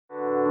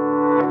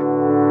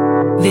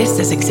This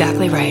is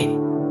exactly right.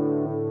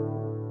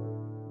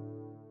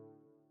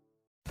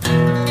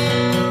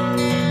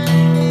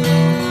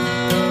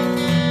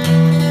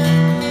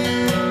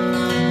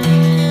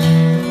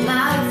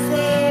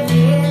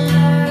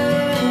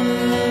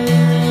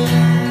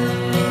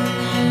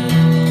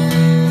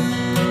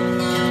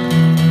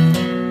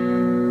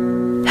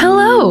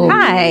 Hello.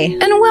 Hi.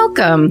 And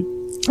welcome.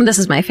 This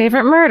is My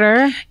Favorite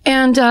Murder.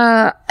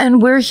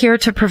 And we're here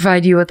to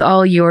provide you with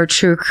all your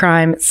true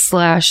crime /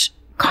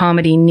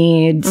 comedy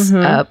needs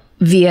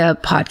via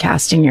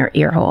podcast in your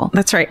ear hole.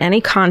 That's right.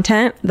 Any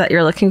content that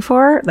you're looking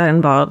for that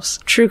involves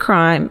true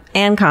crime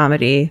and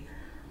comedy.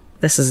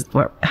 This is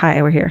what,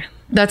 hi, we're here.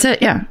 That's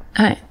it. Yeah.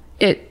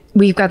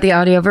 We've got the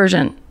audio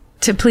version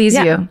to please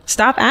you.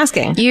 Stop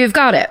asking. You've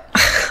got it.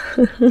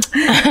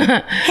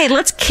 Hey,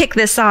 let's kick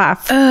this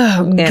off.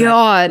 Oh,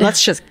 God.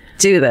 Let's just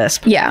do this.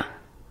 Yeah.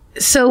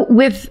 So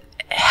with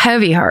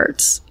heavy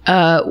hearts, we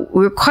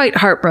were quite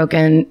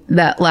heartbroken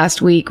that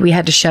last week we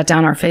had to shut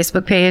down our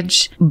Facebook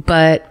page,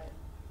 but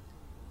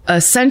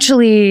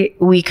essentially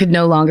we could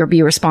no longer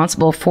be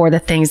responsible for the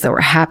things that were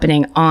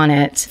happening on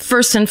it.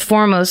 First and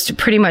foremost,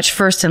 pretty much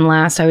first and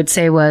last, I would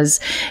say,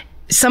 was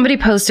somebody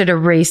posted a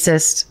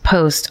racist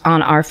post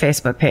on our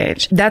Facebook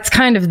page. That's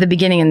kind of the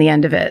beginning and the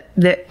end of it.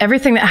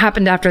 Everything that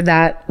happened after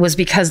that was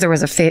because there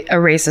was a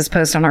racist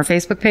post on our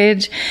Facebook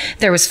page.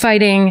 There was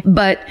fighting,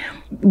 but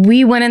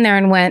we went in there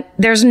and went,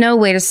 there's no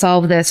way to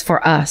solve this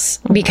for us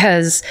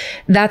because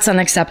that's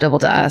unacceptable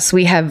to us.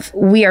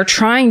 We are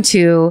trying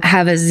to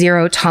have a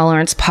zero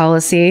tolerance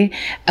policy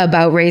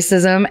about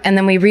racism. And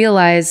then we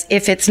realize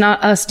if it's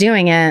not us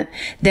doing it,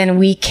 then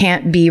we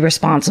can't be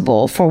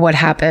responsible for what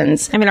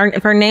happens. I mean,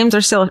 if our names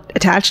are still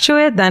attached to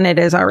it, then it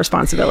is our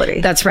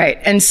responsibility. That's right.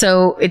 And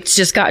so it's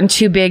just gotten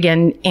too big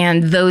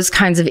and those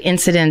kinds of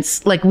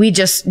incidents, like we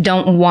just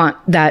don't want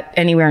that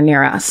anywhere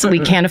near us. We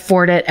can't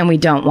afford it and we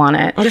don't want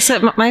it.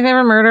 My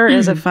Favorite Murder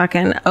is a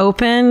fucking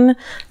open,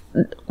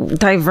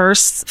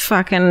 diverse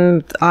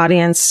fucking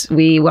audience.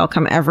 We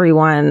welcome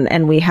everyone,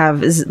 and we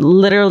have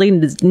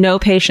literally no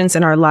patience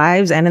in our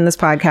lives and in this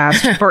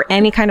podcast for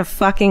any kind of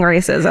fucking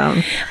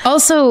racism.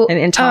 Also, and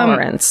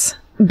intolerance.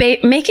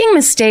 Making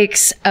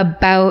mistakes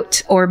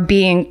about or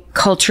being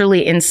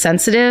culturally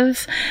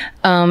insensitive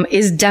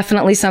is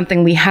definitely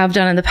something we have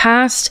done in the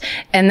past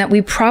and that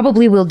we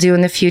probably will do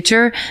in the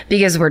future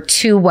because we're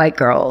two white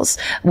girls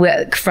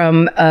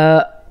from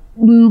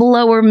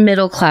lower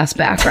middle class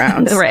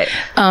backgrounds. Right.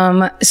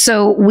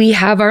 So we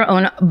have our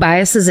own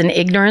biases and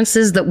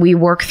ignorances that we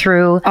work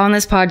through on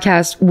this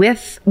podcast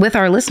with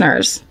our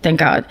listeners. Thank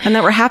God. And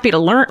that we're happy to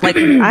learn. Like,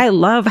 I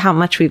love how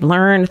much we've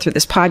learned through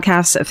this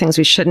podcast of things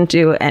we shouldn't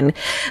do and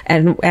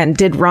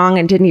did wrong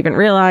and didn't even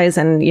realize.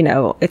 And, you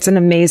know, it's an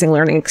amazing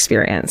learning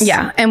experience.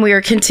 Yeah. And we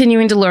are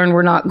continuing to learn.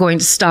 We're not going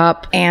to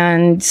stop.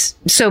 And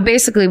so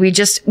basically we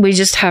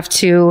just have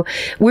to,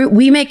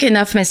 we make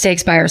enough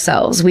mistakes by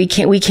ourselves. We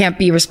can't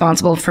be responsible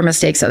for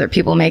mistakes other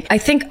people make. I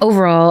think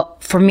overall,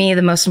 for me,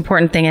 the most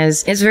important thing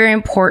is it's very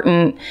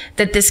important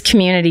that this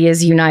community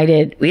is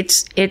united.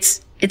 It's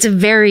a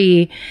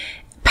very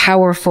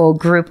powerful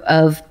group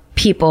of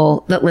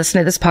people that listen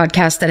to this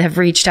podcast that have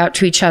reached out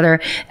to each other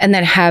and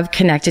that have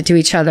connected to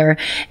each other,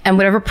 and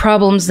whatever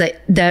problems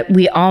that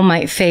we all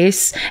might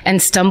face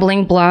and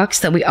stumbling blocks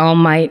that we all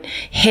might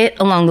hit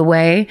along the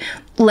way,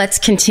 let's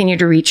continue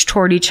to reach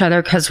toward each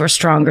other because we're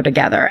stronger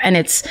together. And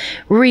it's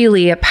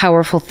really a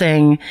powerful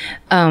thing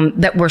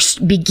that we're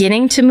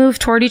beginning to move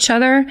toward each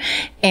other.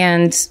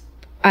 And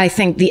I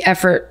think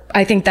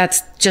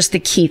that's just the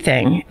key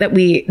thing that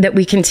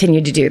we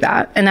continue to do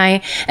that.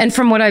 And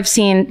from what I've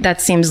seen,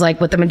 that seems like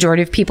what the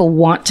majority of people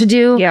want to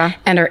do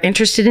and are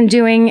interested in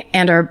doing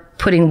and are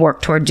putting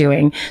work toward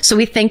doing. So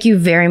we thank you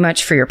very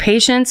much for your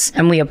patience,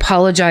 and we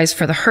apologize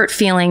for the hurt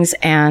feelings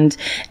and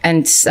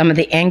some of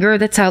the anger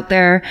that's out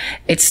there.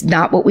 It's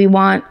not what we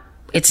want.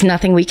 It's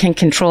nothing we can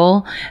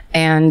control.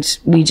 And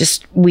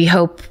we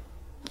hope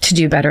to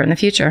do better in the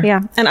future.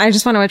 Yeah. And I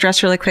just want to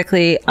address really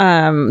quickly,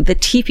 the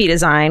teepee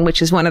design,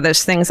 which is one of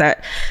those things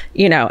that,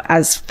 you know,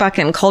 as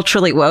fucking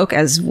culturally woke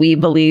as we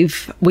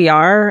believe we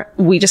are,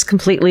 we just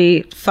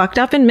completely fucked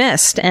up and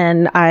missed.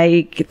 And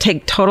I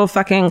take total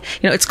fucking,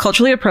 you know, it's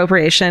culturally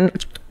appropriation.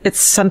 It's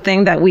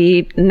something that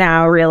we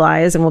now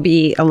realize and will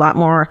be a lot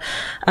more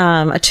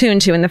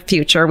attuned to in the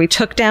future. We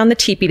took down the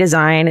teepee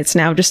design. It's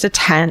now just a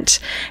tent.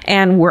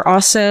 And we're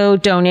also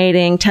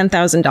donating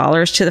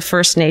 $10,000 to the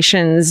First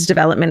Nations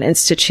Development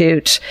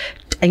Institute,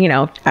 you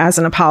know, as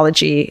an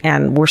apology.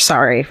 And we're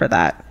sorry for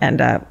that.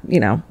 And, you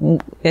know,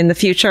 in the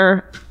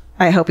future,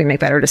 I hope we make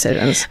better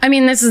decisions. I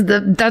mean,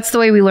 that's the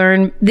way we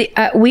learn.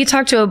 We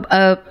talked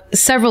to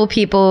several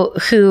people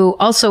who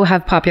also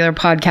have popular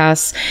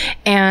podcasts,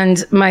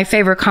 and my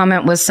favorite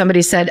comment was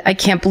somebody said, "I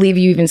can't believe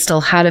you even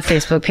still had a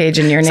Facebook page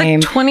in your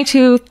name." Like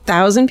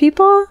 22,000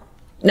 people?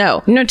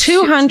 No,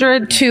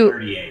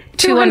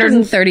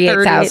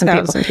 238,000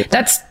 people.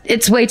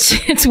 It's way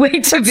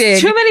too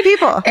big. Too many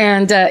people.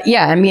 And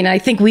yeah, I mean, I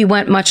think we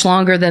went much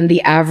longer than the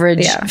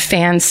average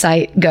fan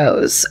site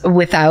goes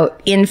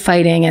without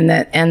infighting and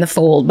the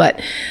fold.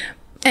 But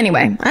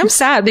Anyway, I'm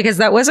sad because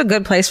that was a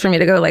good place for me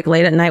to go like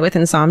late at night with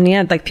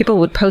insomnia. Like people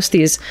would post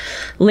these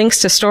links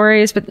to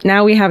stories, but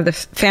now we have the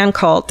fan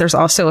cult. There's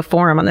also a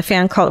forum on the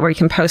fan cult where you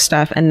can post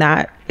stuff, and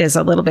that is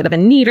a little bit of a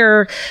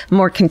neater,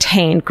 more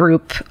contained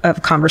group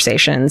of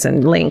conversations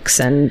and links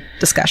and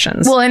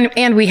discussions. Well,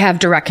 and we have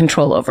direct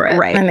control over it.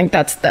 Right. I think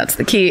that's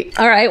the key.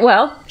 All right.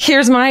 Well,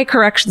 here's my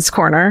corrections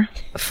corner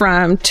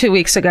from 2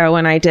 weeks ago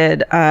when I did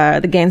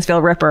the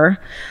Gainesville Ripper.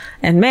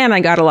 And man, I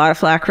got a lot of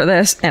flack for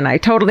this, and I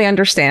totally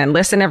understand.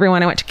 Listen,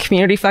 everyone, I went to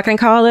community fucking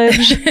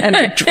college, and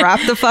I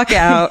dropped the fuck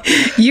out.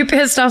 You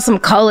pissed off some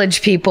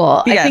college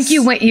people. Yes. I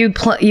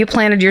think you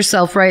planted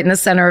yourself right in the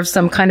center of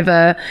some kind of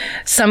a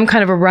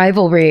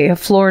rivalry, a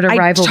Florida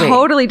rivalry. I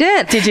totally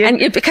did. Did you?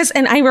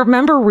 And I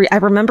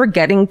remember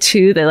getting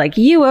to the like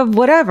you of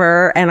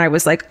whatever, and I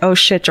was like, oh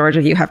shit,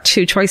 Georgia, you have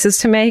two choices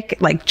to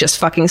make. Like, just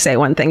fucking say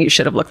one thing. You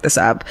should have looked this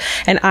up.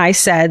 And I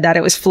said that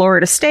it was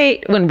Florida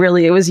State when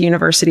really it was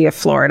University of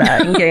Florida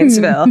in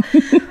Gainesville.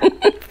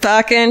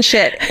 Fucking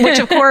shit. Which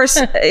of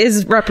course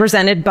is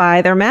represented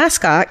by their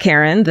mascot,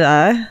 Karen,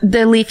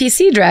 the leafy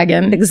sea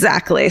dragon.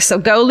 Exactly. So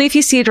go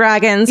leafy sea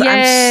dragons. Yay.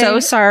 I'm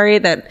so sorry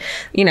that,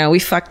 we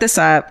fucked this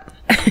up.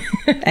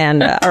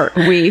 And or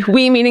we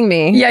meaning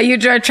me. Yeah, you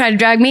tried to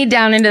drag me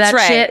down into that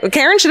shit.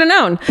 Karen should have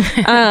known.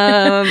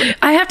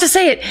 I have to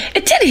say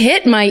it did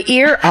hit my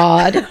ear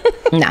odd.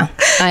 No,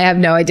 I have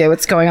no idea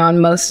what's going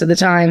on most of the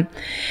time.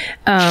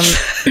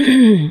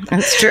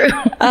 That's true.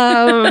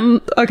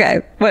 Okay,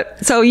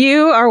 so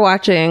you are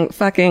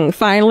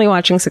finally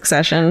watching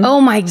Succession. Oh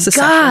my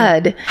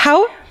God.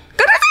 How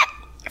good is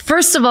it?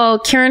 First of all,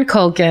 Kieran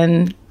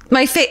Culkin.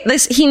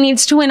 He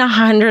needs to win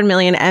 100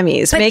 million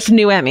Emmys. Make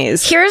new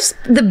Emmys. Here's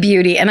the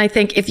beauty. And I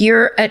think if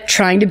you're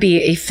trying to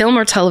be a film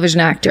or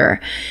television actor,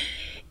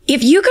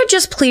 if you could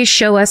just please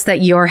show us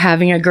that you're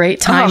having a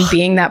great time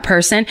being that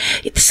person.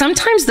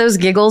 Sometimes those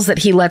giggles that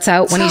he lets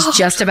out when he's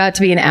just about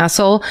to be an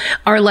asshole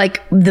are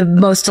like the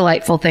most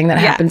delightful thing that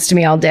happens to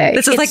me all day.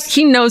 This is like,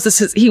 he knows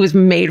he was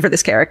made for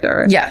this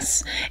character.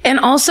 Yes. And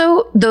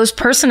also those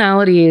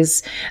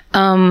personalities,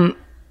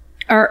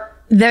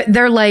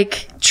 they're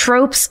like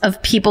tropes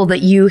of people that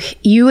you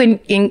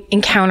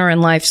encounter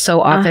in life so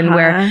often,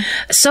 where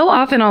so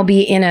often I'll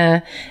be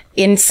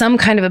in some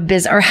kind of a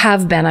business, or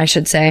have been, I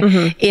should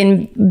say,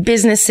 in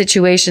business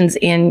situations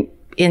in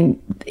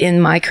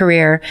my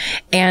career,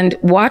 and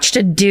watched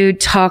a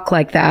dude talk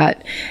like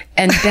that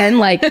and been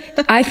like,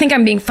 I think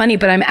I'm being funny,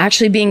 but I'm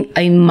actually being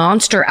a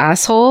monster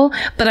asshole,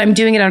 but I'm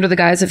doing it under the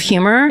guise of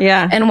humor.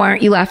 Yeah. And why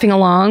aren't you laughing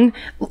along?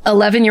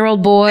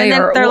 11-year-old boy, and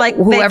then or they're like,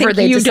 whoever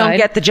they decide. don't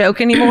get the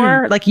joke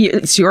anymore. Like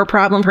it's your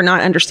problem for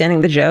not understanding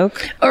the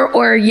joke.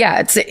 Or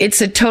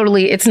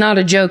it's not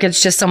a joke.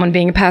 It's just someone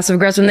being passive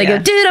aggressive. And they go,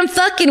 dude, I'm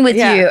fucking with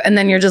you. And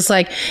then you're just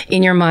like,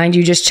 in your mind,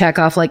 you just check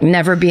off like,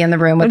 never be in the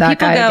room with that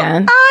guy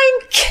again.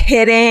 I'm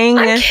kidding.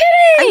 Why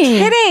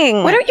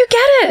don't you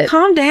get it?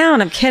 Calm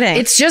down. I'm kidding.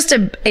 It's just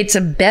it's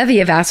a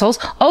bevy of assholes.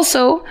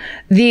 Also,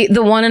 the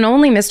one and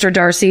only Mr.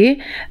 Darcy,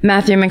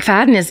 Matthew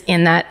McFadden, is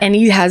in that, and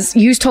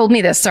you told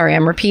me this. Sorry,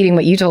 I'm repeating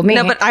what you told me.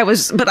 No,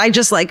 I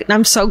just like,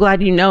 I'm so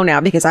glad you know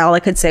now, because all I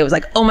could say was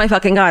like, oh my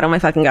fucking God.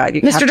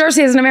 Mr.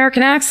 Darcy has an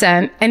American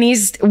accent, and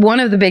he's one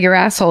of the bigger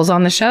assholes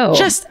on the show.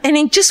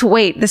 Just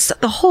wait.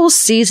 The whole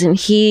season,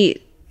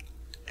 he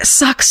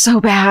sucks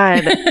so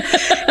bad.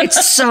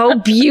 It's so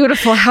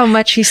beautiful how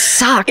much he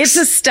sucks. It's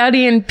a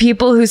study in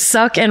people who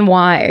suck and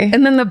why.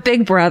 And then the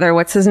big brother,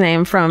 what's his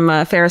name from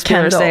Ferris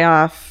Bueller's Day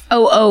Off?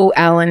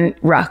 Alan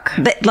Ruck.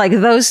 Like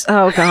those,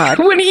 oh God.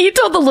 When he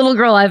told the little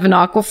girl, I have an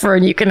aquifer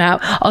and you can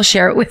I'll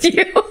share it with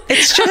you.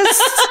 It's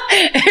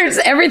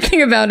just,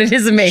 everything about it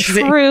is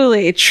amazing.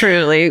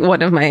 Truly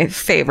one of my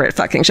favorite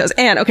fucking shows.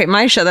 And okay,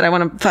 my show that I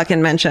want to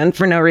fucking mention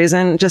for no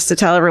reason, just to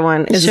tell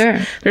everyone, is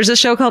there's a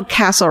show called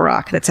Castle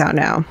Rock that's out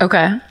now.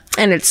 Okay.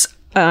 And it's,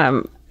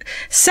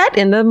 set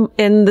in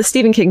the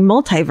Stephen King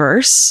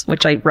multiverse,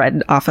 which I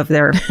read off of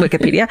their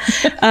Wikipedia.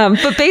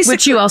 But basically,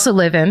 which you also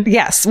live in.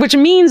 Yes. Which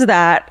means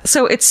that,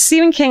 so it's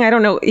Stephen King. I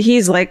don't know.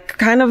 He's like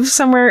kind of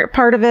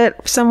part of it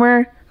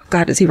somewhere.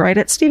 God, does he write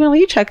it? Stephen, will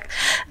you check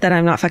that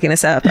I'm not fucking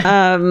this up?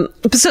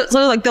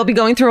 So like they'll be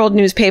going through old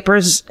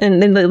newspapers,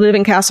 and then they live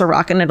in Castle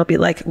Rock, and it'll be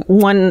like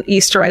one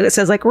Easter egg that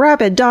says like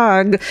rabid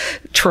dog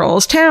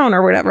trolls town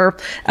or whatever.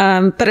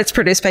 But it's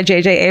produced by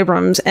J.J.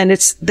 Abrams, and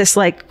it's this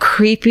like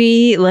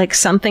creepy, like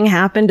something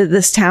happened to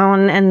this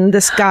town, and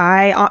this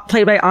guy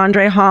played by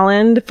Andre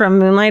Holland from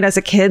Moonlight as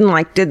a kid, and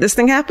like, did this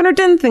thing happen or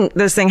didn't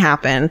this thing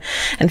happen?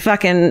 And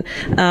fucking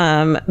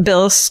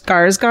Bill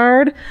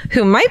Skarsgård,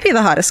 who might be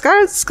the hottest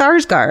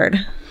Skarsgård.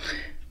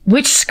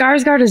 Which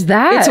Skarsgård is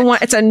that?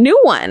 It's a new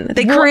one.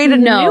 They created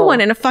a new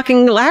one in a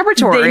fucking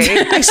laboratory.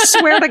 I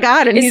swear to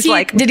God. And he's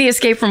like, did he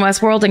escape from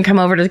Westworld and come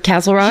over to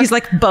Castle Rock? He's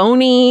like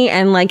bony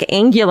and like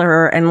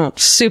angular and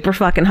super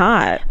fucking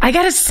hot. I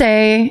gotta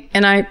say,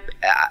 and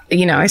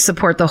I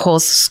support the whole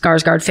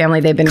Skarsgård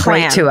family. They've been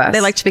great to us.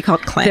 They like to be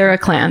called clan. They're a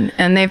clan,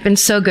 and they've been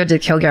so good to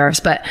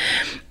Kilgariffs, but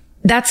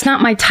that's not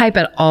my type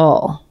at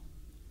all.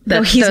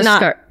 No, he's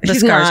not.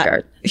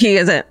 Skarsgård. He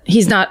isn't.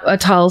 He's not a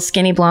tall,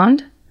 skinny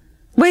blonde?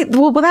 Wait,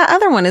 well, that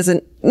other one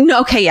isn't.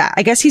 No, okay, yeah.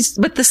 I guess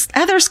but this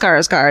other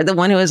Skarsgård, the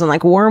one who is in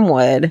like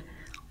Wormwood,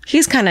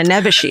 he's kind of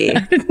nebbishy.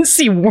 I didn't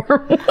see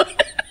Wormwood.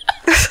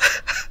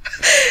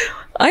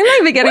 I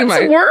might be getting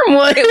What's my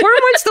Wormwood.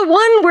 Wormwood's the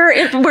one where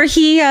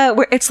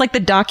it's like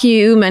the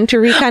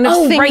documentary kind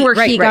of thing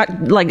where he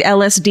got like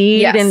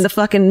LSD'd in the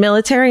fucking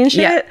military and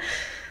shit. Yeah.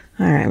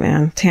 All right,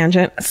 man.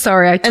 Tangent.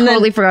 Sorry, I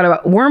totally forgot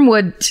about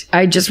Wormwood.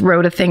 I just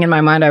wrote a thing in my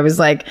mind. I was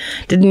like,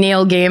 did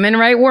Neil Gaiman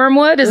write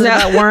Wormwood? Is it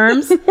about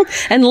worms?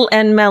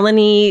 and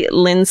Melanie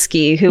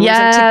Linsky, who was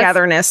in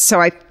Togetherness.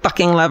 So I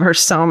fucking love her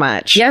so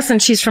much. Yes,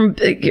 and she's from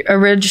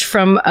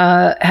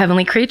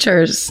Heavenly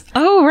Creatures.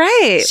 Oh,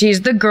 right.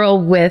 She's the girl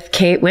with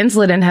Kate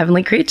Winslet in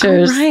Heavenly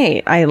Creatures. Oh,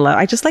 right.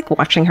 I just like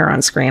watching her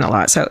on screen a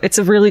lot. So it's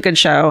a really good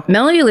show.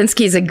 Melanie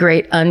Linsky is a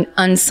great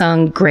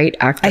unsung great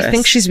actress. I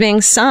think she's being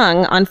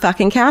sung on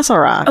fucking Castle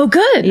Rock. Oh,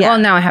 good. Yeah. Well,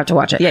 now I have to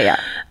watch it. Yeah.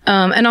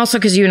 And also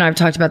because you and I have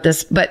talked about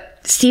this, but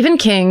Stephen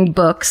King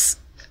books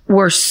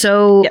were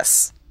so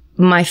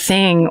my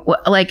thing.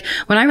 Like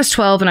when I was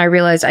 12 and I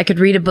realized I could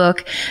read a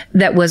book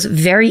that was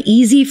very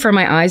easy for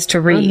my eyes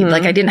to read.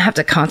 Like I didn't have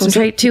to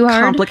concentrate too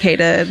hard.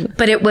 Complicated.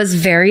 But it was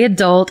very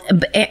adult.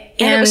 And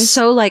it was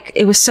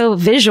so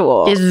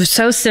visual. It was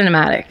so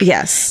cinematic.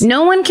 Yes.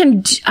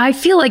 I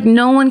feel like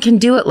no one can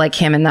do it like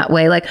him in that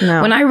way. Like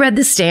when I read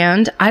The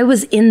Stand, I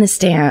was in The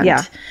Stand.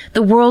 Yeah.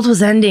 The world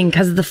was ending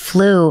because of the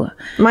flu.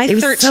 My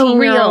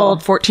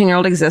 13-year-old,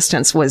 14-year-old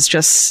existence was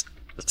just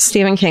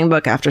Stephen King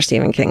book after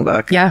Stephen King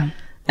book. Yeah.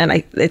 And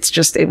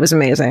it was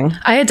amazing.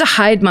 I had to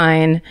hide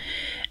mine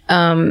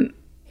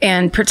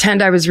and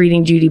pretend I was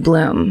reading Judy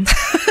Blume.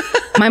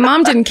 My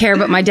mom didn't care,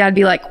 but my dad'd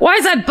be like, why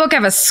does that book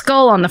have a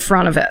skull on the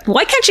front of it?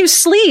 Why can't you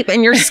sleep?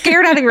 And you're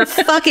scared out of your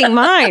fucking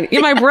mind.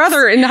 Yes. My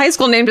brother in high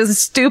school named his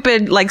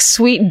stupid, like,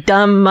 sweet,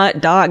 dumb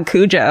mutt dog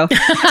Cujo. It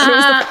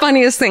was the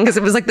funniest thing because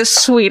it was like the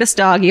sweetest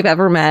dog you've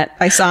ever met.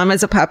 I saw him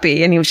as a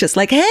puppy and he was just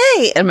like,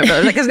 hey. And my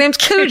brother was like, his name's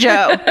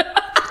Cujo.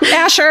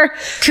 Asher.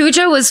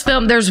 Cujo was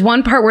filmed. There's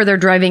one part where they're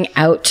driving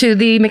out to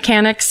the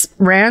mechanics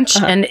ranch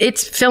and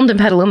it's filmed in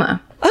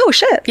Petaluma. Oh,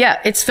 shit.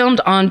 Yeah, it's filmed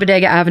on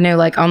Bodega Avenue,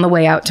 like on the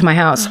way out to my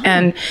house. Uh-huh.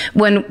 And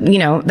when,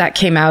 that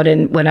came out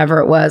in whenever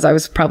it was, I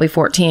was probably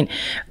 14.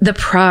 The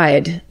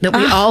pride that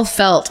we all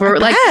felt. We were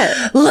like,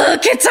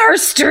 look, it's our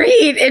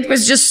street. It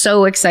was just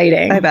so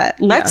exciting. I bet.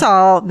 Let's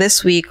all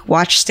this week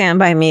watch Stand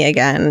By Me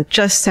again,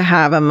 just to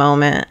have a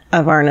moment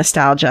of our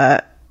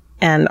nostalgia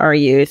and our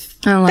youth.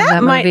 I love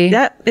that movie.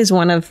 That is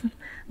one of...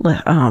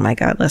 Oh my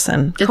God,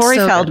 listen. It's Corey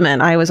Feldman.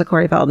 Good. I was a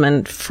Corey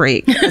Feldman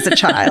freak as a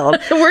child.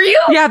 Were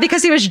you? Yeah,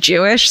 because he was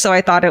Jewish. So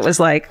I thought it was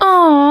like,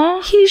 oh,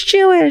 he's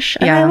Jewish.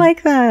 Yeah. I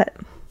like that.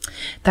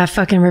 That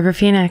fucking River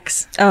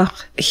Phoenix. Oh,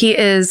 he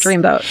is.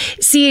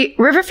 Dreamboat. See,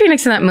 River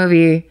Phoenix in that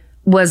movie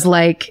was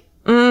like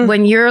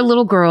when you're a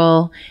little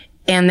girl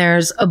and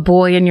there's a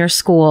boy in your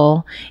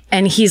school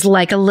and he's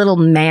like a little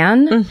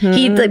man.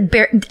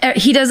 Mm-hmm.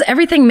 He does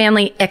everything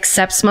manly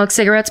except smoke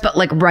cigarettes, but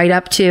like right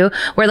up to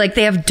where like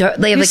they have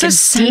like so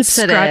a deep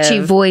scratchy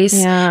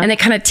voice and they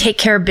kind of take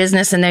care of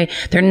business and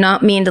they're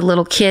not mean to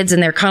little kids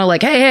and they're kind of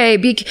like,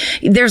 hey,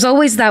 there's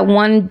always that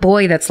one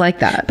boy that's like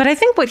that. But I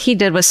think what he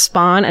did was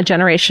spawn a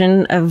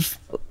generation of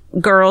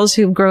girls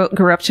who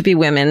grew up to be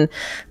women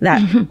that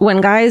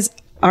when guys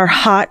are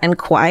hot and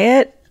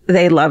quiet,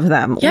 they love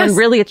them. Yes. When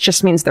really it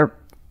just means they're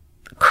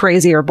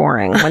crazy or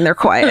boring when they're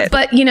quiet.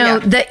 But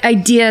the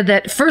idea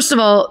that, first of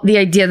all, the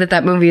idea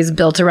that movie is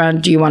built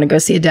around, do you want to go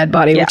see a dead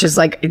body? Which is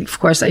like, of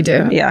course I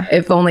do. Yeah.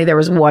 If only there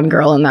was one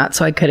girl in that,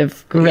 so I could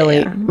have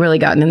really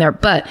gotten in there.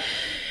 But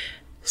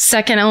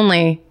second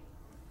only,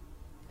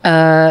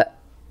 that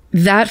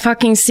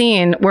fucking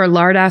scene where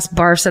Lardass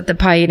barfs at the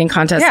pie eating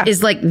contest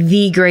is like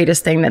the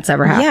greatest thing that's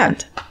ever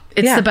happened. Yeah.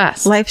 It's the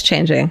best. Life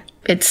changing.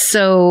 It's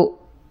so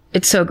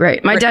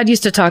great. My dad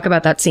used to talk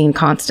about that scene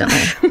constantly.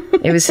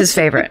 It was his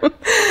favorite.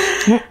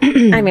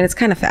 I mean, it's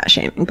kind of fat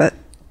shaming, but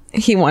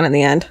he won in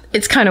the end.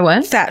 It's kind of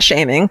what? Fat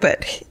shaming,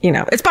 but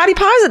it's body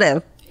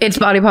positive. It's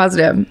body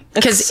positive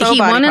because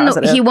he won in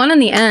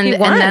the end,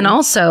 and then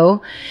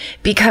also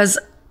because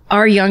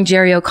our young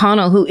Jerry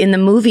O'Connell, who in the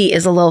movie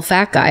is a little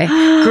fat guy,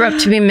 grew up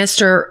to be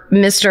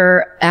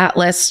Mr.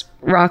 Atlas,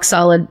 rock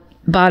solid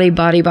body.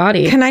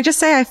 Can I just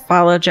say I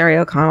follow Jerry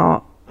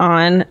O'Connell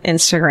on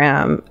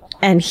Instagram,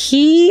 and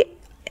he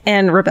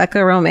and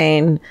Rebecca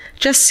Romaine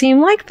just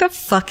seem like the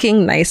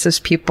fucking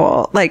nicest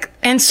people. Like,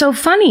 and so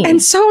funny.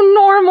 And so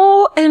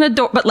normal and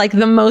but like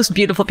the most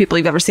beautiful people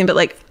you've ever seen. But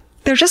like,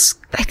 they're just,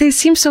 like, they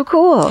seem so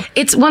cool.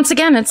 It's, once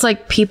again, it's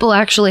like people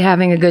actually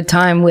having a good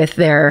time with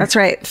their That's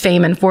right.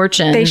 fame and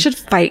fortune. They should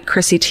fight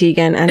Chrissy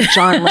Teigen and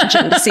John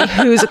Legend to see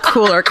who's a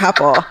cooler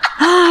couple. Wouldn't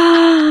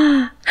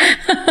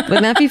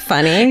that be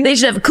funny? They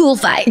should have a cool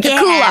fight. A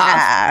cool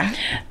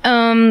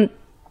off.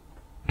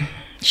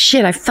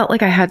 Shit, I felt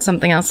like I had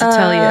something else to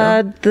tell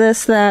you.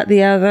 This, that,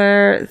 the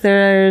other.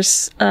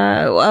 There's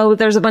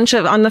a bunch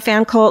of, on the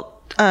fan cult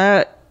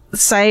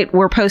site,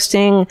 we're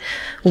posting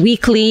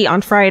weekly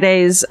on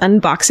Fridays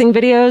unboxing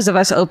videos of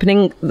us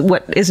opening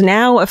what is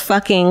now a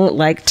fucking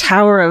like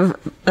tower of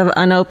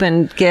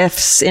unopened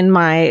gifts in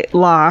my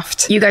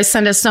loft. You guys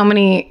send us so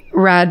many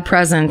rad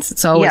presents.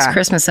 It's always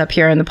Christmas up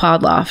here in the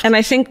pod loft. And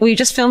I think we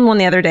just filmed one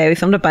the other day. We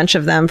filmed a bunch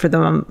of them for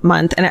the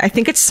month. And I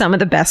think it's some of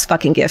the best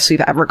fucking gifts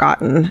we've ever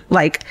gotten.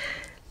 Like,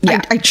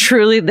 I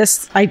truly,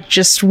 I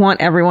just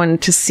want everyone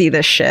to see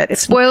this shit.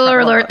 It's Spoiler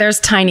alert, there's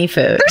tiny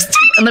food.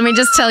 Let me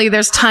just tell you,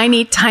 there's the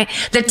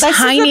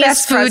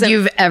tiniest food present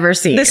you've ever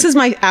seen. This is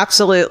my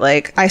absolute,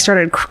 like, I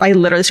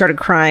literally started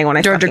crying when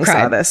I fucking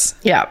saw this.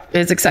 Yeah,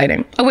 it's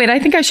exciting. Oh, wait, I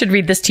think I should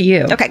read this to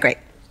you. Okay, great.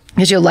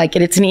 Because you'll like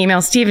it. It's an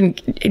email. Steven,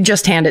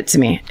 just hand it to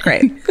me.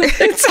 Great.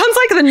 It sounds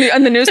like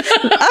on the news.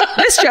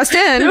 This just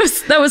in.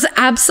 That was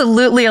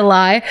absolutely a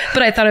lie,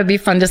 but I thought it'd be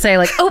fun to say,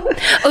 like,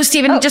 oh,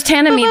 Steven just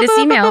handed me this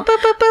email.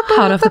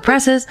 Hot off the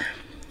presses.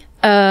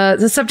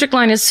 The subject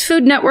line is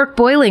Food Network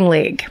Boiling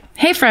League.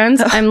 Hey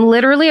friends, I'm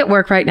literally at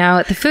work right now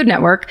at the Food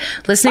Network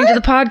listening to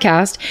the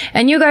podcast,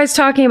 and you guys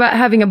talking about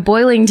having a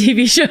boiling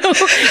TV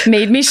show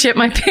made me shit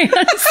my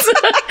pants.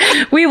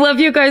 We love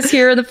you guys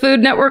here at the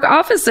Food Network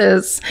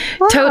offices.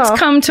 Wow. Totes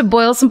come to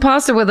boil some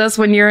pasta with us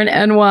when you're in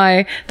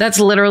NY. That's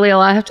literally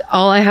all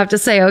I have to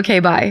say. Okay,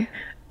 bye.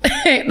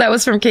 That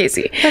was from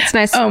Casey. That's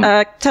nice.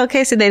 Tell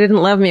Casey they didn't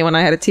love me when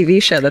I had a TV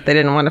show that they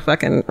didn't want to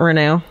fucking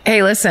renew.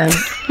 Hey, listen,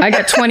 I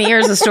got 20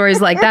 years of stories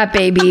like that,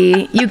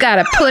 baby. You got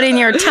to put in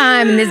your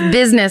time in this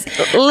business.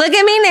 Look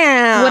at me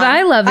now. What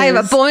I love is I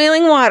have a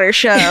boiling water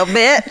show,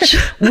 bitch.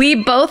 We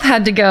both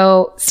had to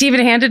go. Steven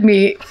handed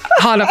me,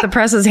 hot off the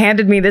presses,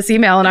 handed me this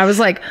email, and I was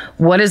like,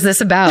 what is this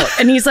about?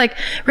 And he's like,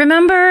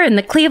 remember in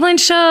the Cleveland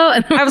show?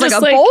 And I was like, a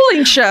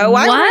bowling show?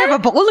 Why do we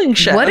have a bowling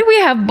show? What do we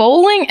have,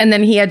 bowling? And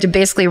then he had to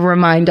basically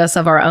remind us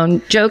of our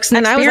own jokes and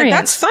experience. I was like,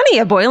 that's funny.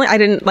 A boiling. I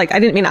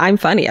didn't mean I'm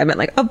funny. I meant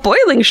like a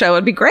boiling show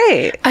would be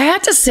great. I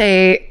had to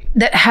say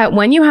that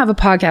when you have a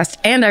podcast,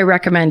 and I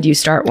recommend you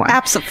start one.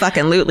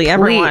 Absolutely.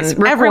 Everyone.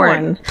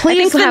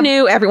 Please. I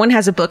think everyone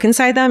has a book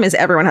inside them is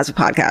everyone has a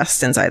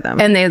podcast inside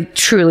them. And they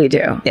truly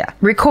do. Yeah.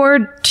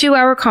 Record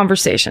 2-hour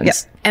conversations. Yep.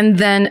 And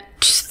then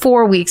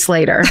 4 weeks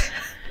later,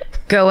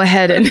 go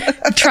ahead and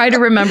try to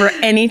remember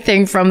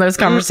anything from those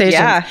conversations.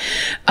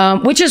 Yeah.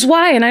 Which is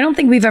why, and I don't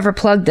think we've ever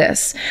plugged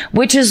this,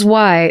 which is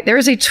why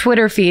there's a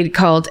Twitter feed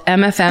called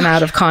MFM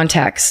Out of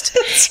Context.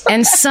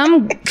 And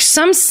some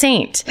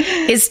saint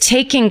is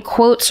taking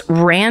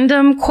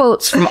random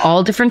quotes from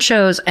all different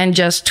shows and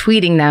just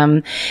tweeting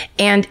them.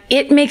 And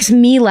it makes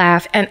me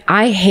laugh. And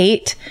I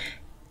hate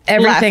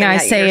everything I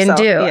say and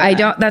do. Yeah.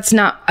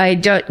 I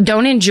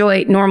don't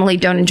enjoy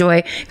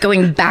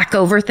going back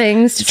over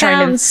things to try to.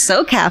 Sounds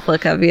so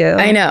Catholic of you.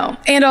 I know.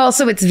 And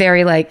also it's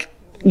very like,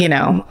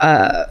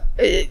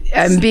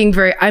 I'm being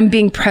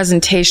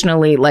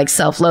presentationally like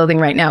self-loathing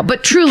right now,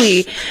 but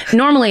truly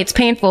normally it's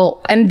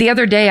painful. And the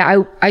other day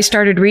I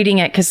started reading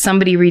it because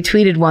somebody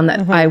retweeted one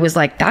that I was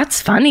like, that's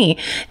funny.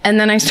 And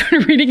then I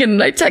started reading it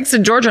and I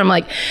texted Georgia. I'm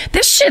like,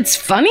 this shit's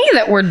funny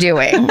that we're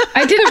doing.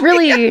 I didn't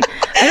really, I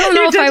don't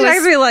know if I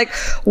was be like,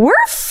 we're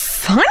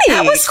funny.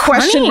 That was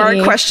question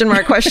funny. Question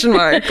mark.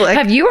 Like,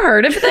 have you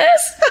heard of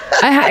this?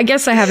 I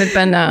guess I haven't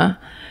been,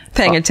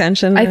 paying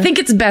attention. I think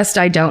it's best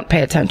I don't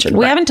pay attention.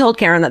 We haven't told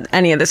Karen that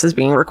any of this is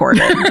being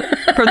recorded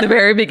from the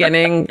very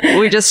beginning.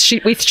 She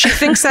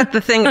thinks that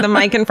the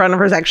mic in front of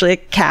her is actually a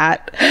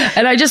cat.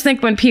 And I just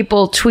think when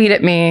people tweet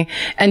at me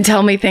and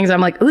tell me things,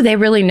 I'm like, ooh, they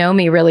really know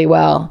me really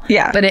well.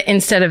 Yeah. But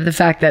instead of the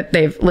fact that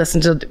they've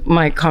listened to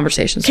my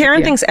conversations.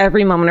 Karen thinks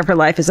every moment of her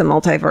life is a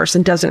multiverse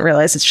and doesn't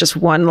realize it's just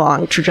one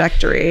long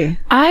trajectory.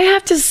 I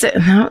have to say,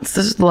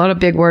 there's a lot of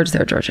big words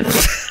there, Georgia.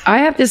 I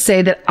have to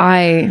say that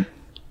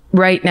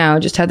right now,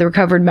 just had the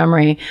recovered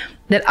memory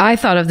that I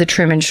thought of the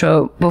Truman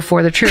Show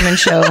before the Truman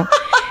Show.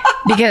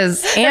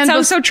 Because that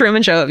sounds so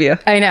Truman Show of you.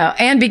 I know.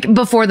 And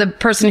before the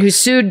person who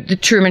sued the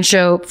Truman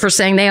Show for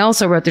saying they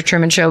also wrote the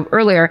Truman Show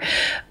earlier.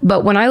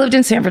 But when I lived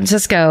in San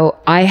Francisco,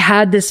 I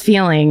had this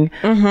feeling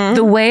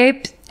the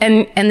way,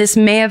 and this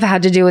may have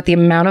had to do with the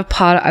amount of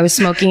pot I was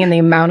smoking and the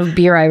amount of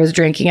beer I was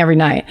drinking every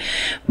night.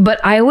 But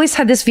I always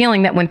had this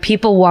feeling that when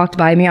people walked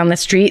by me on the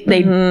street,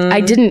 they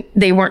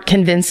weren't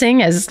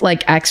convincing as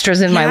like extras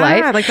in my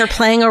life. Like they're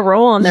playing a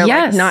role and they're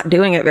like not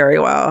doing it very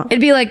well.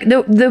 It'd be like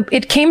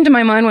it came to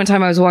my mind one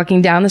time I was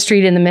walking down the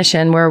street in the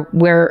Mission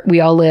where we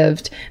all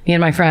lived, me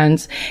and my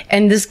friends,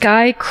 and this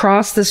guy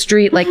crossed the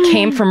street, like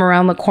came from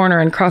around the corner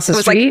and crossed the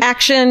street. It was like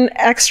action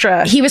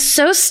extra. He was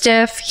so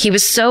stiff. He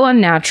was so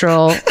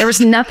unnatural. There was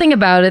nothing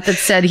about it that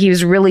said he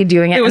was really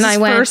doing it. It was his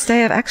first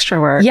day of extra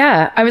work.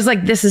 Yeah. I was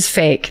like, this is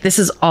fake. This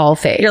is all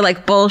fake. You're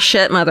like,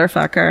 bullshit,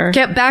 motherfucker.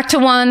 Get back to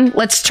one.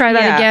 Let's try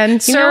that again,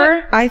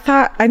 sir. I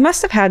thought I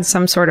must have had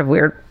some sort of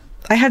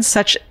I had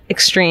such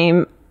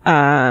extreme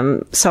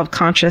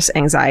self-conscious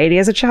anxiety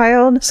as a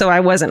child, so I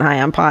wasn't high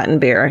on pot and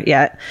beer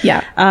yet.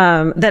 Yeah.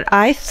 That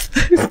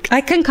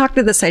I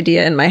concocted this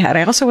idea in my head.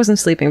 I also wasn't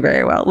sleeping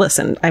very well.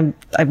 Listen,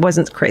 I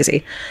wasn't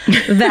crazy.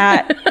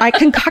 That I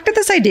concocted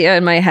this idea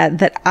in my head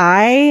that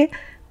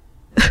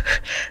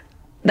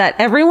that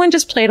everyone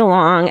just played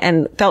along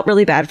and felt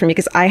really bad for me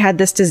because I had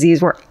this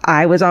disease where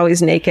I was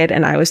always naked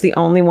and I was the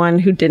only one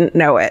who didn't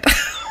know it.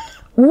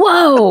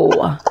 Whoa.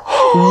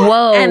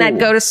 Whoa. And I'd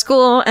go to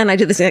school and I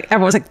do this.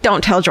 Everyone was like,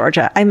 don't tell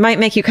Georgia. I might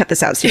make you cut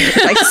this out soon.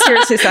 I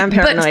seriously sound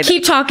paranoid. But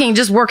keep talking.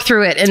 Just work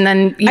through it. And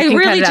then you can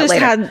cut it out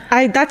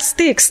later. That's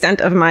the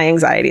extent of my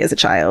anxiety as a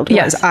child.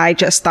 Yes. Was I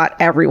just thought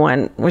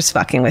everyone was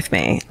fucking with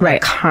me. Right.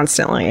 Like,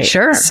 constantly.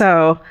 Sure.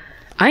 So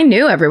I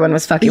knew everyone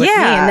was fucking with me.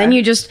 And then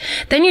you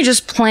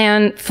just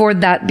plan for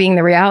that being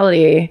the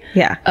reality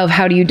of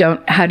how do you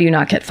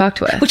not get fucked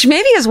with. Which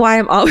maybe is why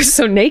I'm always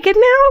so naked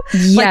now.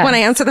 Yes. Like when I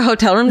answer the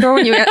hotel room door,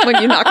 when you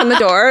knock on the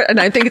door, and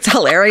I think it's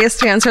hilarious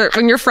to answer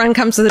when your friend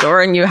comes to the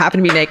door and you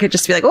happen to be naked,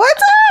 just to be like,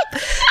 what's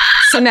up?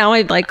 So now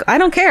I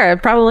don't care. I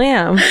probably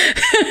am.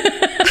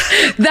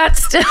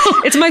 That's still,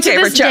 it's my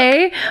favorite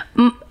joke.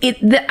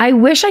 I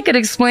wish I could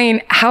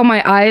explain how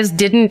my eyes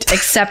didn't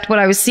accept what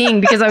I was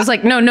seeing, because I was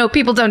like, no,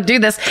 people don't do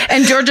this.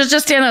 And Georgia's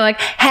just standing there like,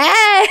 hey,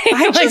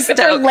 I just with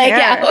her leg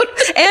out.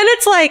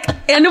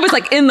 And it was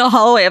like in the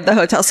hallway of the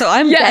hotel. So I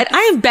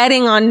am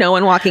betting on no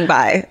one walking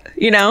by,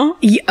 you know?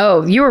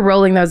 Oh, you were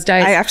rolling those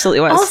dice. I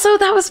absolutely was.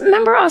 Also,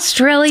 remember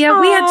Australia?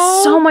 Aww. We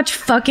had so much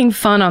fucking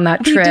fun on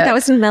that trip. That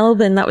was in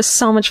Melbourne. That was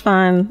so much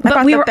fun.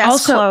 But we were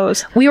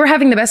we were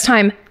having the best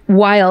time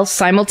while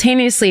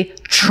simultaneously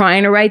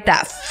trying to write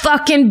that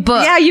fucking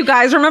book. Yeah, you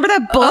guys remember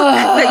that book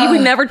that we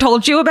never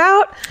told you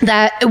about?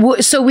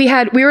 So we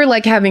were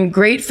like having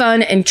great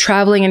fun and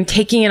traveling and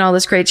taking in all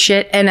this great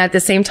shit, and at the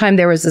same time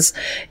there was this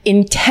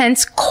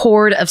intense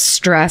cord of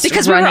stress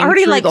because we were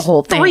already like the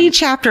whole thing. 3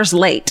 chapters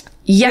late.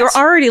 Yes. We were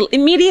already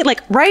immediate,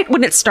 like right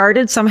when it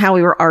started, somehow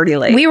we were already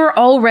late. We were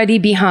already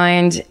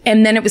behind.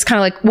 And then it was kind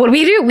of like, what do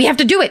we do? We have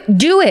to do it.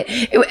 Do it.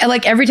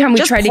 Like every time we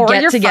tried to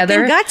get together.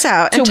 Fucking guts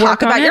out and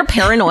talk about your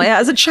paranoia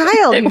as a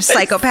child, you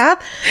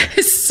psychopath.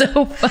 It's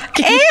so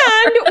fucking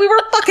And we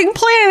were fucking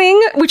planning,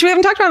 which we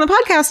haven't talked about on the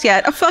podcast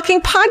yet, a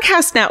fucking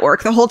podcast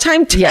network the whole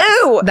time too.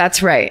 Yes,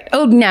 that's right.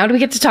 Oh, now do we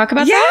get to talk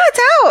about that? Yeah, it's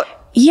out.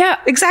 Yeah.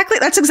 Exactly.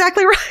 That's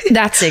exactly right.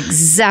 That's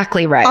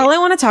exactly right. All I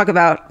want to talk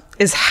about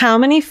is how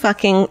many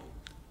fucking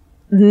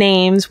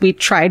names we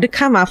tried to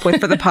come up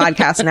with for the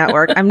podcast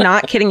network. I'm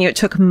not kidding you. It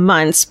took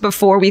months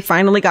before we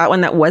finally got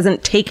one that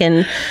wasn't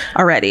taken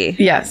already.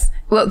 Yes.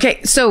 Well,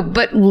 okay. So,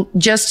 but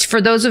just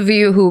for those of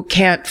you who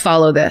can't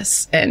follow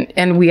this,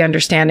 and we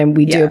understand and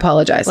we do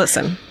apologize.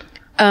 Listen.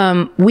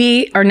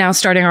 We are now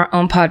starting our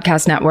own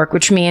podcast network,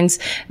 which means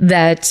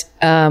that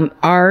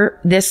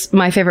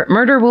My Favorite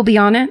Murder will be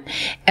on it,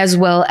 as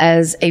well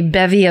as a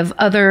bevy of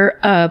other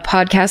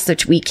podcasts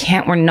that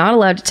we're not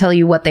allowed to tell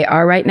you what they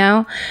are right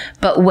now.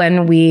 But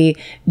when we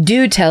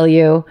do tell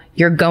you,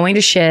 you're going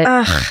to shit.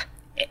 Ugh.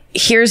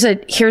 Here's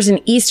an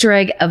Easter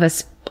egg of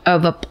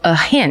a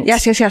hint.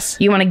 Yes.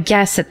 You want to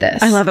guess at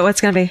this? I love it.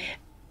 What's gonna be?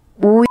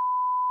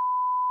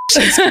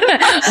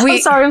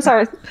 I'm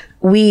sorry.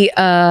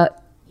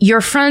 Your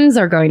friends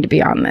are going to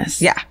be on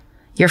this. Yeah.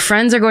 Your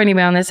friends are going to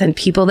be on this, and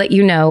people that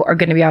you know are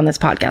going to be on this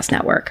podcast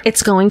network.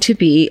 It's going to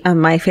be a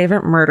My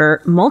Favorite Murder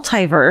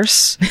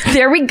multiverse.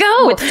 There we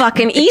go. With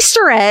fucking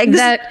Easter eggs.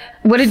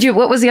 What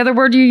was the other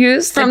word you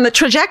used? From the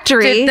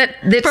trajectory.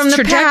 From the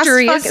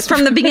trajectory.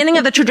 From the beginning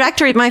of the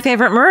trajectory of My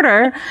Favorite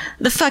Murder,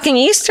 the fucking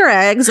Easter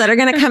eggs that are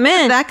going to come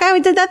in. That guy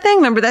who did that thing.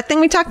 Remember that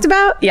thing we talked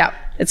about? Yeah.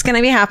 It's going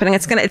to be happening.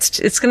 It's going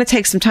to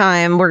take some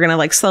time. We're going to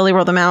like slowly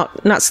roll them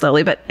out. Not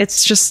slowly, but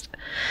it's just,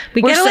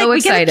 we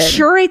gotta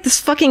curate this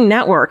fucking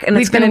network. And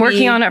we've been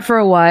working on it for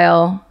a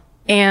while,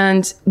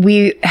 and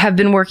we have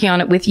been working on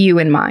it with you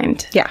in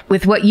mind. Yeah.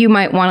 With what you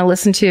might want to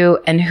listen to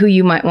and who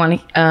you might want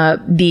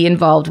to be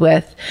involved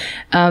with,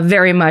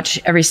 very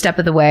much every step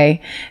of the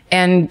way.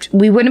 And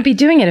we wouldn't be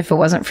doing it if it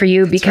wasn't for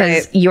you,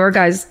 because you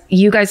guys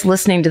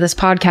listening to this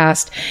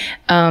podcast,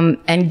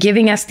 and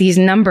giving us these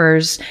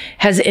numbers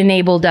has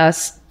enabled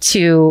us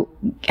to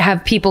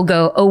have people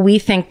go, oh, we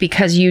think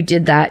because you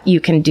did that, you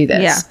can do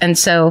this. Yeah. And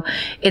so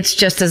it's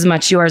just as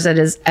much yours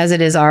as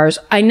it is ours.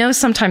 I know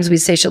sometimes we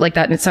say shit like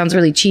that and it sounds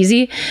really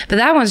cheesy, but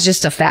that one's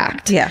just a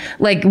fact. Yeah.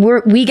 Like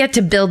we get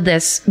to build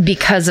this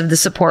because of the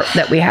support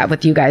that we have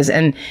with you guys.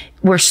 And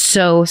we're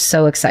so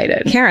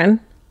excited.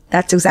 Karen,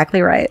 that's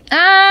exactly right.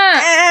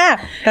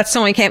 That's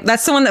the one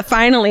that's the one that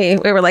finally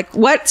we were like,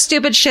 what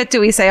stupid shit do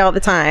we say all the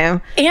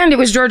time? And it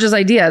was George's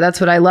idea. That's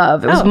what I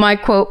love. It was my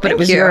quote, but it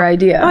was your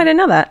idea. Oh, I didn't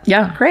know that.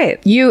 Yeah. Great.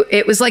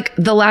 It was like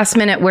the last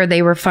minute where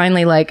they were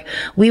finally like,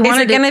 is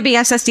it going to be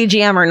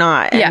SSDGM or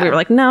not? And we were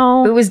like,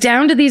 no. It was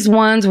down to these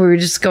ones where we were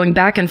just going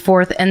back and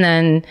forth. And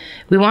then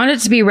we wanted it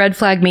to be Red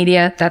Flag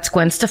Media. That's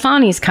Gwen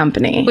Stefani's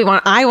company. We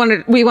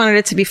wanted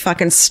it to be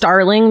fucking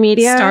Starling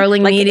Media.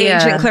 Starling Media.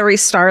 Like Agent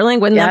Clarice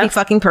Starling. Wouldn't that be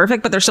fucking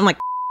perfect? But there's some like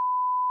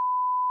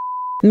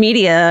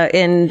media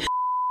in.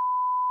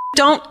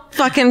 Don't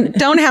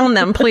hound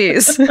them,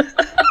 please. Can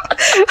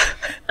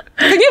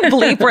you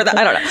bleep where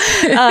I don't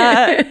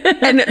know.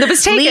 And it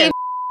was taken. Leave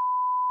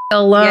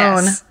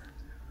alone. Yes.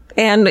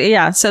 And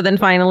yeah, so then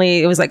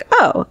finally it was like,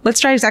 oh, let's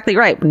try Exactly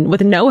Right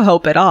with no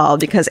hope at all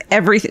because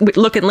everything,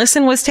 Look and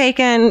Listen was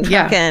taken.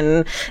 Yeah.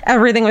 Fucking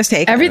everything was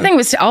taken. Everything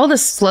was, all the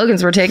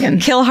slogans were taken.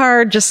 Kill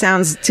Hard just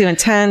sounds too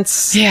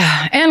intense.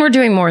 Yeah. And we're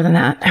doing more than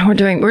that.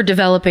 We're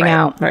developing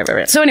out.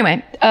 Right. So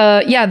anyway,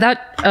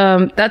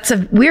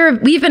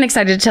 we've been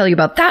excited to tell you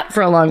about that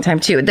for a long time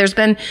too. There's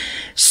been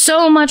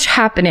so much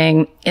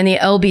happening in the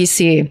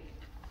LBC.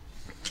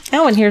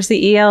 Oh, and here's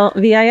the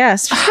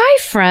ELVIS.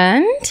 Hi,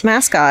 friend.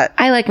 Mascot.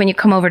 I like when you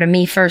come over to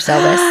me first,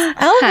 Elvis.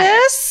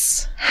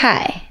 Elvis.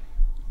 Hi.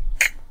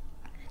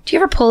 Do you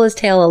ever pull his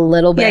tail a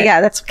little bit? Yeah,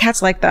 that's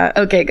cats like that.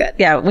 Okay, good.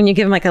 Yeah, when you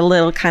give him like a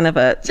little kind of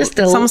it's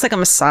almost like a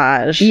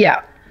massage.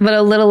 Yeah, but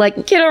a little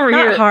like, get over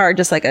here. Not hard,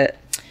 just like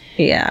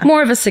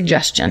more of a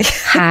suggestion.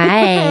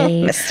 Hi.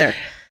 Mister.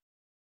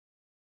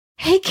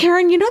 Hey,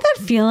 Karen, you know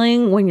that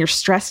feeling when you're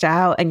stressed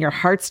out and your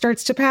heart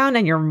starts to pound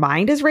and your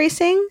mind is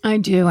racing? I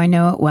do. I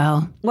know it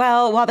well.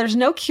 Well, while there's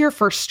no cure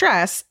for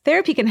stress,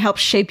 therapy can help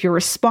shape your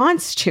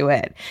response to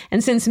it.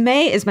 And since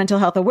May is Mental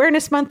Health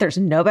Awareness Month, there's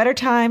no better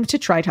time to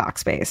try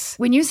Talkspace.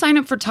 When you sign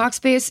up for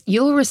Talkspace,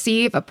 you'll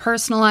receive a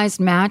personalized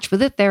match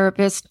with a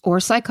therapist or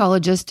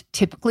psychologist,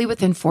 typically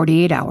within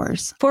 48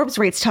 hours. Forbes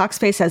rates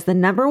Talkspace as the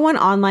 #1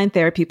 online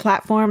therapy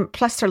platform,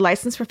 plus their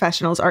licensed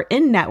professionals are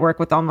in network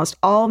with almost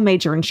all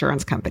major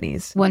insurance companies.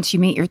 Once you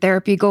meet your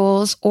therapy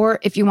goals, or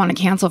if you want to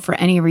cancel for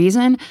any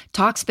reason,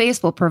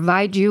 Talkspace will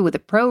provide you with a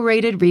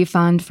prorated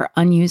refund for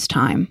unused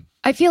time.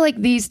 I feel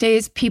like these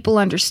days people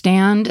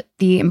understand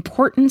the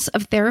importance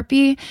of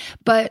therapy,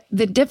 but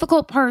the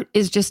difficult part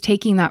is just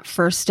taking that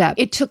first step.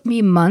 It took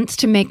me months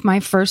to make my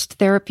first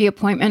therapy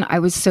appointment. I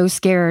was so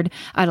scared.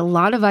 I had a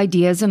lot of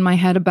ideas in my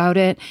head about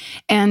it.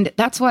 And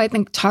that's why I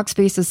think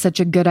Talkspace is such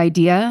a good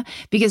idea,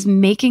 because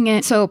making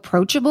it so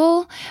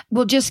approachable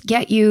will just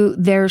get you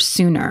there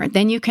sooner.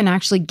 Then you can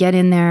actually get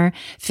in there,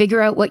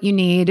 figure out what you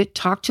need,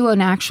 talk to an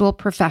actual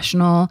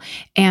professional,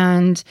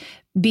 and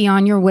be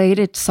on your way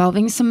to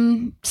solving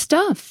some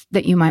stuff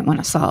that you might want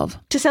to solve.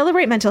 To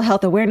celebrate Mental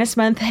Health Awareness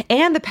Month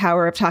and the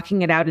power of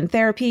talking it out in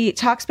therapy,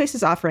 Talkspace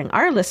is offering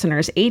our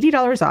listeners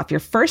 $80 off your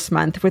first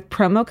month with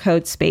promo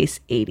code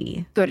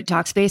SPACE80. Go to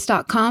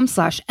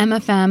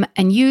Talkspace.com/MFM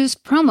and use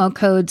promo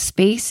code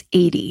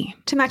SPACE80.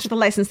 To match with a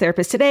licensed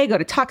therapist today, go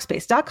to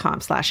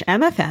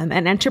Talkspace.com/MFM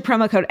and enter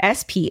promo code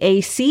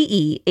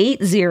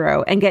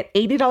SPACE80 and get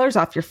 $80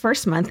 off your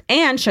first month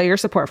and show your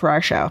support for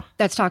our show.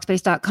 That's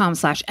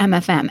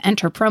Talkspace.com/MFM.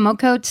 Enter promo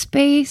code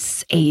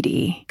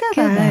SPACE80.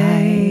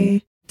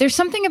 Goodbye. There's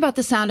something about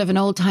the sound of an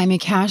old-timey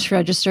cash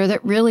register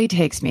that really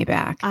takes me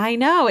back. I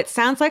know. It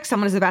sounds like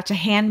someone is about to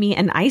hand me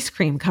an ice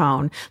cream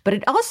cone, but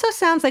it also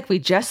sounds like we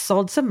just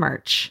sold some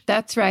merch.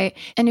 That's right.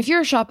 And if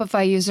you're a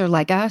Shopify user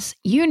like us,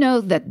 you know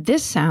that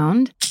this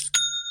sound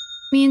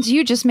means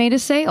you just made a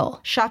sale.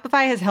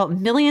 Shopify has helped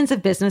millions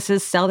of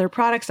businesses sell their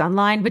products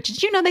online, but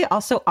did you know they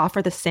also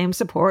offer the same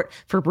support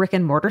for brick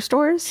and mortar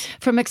stores?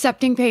 From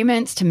accepting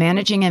payments to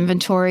managing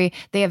inventory,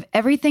 they have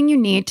everything you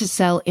need to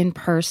sell in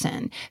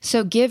person.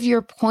 So give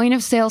your point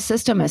of sale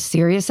system a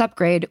serious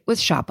upgrade with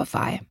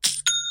Shopify.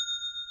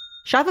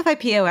 Shopify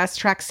POS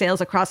tracks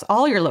sales across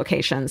all your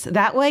locations.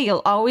 That way,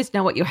 you'll always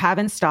know what you have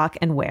in stock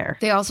and where.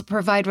 They also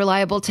provide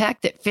reliable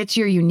tech that fits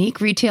your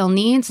unique retail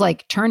needs,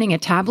 like turning a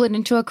tablet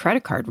into a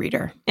credit card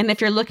reader. And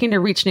if you're looking to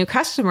reach new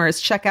customers,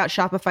 check out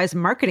Shopify's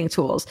marketing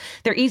tools.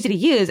 They're easy to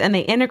use, and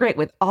they integrate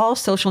with all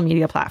social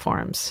media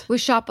platforms. With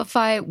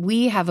Shopify,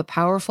 we have a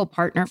powerful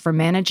partner for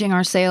managing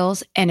our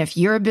sales. And if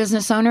you're a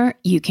business owner,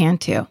 you can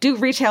too. Do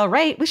retail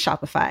right with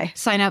Shopify.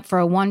 Sign up for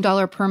a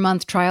 $1 per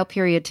month trial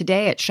period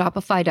today at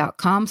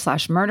shopify.com/murder.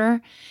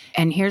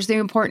 And here's the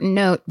important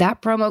note,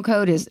 that promo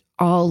code is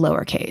all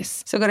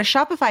lowercase. So go to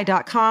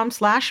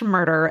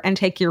shopify.com/murder and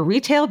take your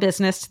retail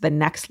business to the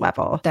next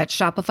level. That's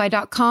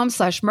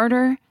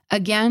shopify.com/murder.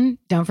 Again,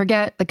 don't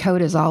forget, the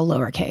code is all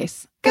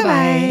lowercase.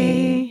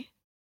 Goodbye.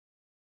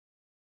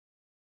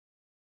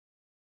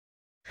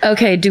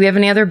 Okay, do we have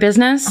any other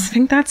business? I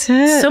think that's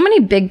it. So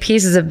many big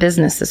pieces of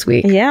business this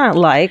week. Yeah,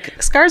 like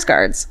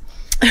Skarsgårds.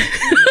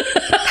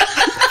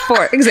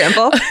 For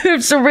example.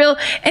 It's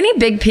any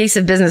big piece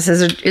of business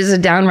is a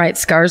downright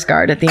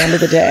Skarsgård at the end of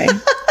the day.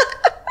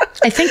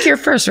 I think you're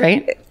first,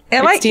 right?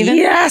 Am I? Steven?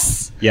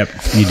 Yes. Yep,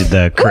 you did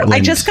the Kurt I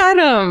just got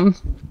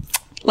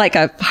like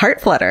a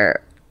heart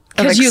flutter.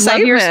 Because you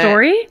love your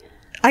story?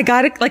 I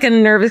got like a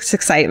nervous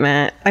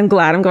excitement. I'm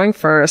glad I'm going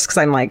first because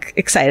I'm like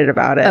excited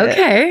about it.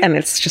 Okay. And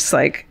it's just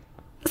like,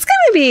 it's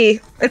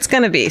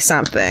gonna be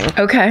something.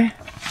 Okay.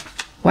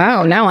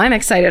 Wow, now I'm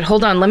excited.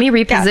 Hold on, let me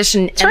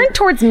reposition. Yeah. Turn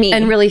towards me.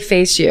 And really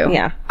face you.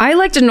 Yeah.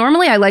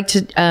 Normally I like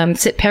to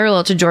sit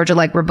parallel to Georgia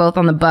like we're both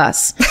on the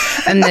bus.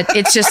 And that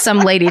it's just some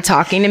lady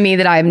talking to me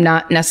that I'm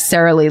not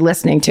necessarily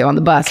listening to on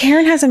the bus.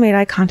 Karen hasn't made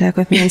eye contact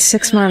with me in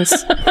 6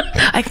 months.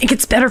 I think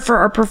it's better for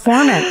our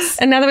performance.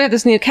 And now that we have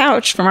this new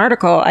couch from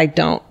Article,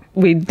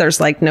 there's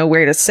like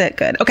nowhere to sit.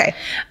 Good. Okay.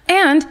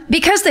 And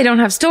because they don't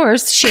have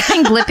stores,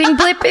 shipping, blipping,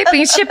 blip,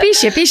 bipping, shippy,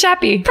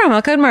 shappy.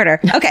 Promo code murder.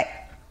 Okay.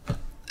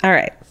 All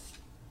right.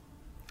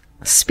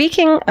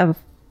 Speaking of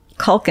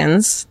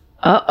Culkins,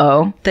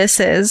 Uh-oh. This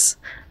is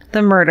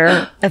the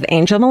murder of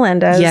Angel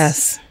Melendez.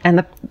 Yes.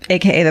 And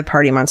AKA the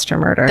Party Monster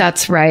murder.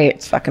 That's right.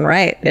 It's fucking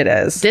right. It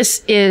is.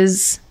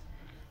 This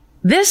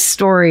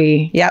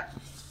story. Yep.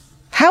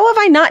 How have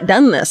I not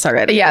done this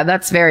already? Yeah,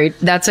 that's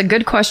a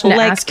good question to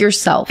ask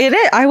yourself. It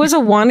is. I was a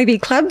wannabe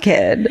club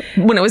kid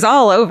when it was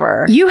all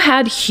over. You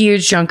had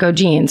huge Junko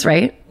jeans,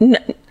 right? No,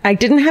 I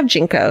didn't have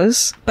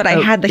Jinkos, but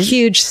I had the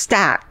huge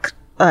stack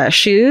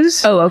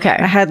shoes. Oh, okay.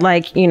 I had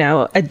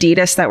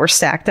Adidas that were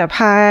stacked up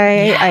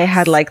high. Yes. I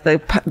had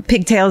the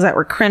pigtails that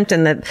were crimped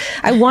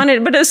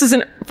but this is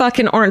in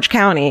fucking Orange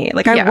County.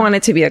 I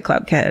wanted to be a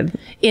club kid.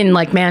 In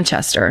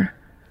Manchester.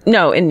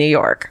 No, in New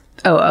York.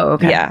 Oh,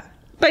 okay. Yeah.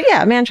 But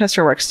yeah,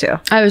 Manchester works too.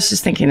 I was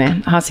just thinking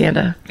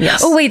Hacienda.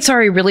 Yes. Oh, wait,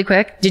 sorry, really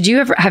quick.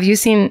 Have you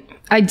seen,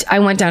 I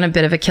went down a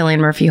bit of a Cillian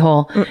Murphy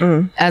hole,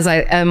 as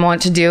I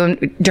want to do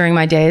during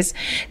my days.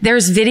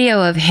 There's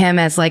video of him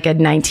as a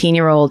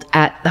 19-year-old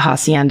at the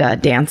Hacienda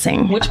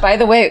dancing. Which, by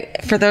the way,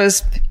 for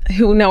those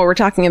who know what we're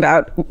talking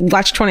about,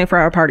 watch 24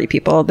 Hour Party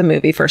People, the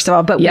movie, first of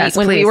all. But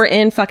when we were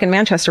in fucking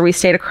Manchester, we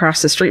stayed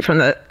across the street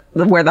from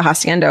where the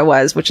Hacienda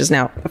was, which is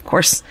now, of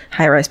course,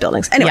 high-rise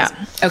buildings. Anyways.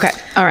 Yeah. Okay.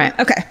 All right.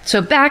 Okay.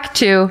 So back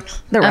to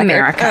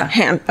America.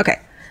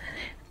 Okay.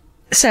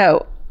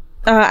 So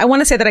I want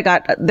to say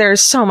that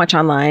there's so much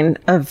online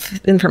of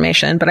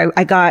information, but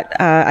I got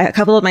a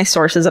couple of my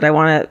sources that I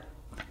want to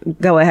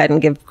go ahead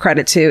and give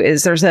credit to.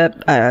 There's a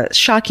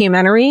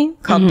shockumentary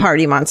called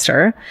Party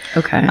Monster.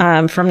 Okay.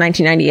 From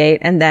 1998.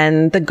 And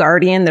then The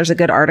Guardian, there's a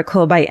good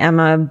article by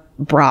Emma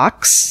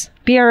Brox.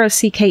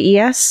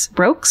 Brockes?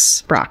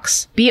 Brox?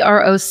 Brockes.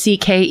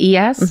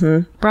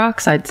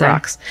 Brox, I'd say.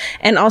 Brox.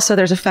 And also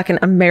there's a fucking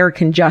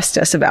American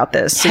Justice about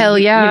this. So Hell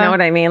yeah. You know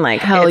what I mean?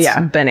 Hell it's yeah.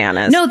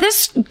 Bananas. No,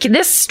 this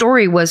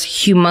story was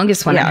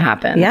humongous when it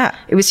happened. Yeah.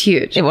 It was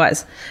huge. It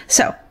was.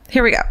 So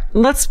here we go.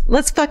 Let's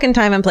fucking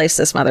time and place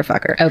this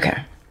motherfucker.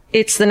 Okay.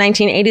 It's the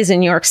 1980s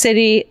in New York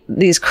City.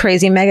 These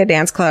crazy mega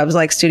dance clubs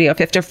like Studio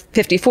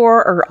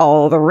 54 are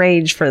all the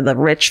rage for the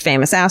rich,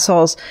 famous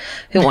assholes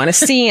who want to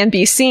see and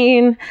be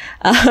seen,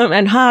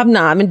 and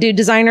hobnob and do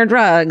designer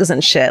drugs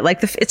and shit.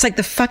 It's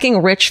the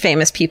fucking rich,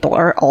 famous people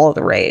are all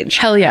the rage.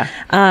 Hell yeah.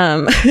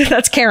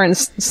 That's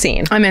Karen's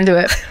scene. I'm into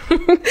it.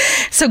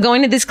 So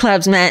going to these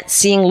clubs meant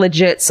seeing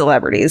legit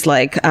celebrities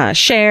like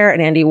Cher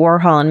and Andy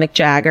Warhol and Mick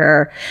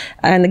Jagger.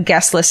 And the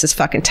guest list is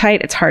fucking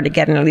tight. It's hard to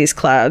get into these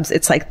clubs.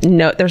 It's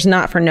there's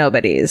not for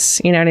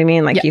nobodies. You know what I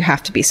mean? You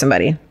have to be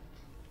somebody.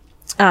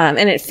 And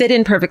it fit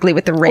in perfectly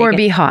with the Reagan. Or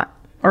be hot.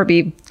 Or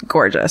be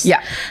gorgeous.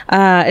 Yeah.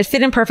 It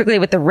fit in perfectly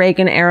with the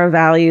Reagan era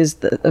values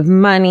of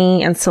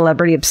money and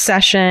celebrity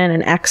obsession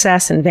and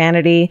excess and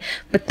vanity.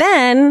 But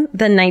then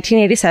the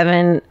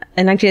 1987,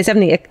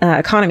 the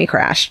economy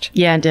crashed.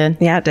 Yeah, it did.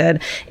 Yeah, it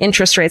did.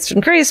 Interest rates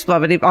increased, blah,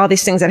 blah, blah. All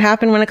these things that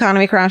happen when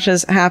economy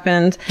crashes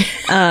happened.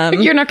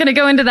 You're not going to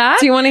go into that?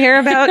 Do you want to hear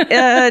about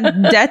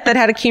debt that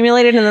had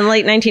accumulated in the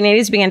late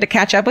 1980s began to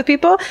catch up with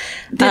people?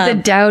 Did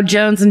the Dow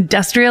Jones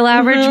Industrial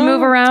Average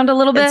move around a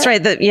little bit? That's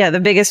right.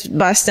 The biggest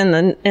bust in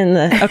the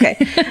okay.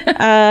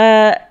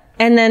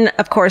 And then,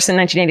 of course, in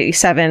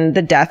 1987,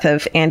 the death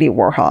of Andy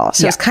Warhol.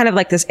 So it's kind of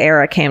like this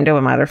era came to a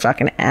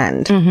motherfucking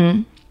end.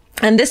 Mm-hmm.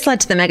 And this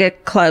led to the mega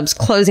clubs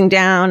closing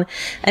down.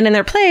 And in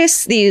their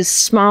place, these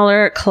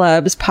smaller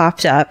clubs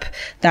popped up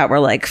that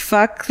were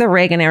fuck the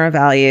Reagan era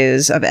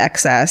values of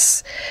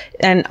excess.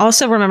 And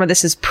also remember,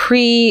 this is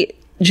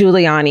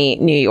pre-Giuliani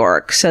New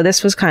York. So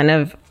this was kind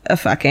of a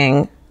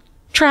fucking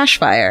trash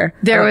fire.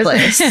 There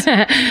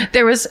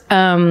was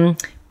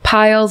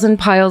piles and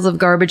piles of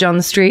garbage on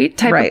the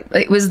street.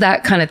 It was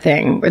that kind of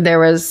thing where there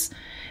was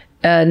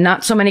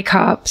not so many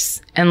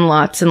cops and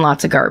lots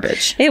of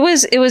garbage. It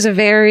was a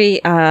very,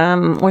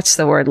 what's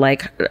the word?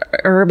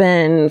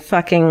 Urban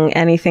fucking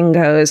anything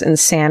goes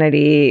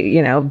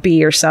insanity, be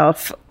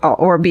yourself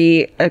or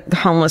be a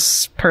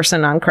homeless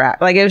person on crack.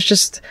 It was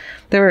just,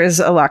 there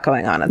was a lot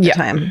going on at the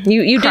time.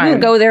 You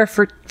didn't go there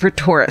for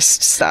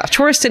tourist stuff.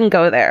 Tourists didn't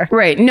go there.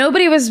 Right.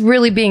 Nobody was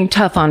really being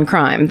tough on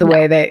crime the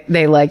way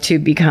they like to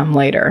become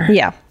later.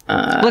 Yeah.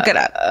 Look it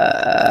up.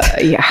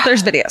 Yeah.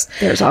 There's videos.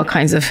 There's all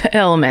kinds of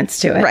elements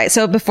to it. Right.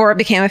 So before it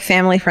became a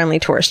family-friendly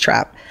tourist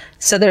trap.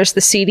 So there's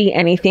the seedy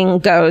anything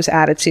goes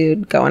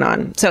attitude going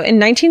on. So in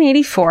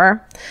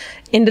 1984,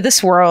 into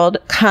this world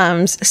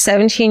comes a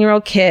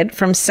 17-year-old kid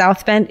from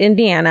South Bend,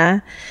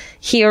 Indiana.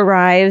 He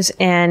arrives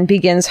and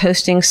begins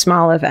hosting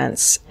small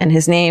events. And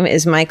his name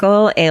is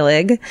Michael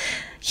Alig.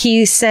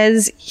 He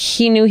says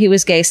he knew he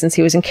was gay since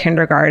he was in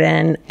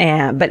kindergarten,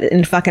 but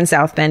in fucking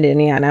South Bend,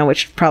 Indiana,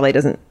 which probably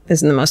isn't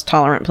the most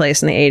tolerant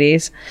place in the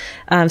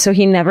 80s. So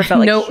he never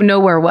felt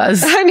nowhere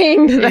was. I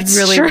mean, that's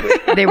really true.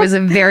 There was a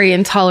very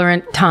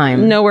intolerant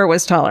time. Nowhere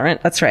was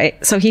tolerant. That's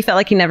right. So he felt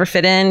like he never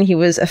fit in. He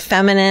was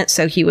effeminate,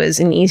 so he was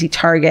an easy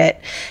target,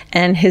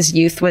 and his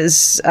youth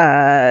was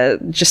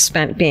just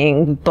spent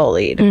being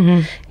bullied.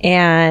 Mm-hmm.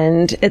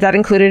 And that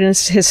included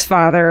his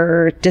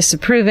father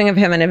disapproving of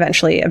him and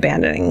eventually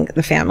abandoning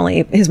the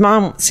family. His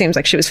mom seems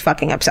like she was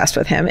fucking obsessed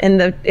with him. In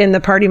the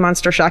Party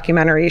Monster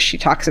shockumentary, she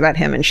talks about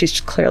him, and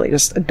she's clearly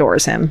just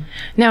adores him.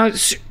 Now,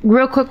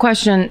 real quick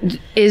question: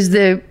 is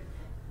the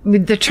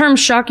term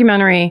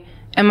shockumentary?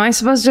 Am I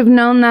supposed to have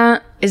known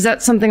that? Is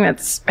that something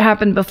that's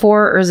happened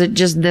before, or is it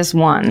just this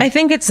one? I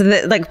think it's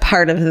like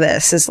part of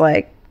this is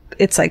like,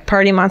 it's like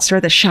Party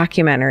Monster, the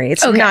shockumentary.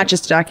 It's not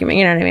just a document.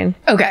 You know what I mean?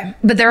 Okay.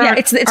 But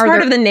it's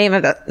part of the name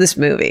of this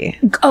movie.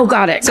 Oh,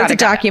 got it. So it's a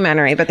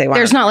documentary, but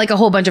there's not like a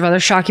whole bunch of other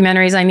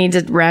shockumentaries I need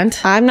to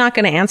rent? I'm not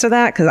going to answer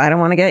that because I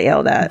don't want to get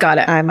yelled at. Got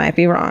it. I might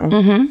be wrong.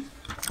 Mm-hmm.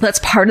 That's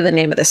part of the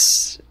name of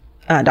this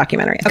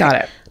documentary. Okay.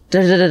 Got it.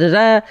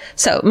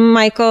 So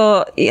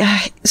Michael,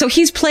 so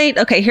he's played,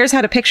 okay, here's how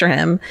to picture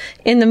him.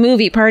 In the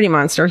movie Party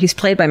Monster, he's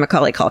played by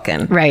Macaulay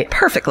Culkin. Right.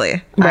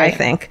 Perfectly, right. I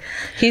think.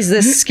 He's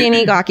this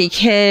skinny, gawky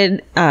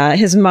kid.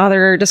 His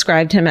mother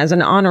described him as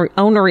an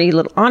ornery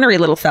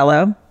little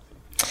fellow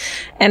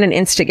and an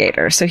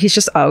instigator. So he's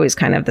just always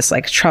kind of this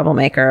like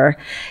troublemaker.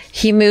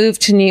 He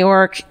moved to New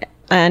York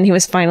and he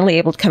was finally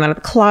able to come out of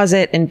the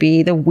closet and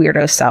be the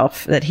weirdo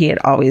self that he had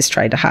always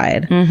tried to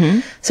hide. Mm-hmm.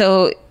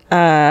 So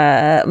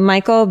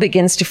Michael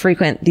begins to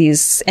frequent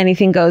these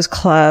anything goes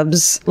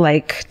clubs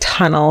like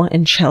Tunnel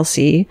in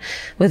Chelsea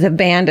with a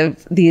band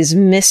of these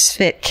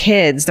misfit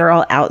kids. They're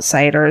all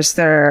outsiders.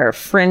 They're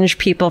fringe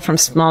people from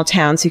small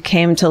towns who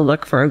came to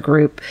look for a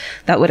group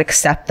that would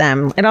accept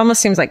them. It almost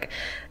seems like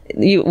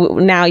you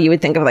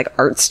would think of like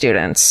art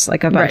students,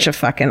 like a bunch of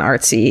fucking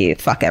artsy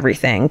fuck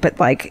everything. But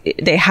like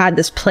they had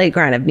this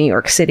playground of New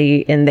York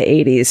City in the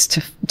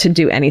 80s to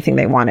do anything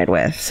they wanted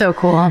with. So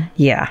cool.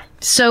 Yeah.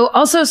 So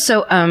also,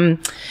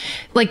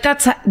 like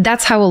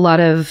that's how a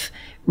lot of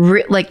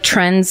like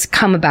trends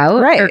come about,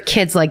 right? Or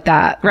kids like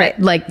that, right?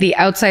 Like the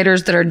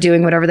outsiders that are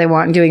doing whatever they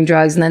want and doing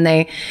drugs, and then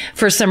they,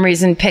 for some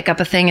reason, pick up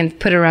a thing and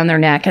put it around their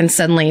neck, and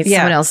suddenly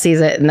someone else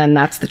sees it, and then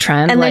that's the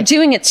trend. And they're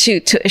doing it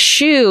to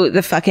eschew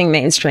the fucking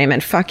mainstream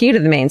and fuck you to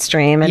the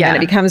mainstream, and then it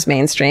becomes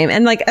mainstream.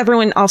 And like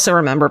everyone also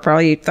remember,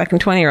 probably you fucking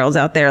 20-year-olds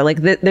out there,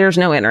 like there's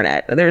no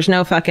internet, there's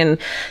no fucking.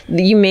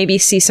 You maybe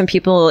see some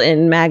people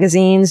in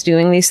magazines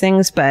doing these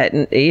things,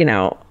 but you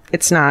know,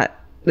 it's not.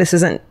 This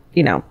isn't.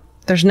 You know.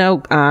 There's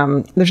no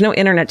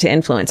internet to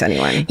influence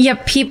anyone.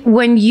 Yeah,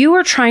 when you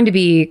were trying to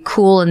be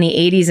cool in the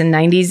 80s and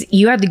 90s,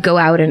 you had to go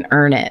out and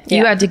earn it. Yeah.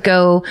 You had to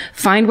go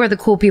find where the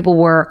cool people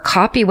were,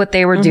 copy what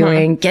they were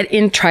doing,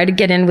 try to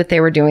get in what they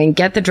were doing,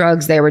 get the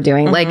drugs they were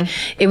doing. Like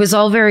it was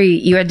all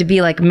you had to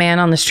be like man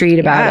on the street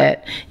about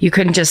it. You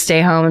couldn't just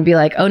stay home and be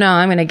like, oh no,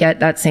 I'm going to get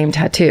that same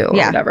tattoo or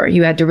whatever.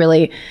 You had to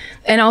really,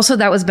 and also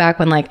that was back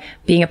when like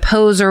being a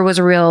poser was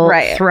a real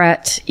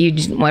threat. You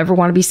didn't ever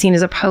want to be seen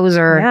as a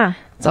poser. Yeah.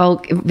 It's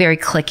all very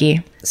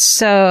cliquey.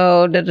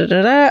 So,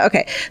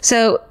 okay.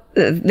 So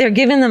they're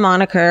given the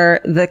moniker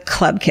the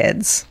Club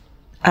Kids.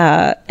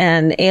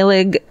 And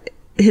Alig,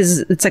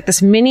 it's like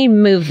this mini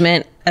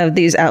movement of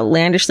these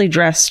outlandishly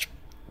dressed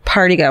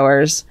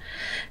partygoers.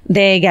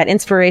 They get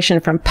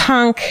inspiration from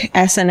punk,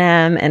 S&M,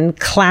 and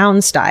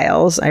clown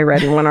styles. I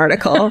read in one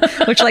article,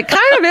 which like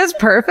kind of is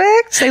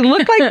perfect. They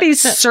look like these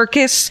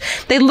circus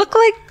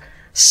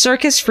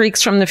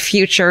freaks from the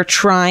future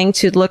trying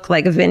to look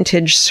like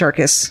vintage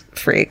circus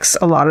freaks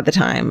a lot of the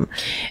time.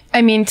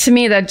 I mean, to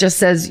me, that just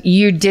says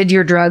you did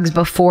your drugs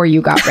before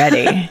you got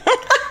ready.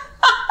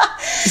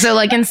 So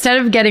like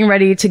instead of getting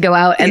ready to go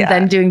out and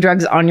then doing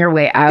drugs on your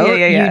way out,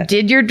 you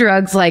did your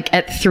drugs like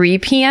at 3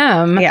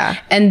 p.m.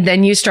 Yeah. And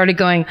then you started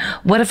going,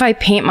 what if I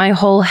paint my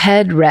whole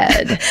head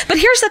red? But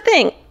here's the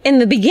thing. In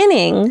the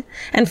beginning,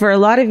 and for a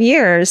lot of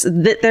years,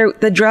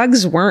 the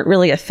drugs weren't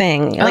really a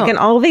thing. Like in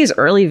all of these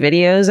early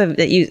videos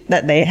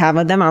that they have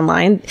of them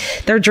online,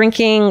 they're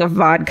drinking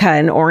vodka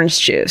and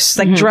orange juice.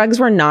 Like drugs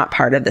were not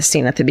part of the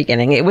scene at the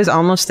beginning. It was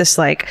almost this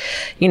like,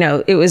 you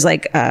know, it was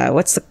like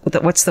what's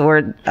the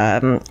word?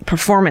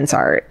 Performance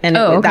art, and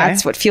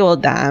that's what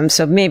fueled them.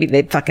 So maybe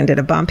they fucking did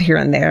a bump here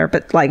and there,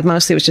 but like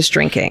mostly it was just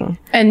drinking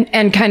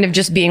and kind of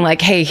just being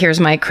like, hey, here's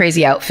my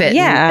crazy outfit.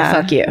 Yeah, and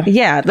fuck you.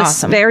 Yeah, this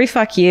awesome. Very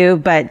fuck you,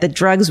 but the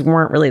drugs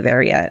weren't really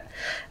there yet.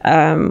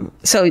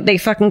 So they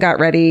fucking got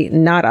ready,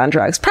 not on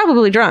drugs,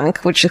 probably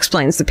drunk, which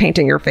explains the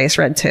painting your face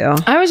red too.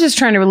 I was just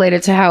trying to relate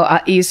it to how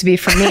it used to be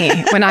for me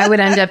when I would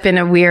end up in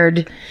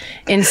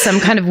some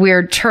kind of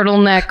weird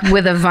turtleneck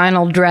with a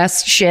vinyl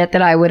dress shit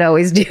that I would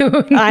always do.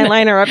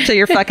 Eyeliner up to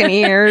your fucking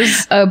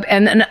ears.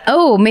 And then,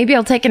 maybe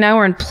I'll take an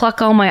hour and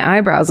pluck all my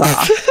eyebrows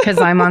off because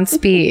I'm on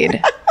speed.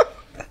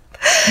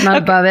 Not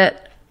above it.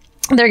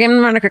 They're given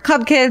the moniker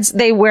Club Kids.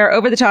 They wear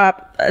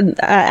over-the-top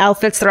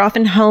outfits. They're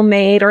often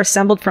homemade or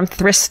assembled from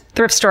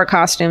thrift store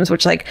costumes,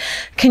 which, like,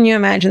 can you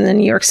imagine the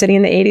New York City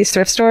in the 80s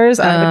thrift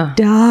stores? I would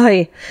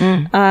die.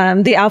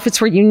 The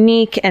outfits were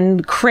unique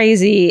and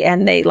crazy,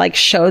 and they, like,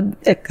 showed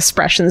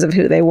expressions of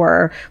who they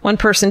were. One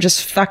person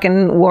just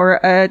fucking wore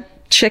a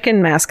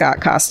chicken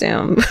mascot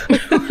costume.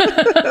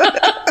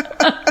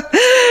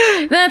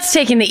 That's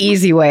taking the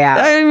easy way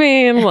out. I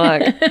mean,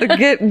 look,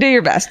 do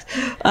your best.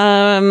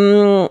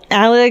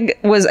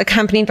 Alig was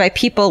accompanied by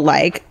people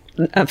like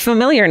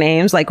familiar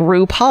names like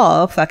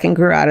RuPaul fucking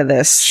grew out of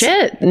this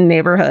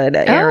neighborhood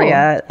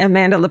area.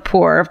 Amanda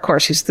Lepore, of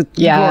course, who's the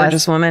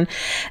gorgeous woman.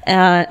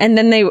 And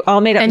then they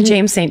all made up. And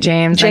James St.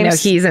 James, I know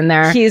he's in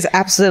there. He's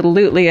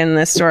absolutely in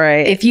this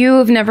story. If you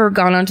have never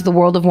gone onto the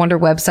World of Wonder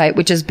website,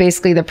 which is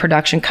basically the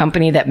production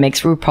company that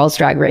makes RuPaul's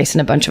Drag Race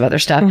and a bunch of other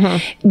stuff,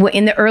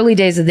 in the early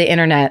days of the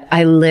internet,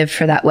 I lived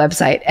for that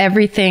website.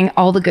 Everything,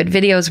 all the good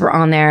videos were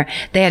on there.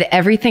 They had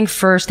everything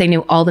first. They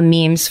knew all the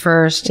memes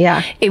first.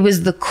 Yeah. It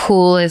was the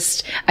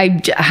coolest.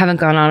 I haven't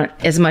gone on it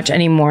as much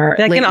anymore.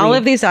 Like lately. in all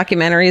of these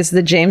documentaries,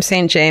 the James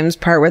St. James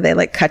part where they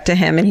like cut to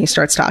him and he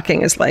starts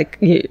talking is like,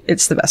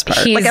 it's the best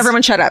part. Like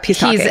everyone shut up. He's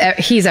talking.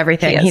 He's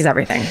everything. He's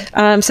everything.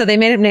 So they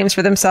made up names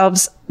for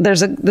themselves.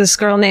 There's this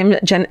girl named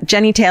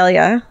Jenny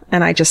Talia,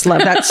 and I just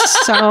love that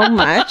so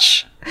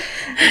much.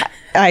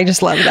 I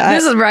just love that.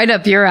 This is right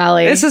up your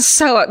alley. This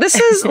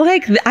is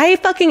like, I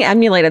fucking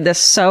emulated this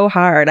so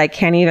hard. I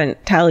can't even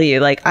tell you.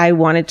 Like, I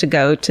wanted to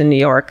go to New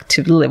York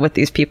to live with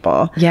these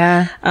people.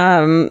 Yeah.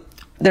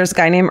 There's a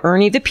guy named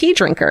Ernie the Pea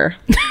Drinker.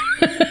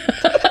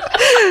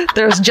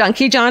 There's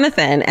Junkie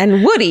Jonathan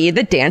and Woody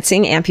the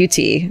dancing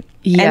amputee.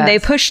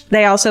 Yes. And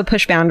they also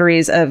push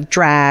boundaries of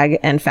drag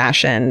and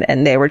fashion,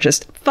 and they were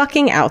just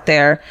fucking out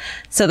there.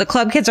 So the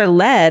club kids are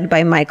led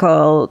by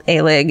Michael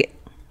Alig,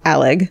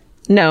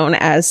 known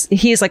as,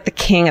 he's like the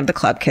king of the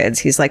club kids.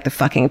 He's like the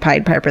fucking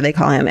Pied Piper, they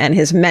call him. And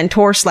his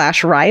mentor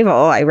 / rival,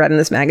 I read in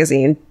this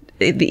magazine,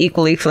 the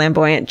equally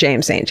flamboyant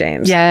James St.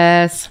 James.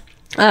 Yes.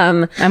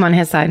 I'm on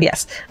his side.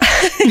 Yes.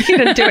 You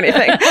didn't do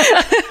anything.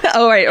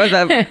 Oh,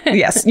 right.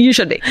 Yes, you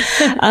should be.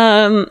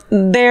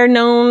 They're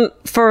known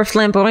for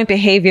flamboyant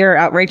behavior,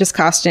 outrageous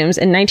costumes.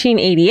 In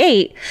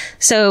 1988,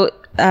 so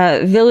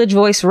Village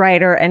Voice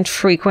writer and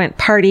frequent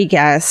party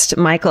guest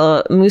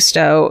Michael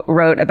Musto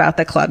wrote about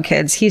the club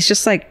kids. He was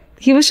just like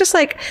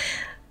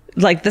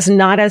this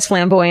not as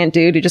flamboyant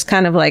dude who just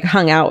kind of like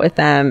hung out with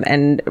them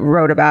and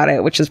wrote about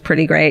it, which is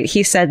pretty great.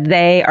 He said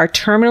they are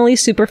terminally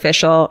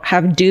superficial,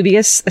 have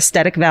dubious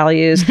aesthetic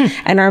values,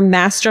 and are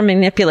master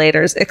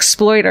manipulators,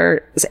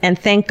 exploiters, and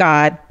thank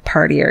God,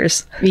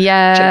 partiers.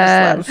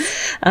 Yes.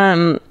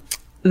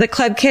 The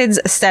club kids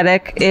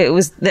aesthetic, it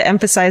was the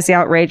emphasized the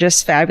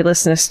outrageous,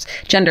 fabulousness.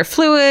 Gender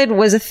fluid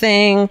was a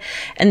thing.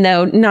 And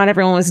though not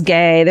everyone was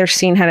gay, their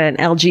scene had an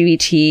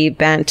LGBT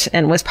bent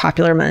and was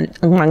popular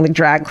among the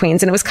drag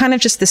queens. And it was kind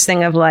of just this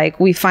thing of like,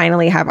 we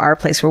finally have our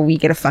place where we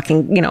get a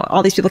fucking,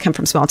 all these people come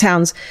from small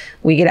towns.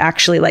 We get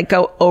actually like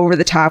go over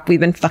the top. We've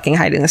been fucking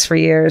hiding this for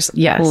years.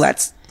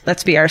 Yes.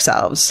 Let's be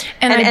ourselves.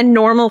 And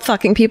normal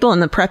fucking people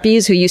and the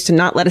preppies who used to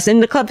not let us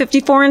into Club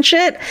 54 and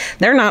shit,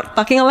 they're not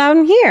fucking allowed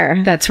in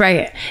here. That's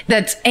right.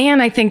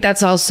 And I think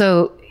that's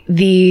also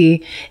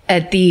nearing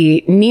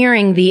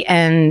the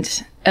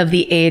end of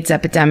the AIDS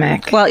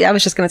epidemic. Well, yeah, I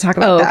was just going to talk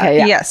about that. Okay,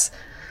 yeah. Yes.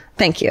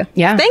 Thank you.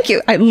 Yeah. Thank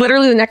you.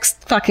 The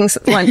next fucking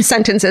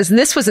sentence is,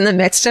 this was in the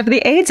midst of the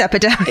AIDS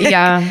epidemic.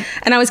 Yeah.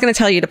 And I was going to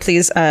tell you to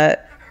please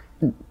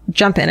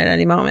jump in at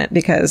any moment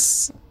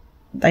because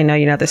I know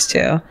you know this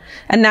too.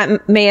 And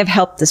that may have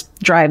helped this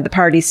drive the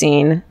party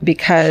scene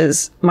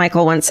because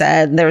Michael once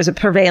said there was a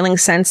prevailing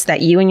sense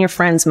that you and your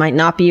friends might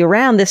not be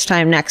around this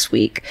time next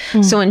week.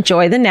 So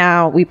enjoy the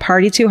now. We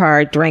party too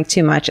hard, drank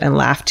too much, and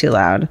laughed too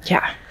loud.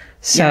 Yeah.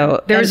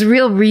 So there's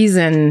real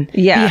reason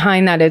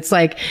behind that. It's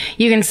like,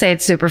 you can say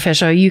it's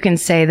superficial. You can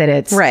say that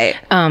it's right.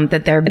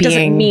 That they're being, it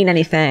doesn't mean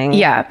anything.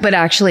 Yeah. But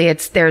actually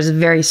there's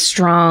very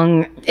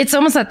strong, it's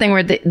almost that thing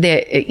where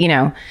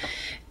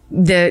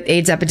the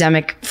AIDS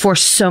epidemic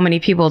forced so many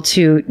people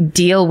to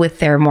deal with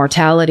their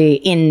mortality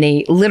in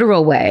the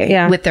literal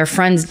way, with their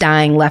friends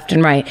dying left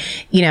and right,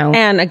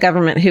 and a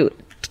government who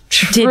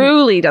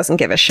truly doesn't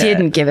give a shit.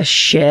 Didn't give a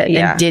shit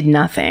and did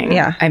nothing.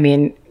 Yeah. I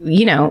mean,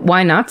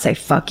 why not say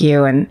fuck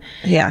you and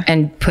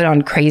put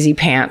on crazy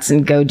pants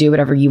and go do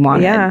whatever you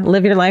want. Yeah.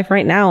 Live your life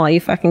right now while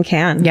you fucking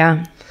can.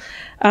 Yeah.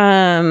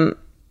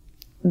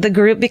 The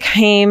group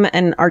became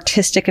an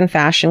artistic and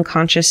fashion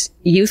conscious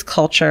youth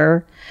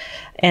culture.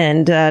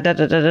 And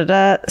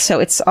so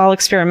it's all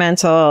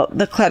experimental.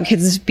 The club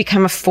kids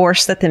become a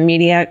force that the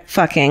media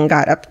fucking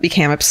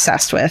became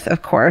obsessed with,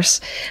 of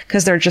course,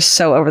 because they're just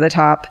so over the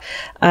top.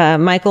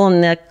 Michael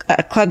and the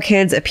club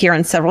kids appear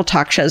on several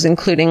talk shows,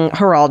 including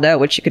Geraldo,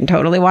 which you can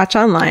totally watch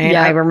online.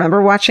 Yeah. I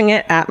remember watching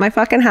it at my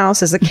fucking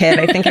house as a kid.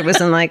 I think it was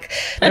in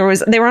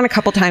they were on a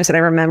couple times that I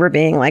remember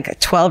being like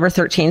 12 or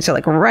 13. So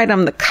like right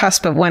on the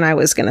cusp of when I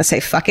was going to say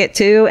fuck it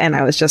to. And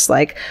I was just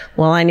like,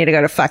 well, I need to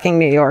go to fucking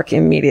New York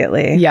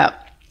immediately. Yeah.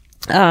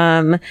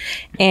 And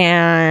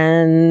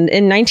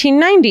in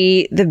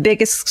 1990, the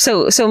biggest,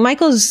 so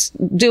Michael's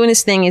doing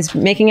his thing. He's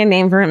making a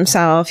name for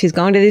himself. He's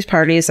going to these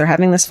parties. They're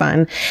having this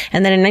fun.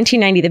 And then in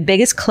 1990, the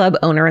biggest club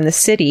owner in the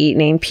city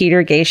named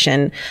Peter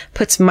Gatien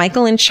puts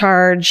Michael in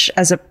charge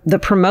as the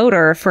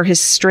promoter for his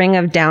string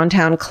of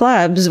downtown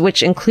clubs,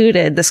 which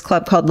included this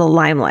club called the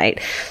Limelight.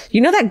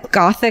 You know, that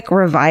gothic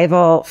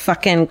revival,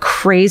 fucking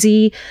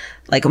crazy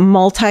like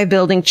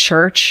multi-building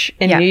church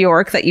in New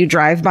York that you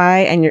drive by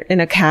and you're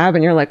in a cab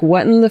and you're like,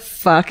 what in the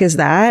fuck is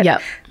that?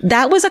 Yep.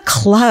 That was a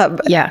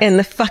club in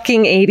the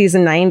fucking 80s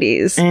and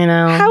 90s. I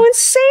know. How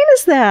insane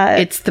is that?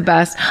 It's the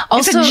best.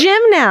 Also, it's a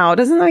gym now.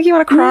 Doesn't it make you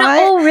want to cry?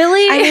 No,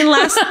 really? I mean,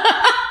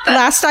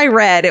 last I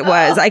read, it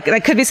was.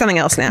 That could be something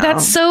else now.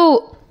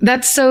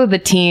 That's so the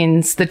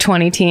teens, the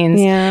 20 teens.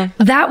 Yeah.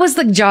 That was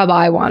the job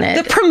I wanted.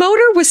 The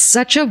promoter was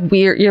such a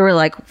weird, you were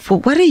like,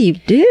 well, what do you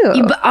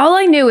do? But all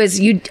I knew is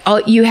you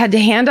had to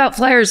hand out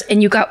flyers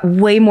and you got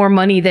way more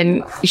money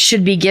than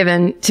should be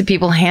given to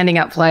people handing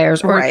out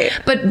flyers. Right.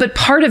 But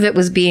part of it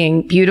was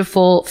being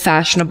beautiful,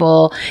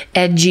 fashionable,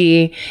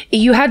 edgy.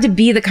 You had to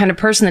be the kind of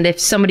person that if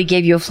somebody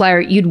gave you a flyer,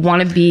 you'd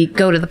want to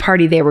go to the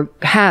party they were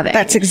having.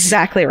 That's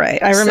exactly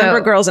right. I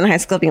remember girls in high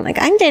school being like,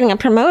 I'm dating a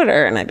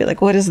promoter. And I'd be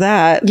like, what is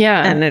that?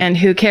 Yeah. And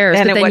who cares?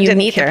 But then you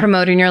meet the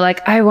promoter and you're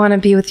like, I want to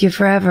be with you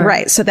forever.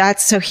 Right.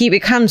 So he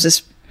becomes this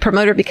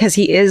promoter because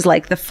he is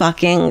like the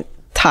fucking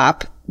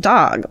top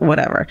dog,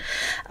 whatever.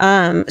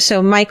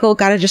 So Michael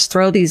got to just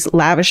throw these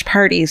lavish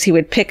parties. He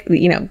would pick,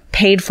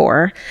 paid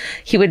for.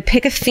 He would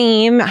pick a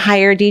theme,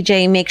 hire a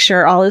DJ, make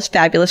sure all his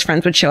fabulous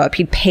friends would show up.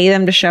 He'd pay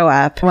them to show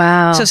up.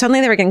 Wow. So suddenly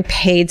they were getting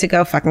paid to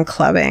go fucking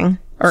clubbing.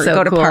 Or so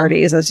go to cool.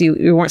 parties, as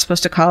you weren't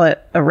supposed to call it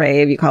a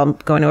rave. You call them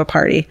going to a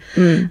party.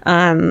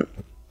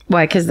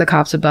 Why? Because the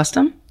cops would bust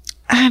him?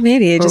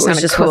 Maybe it just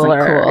sounded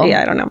cooler. Cool.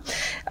 Yeah, I don't know.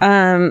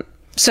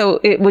 So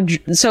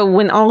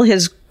when all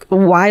his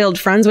wild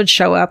friends would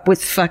show up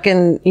with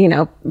fucking,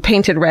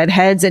 painted red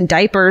heads and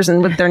diapers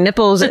and with their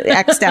nipples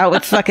X'd out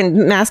with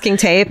fucking masking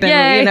tape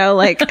and,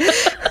 like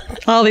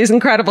all these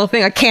incredible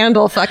things, a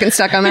candle fucking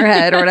stuck on their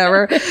head or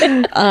whatever.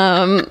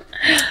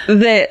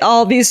 That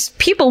all these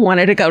people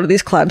wanted to go to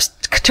these clubs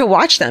to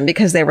watch them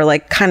because they were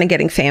like kind of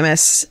getting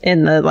famous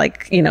in the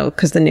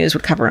because the news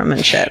would cover them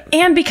and shit.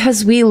 And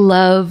because we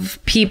love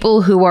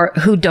people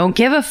who don't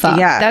give a fuck.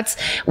 Yeah. That's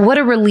what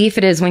a relief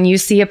it is when you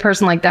see a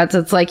person like that. So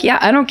it's like, yeah,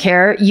 I don't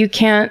care. You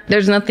can't,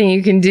 there's nothing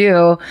you can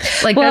do.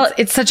 Like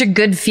it's such a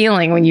good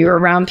feeling when you're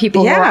around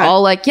people who are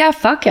all like, yeah,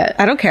 fuck it.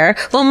 I don't care.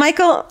 Well,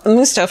 Michael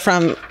Musto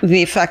from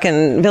the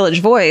fucking Village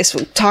Voice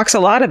talks a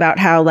lot about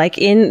how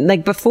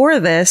before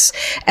this,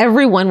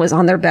 everyone was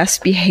on their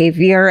best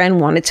behavior and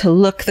wanted to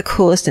look the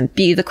coolest and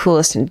be the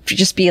coolest and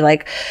just be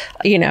like,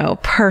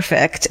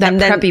 perfect. That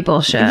preppy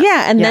bullshit.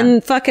 Yeah. And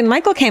then fucking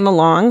Michael came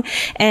along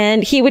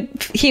and he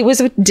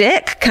was a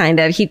dick kind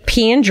of. He'd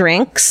pee in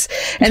drinks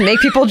and make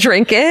people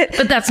drink it.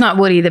 But that's not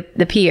Woody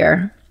the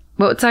peer.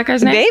 What's that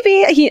guy's name?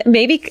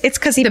 Maybe it's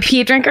because he... The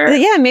pee drinker?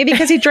 Yeah, maybe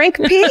because he drank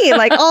pee.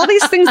 Like, all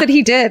these things that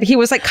he did. He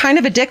was, like, kind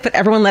of a dick, but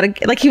everyone let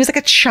it... Like, he was like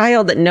a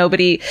child that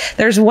nobody...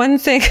 There's one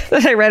thing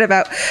that I read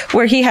about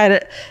where he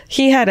got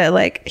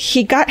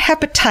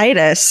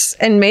hepatitis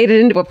and made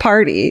it into a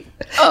party.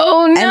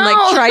 Oh, no.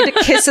 And, tried to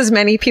kiss as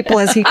many people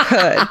as he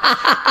could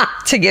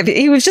to give...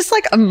 He was just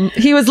like...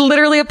 he was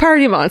literally a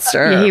party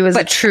monster. Yeah, he was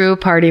a true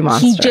party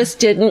monster. He just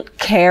didn't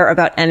care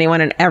about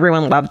anyone, and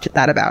everyone loved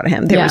that about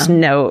him. There was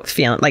no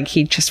feeling... Like,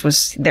 he just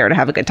was there to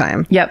have a good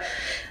time. Yep.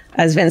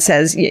 As Vince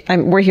says,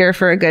 we're here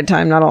for a good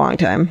time, not a long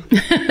time.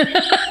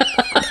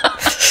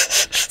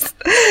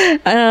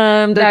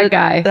 That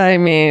guy. I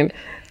mean,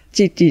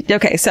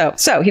 okay, so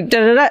he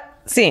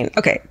scene.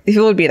 Okay,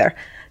 people would be there.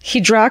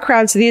 He'd draw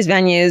crowds to these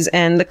venues,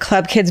 and the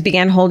club kids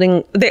began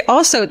holding... They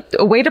also...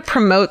 A way to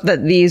promote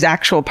these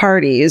actual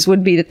parties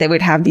would be that they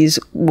would have these...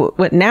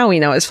 What now we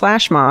know as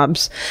flash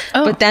mobs.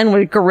 Oh. But then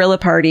with guerrilla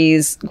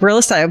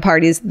style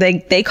parties,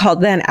 they called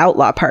then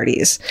outlaw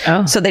parties.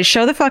 Oh. So they'd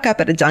show the fuck up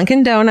at a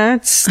Dunkin'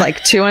 Donuts,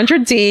 like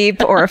 200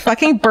 deep, or a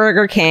fucking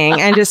Burger King,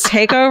 and just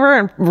take over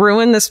and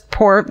ruin these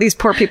poor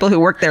people who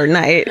work there at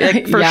night.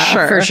 Like,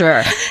 for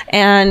sure.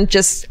 And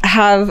just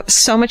have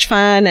so much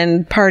fun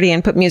and party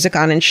and put music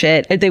on and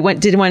shit. They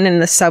did one in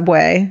the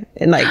subway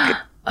and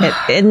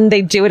and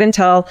they do it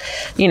until,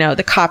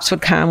 the cops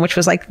would come, which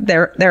was like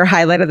their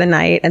highlight of the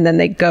night. And then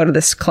they go to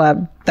this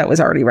club that was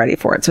already ready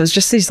for it. So it was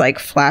just these like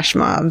flash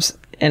mobs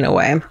in a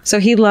way. So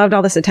he loved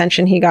all this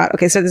attention he got.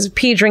 Okay. So there's a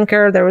pee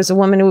drinker. There was a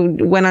woman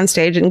who went on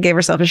stage and gave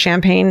herself a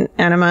champagne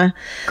enema.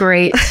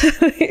 Great.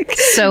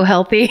 So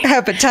healthy.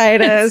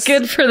 Hepatitis. It's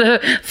good for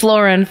the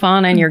flora and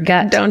fauna in your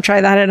gut. Don't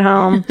try that at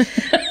home.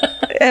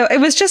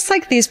 It was just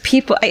like these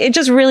people. It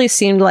just really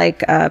seemed like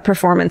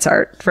performance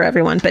art for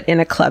everyone, but in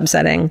a club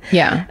setting.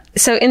 Yeah.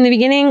 So in the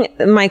beginning,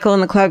 Michael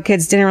and the club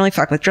kids didn't really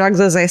fuck with drugs,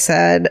 as I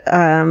said.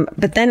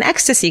 But then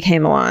ecstasy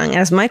came along.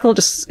 As Michael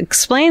just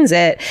explains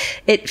it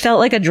felt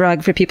like a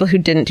drug for people who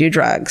didn't do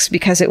drugs,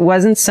 because it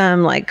wasn't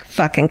some like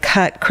fucking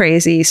cut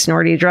crazy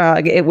snorty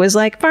drug. It was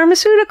like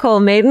pharmaceutical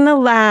made in a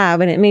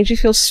lab, and it made you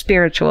feel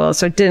spiritual.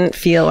 So it didn't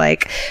feel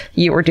like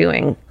you were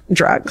doing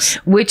drugs.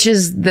 Which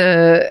is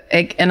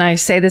and I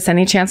say this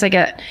any chance I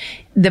get,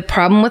 The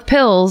problem with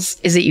pills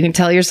is that you can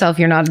tell yourself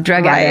you're not a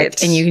drug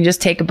addict and you can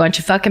just take a bunch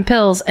of fucking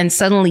pills and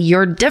suddenly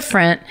you're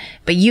different,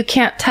 but you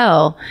can't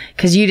tell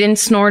because you didn't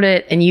snort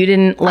it and you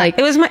didn't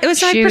it was my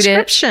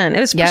prescription. It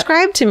was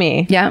prescribed to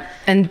me. Yeah.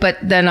 But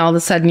then all of a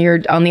sudden you're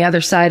on the other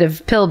side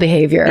of pill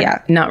behavior.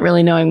 Yeah. Not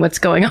really knowing what's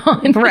going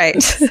on. Right.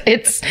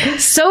 It's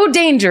so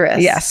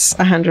dangerous. Yes.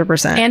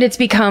 100%. And it's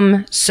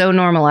become so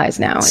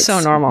normalized now. It's so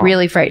normal.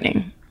 Really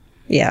frightening.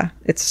 Yeah.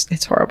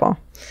 It's horrible.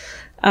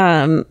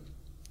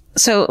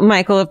 So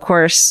Michael, of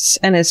course,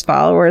 and his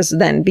followers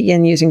then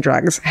begin using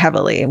drugs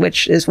heavily,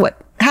 which is what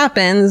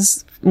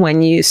happens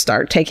when you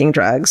start taking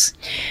drugs.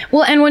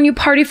 Well, and when you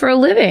party for a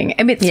living.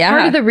 I mean, it's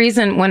part of the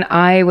reason when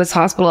I was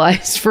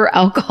hospitalized for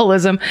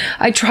alcoholism,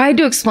 I tried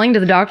to explain to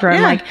the doctor,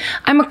 I'm like,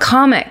 I'm a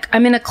comic.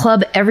 I'm in a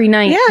club every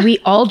night. Yeah. We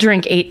all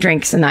drink 8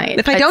 drinks a night.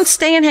 If I don't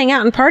stay and hang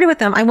out and party with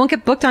them, I won't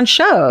get booked on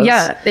shows.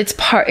 Yeah.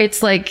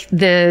 It's like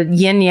the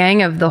yin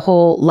yang of the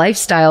whole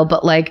lifestyle.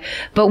 But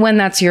when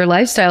that's your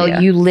lifestyle,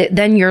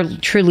 then you're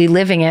truly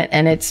living it.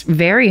 And it's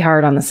very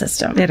hard on the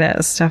system. It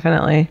is,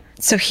 definitely.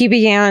 So he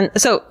began,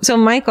 so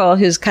Michael,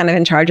 who's kind of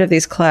in charge of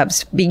these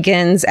clubs,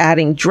 begins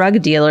adding drug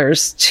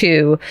dealers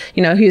to,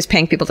 he was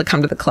paying people to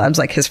come to the clubs,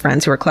 like his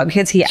friends who are club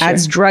kids. He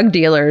adds drug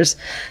dealers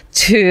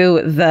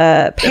to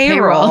the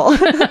payroll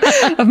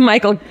of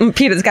Michael,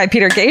 this guy,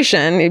 Peter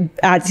Gatien.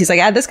 He's like,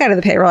 add this guy to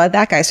the payroll, add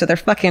that guy. So they're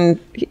fucking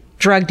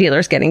drug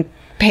dealers getting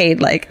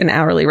paid like an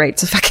hourly rate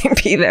to fucking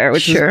be there,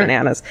 which is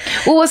bananas.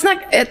 Well, wasn't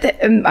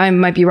that I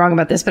might be wrong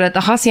about this, but at the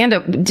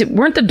Hacienda,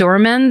 weren't the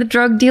doormen the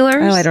drug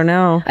dealers? Oh, I don't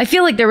know. I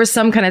feel like there was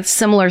some kind of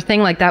similar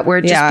thing like that where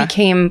it just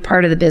became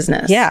part of the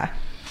business. Yeah.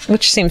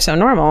 Which seems so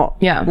normal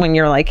when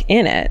you're like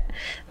in it.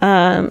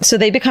 So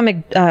they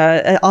become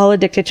all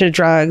addicted to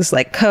drugs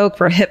like Coke,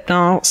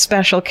 Rohypnol,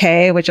 Special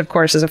K, which of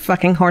course is a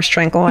fucking horse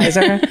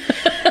tranquilizer.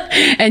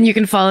 And you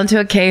can fall into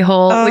a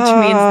K-hole, which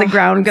means the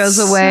ground goes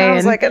away.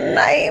 Sounds like a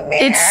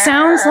nightmare. It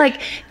sounds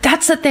like,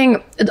 that's the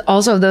thing.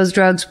 Also, those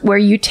drugs where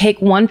you take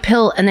one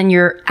pill and then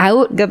you're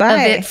out of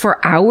it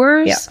for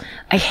hours. Yeah.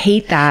 I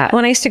hate that.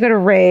 When I used to go to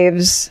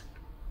raves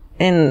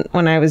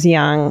when I was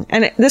young,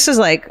 and this is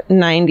like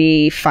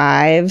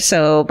 95.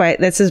 So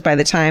this is by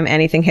the time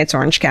anything hits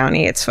Orange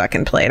County, it's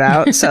fucking played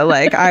out. So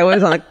like I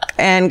was on the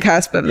end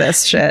cusp of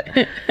this shit,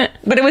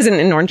 but it wasn't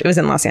in Orange. It was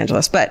in Los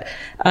Angeles. But,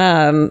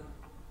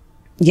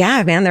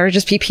 yeah, man, there would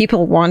just be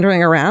people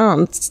wandering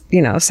around,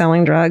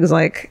 selling drugs.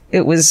 Like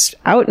it was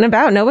out and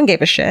about. No one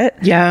gave a shit.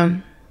 Yeah.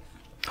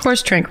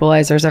 Horse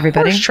tranquilizers,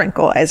 everybody. Horse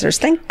tranquilizers.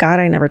 Thank God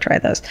I never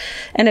tried those.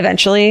 And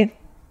eventually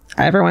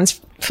everyone's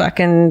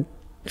fucking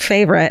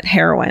favorite,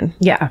 heroin.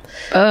 Yeah.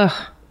 Ugh.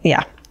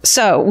 Yeah.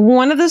 So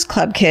one of these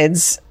club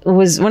kids who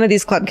was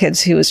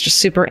just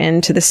super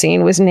into the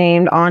scene was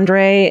named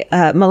Andre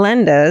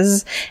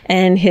Melendez,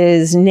 and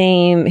his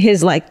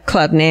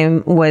club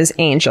name was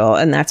Angel,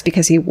 and that's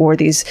because he wore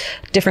these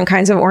different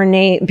kinds of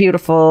ornate,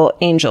 beautiful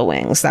angel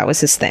wings. That was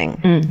his thing.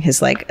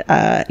 His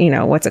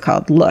what's it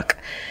called? Look.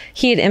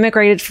 He had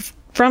immigrated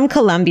from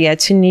Colombia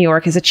to New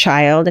York as a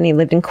child, and he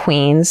lived in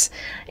Queens.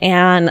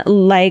 And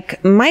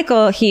like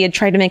Michael, he had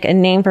tried to make a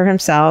name for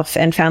himself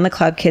and found the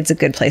club kids a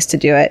good place to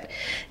do it.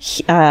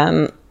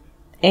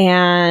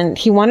 And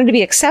he wanted to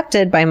be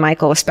accepted by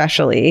Michael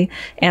especially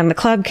and the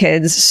club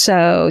kids.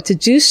 So to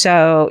do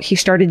so, he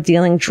started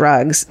dealing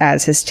drugs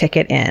as his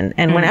ticket in.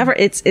 And whenever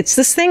it's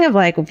this thing of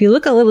like, if you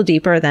look a little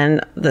deeper than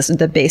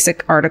the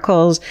basic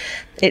articles,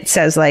 it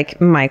says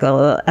like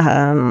Michael,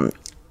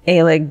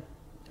 Alig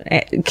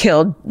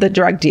killed the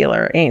drug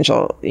dealer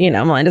Angel,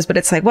 Melendez, but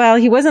it's like, well,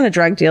 he wasn't a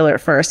drug dealer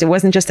at first. It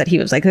wasn't just that he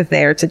was like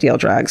there to deal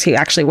drugs. He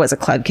actually was a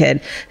club kid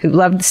who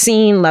loved the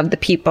scene, loved the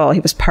people. He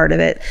was part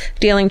of it.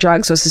 Dealing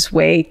drugs was his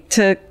way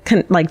to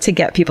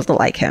get people to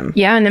like him.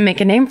 Yeah, and to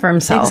make a name for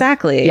himself.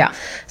 Exactly. Yeah.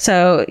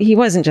 So he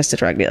wasn't just a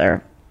drug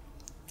dealer.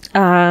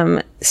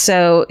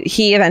 So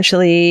he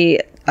eventually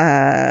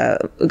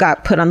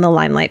got put on the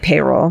Limelight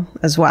payroll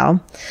as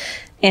well.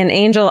 And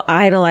Angel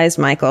idolized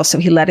Michael, so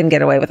he let him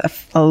get away with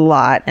a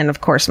lot. And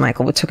of course,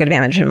 Michael took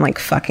advantage of him like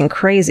fucking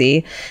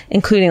crazy,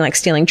 including like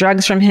stealing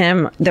drugs from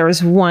him. There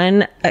was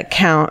one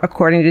account,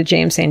 according to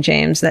James St.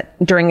 James, that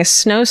during a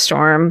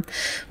snowstorm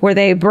where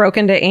they broke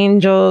into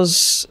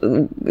Angel's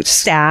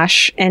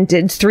stash and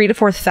did $3,000 to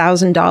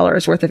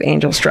 $4,000 worth of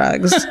Angel's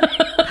drugs.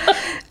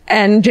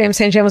 And James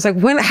St. James was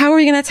like, how are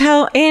you going to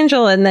tell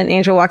Angel? And then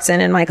Angel walks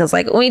in and Michael's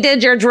like, we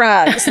did your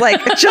drugs.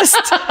 Like, just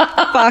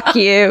fuck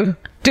you.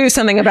 Do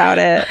something about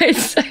it. I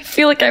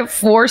feel like I have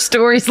 4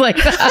 stories like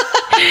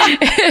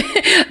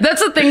that.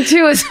 That's the thing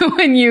too, is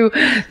when you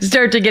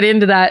start to get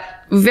into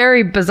that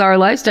very bizarre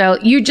lifestyle,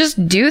 you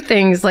just do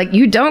things like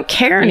you don't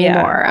care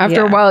anymore.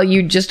 After a while,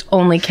 you just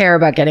only care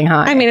about getting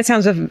high. I mean, it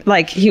sounds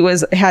like he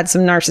had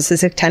some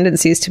narcissistic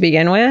tendencies to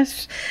begin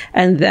with,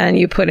 and then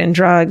you put in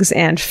drugs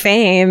and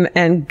fame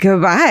and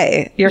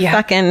goodbye. You're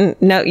fucking,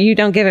 no, you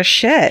don't give a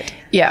shit.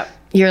 Yeah.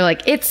 You're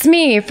like, it's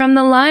me from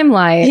the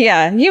limelight.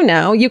 Yeah,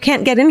 you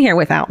can't get in here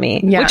without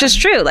me. Yeah. Which is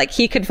true. Like,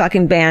 he could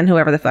fucking ban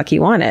whoever the fuck he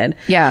wanted.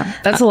 Yeah,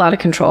 that's a lot of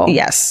control.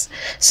 Yes.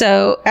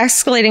 So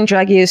escalating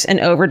drug use and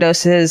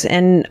overdoses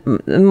and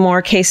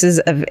more cases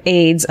of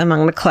AIDS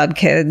among the club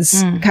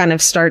kids kind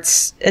of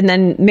starts. And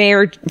then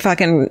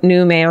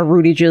new Mayor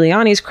Rudy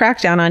Giuliani's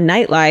crackdown on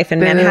nightlife in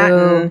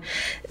Manhattan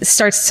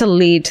starts to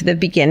lead to the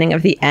beginning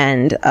of the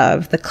end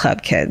of the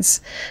club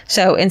kids.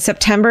 So in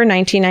September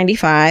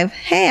 1995,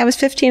 hey, I was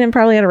 15 and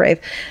probably at a rave.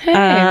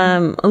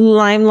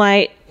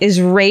 Limelight is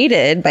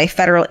raided by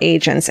federal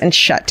agents and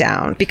shut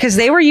down because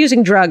they were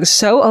using drugs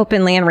so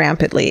openly and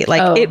rampantly.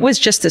 Like, it was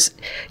just this,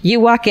 you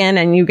walk in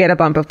and you get a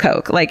bump of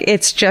coke. Like,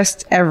 it's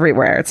just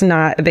everywhere. It's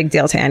not a big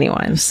deal to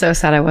anyone. I'm so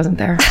sad I wasn't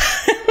there.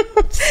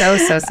 so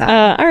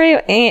sad. All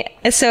right.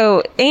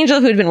 So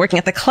Angel, who'd been working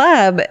at the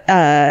club,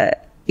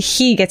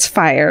 he gets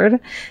fired.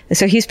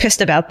 So he's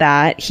pissed about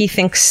that. He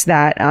thinks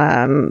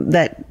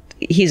that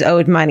he's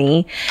owed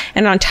money.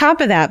 And on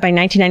top of that, by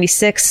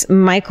 1996,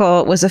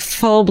 Michael was a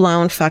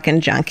full-blown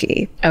fucking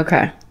junkie.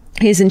 Okay.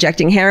 He's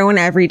injecting heroin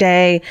every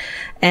day.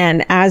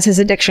 And as his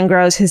addiction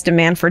grows, his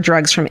demand for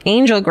drugs from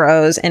Angel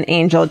grows, and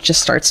Angel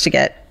just starts to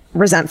get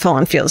resentful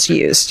and feels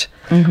used.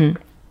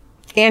 Mm-hmm.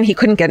 And he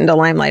couldn't get into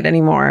Limelight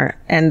anymore,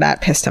 and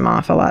that pissed him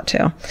off a lot,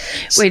 too.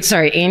 Wait,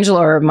 sorry, Angel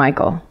or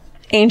Michael?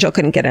 Angel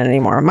couldn't get in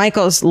anymore.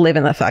 Michael's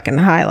living the fucking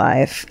high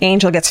life.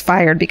 Angel gets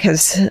fired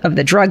because of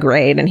the drug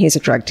raid, and he's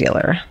a drug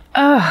dealer.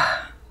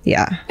 Ugh.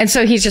 Yeah. And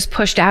so he's just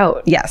pushed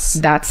out. Yes.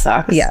 That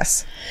sucks.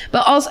 Yes.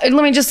 But also,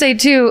 let me just say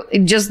too,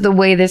 just the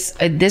way this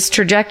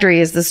trajectory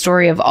is the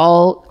story of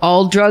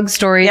all drug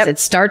stories. Yep. It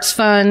starts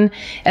fun.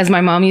 As my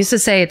mom used to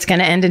say, it's going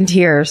to end in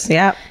tears.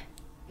 Yep.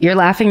 You're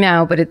laughing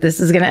now, but this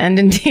is going to end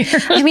in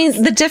tears. I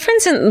mean, the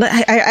difference in,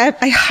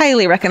 I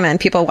highly recommend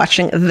people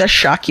watching the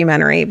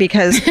Shockumentary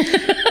because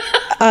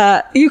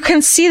you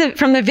can see that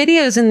from the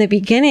videos in the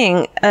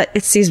beginning,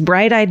 it's these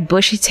bright-eyed,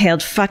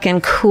 bushy-tailed, fucking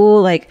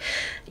cool, like,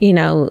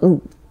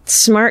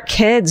 smart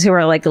kids who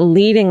are like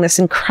leading this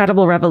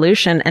incredible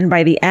revolution. And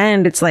by the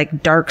end, it's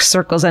like dark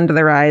circles under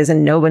their eyes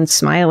and no one's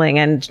smiling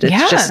and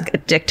it's just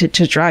addicted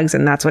to drugs.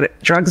 And that's what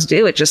drugs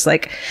do. It just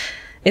like,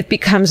 it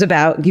becomes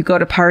about you go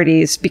to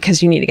parties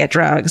because you need to get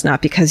drugs,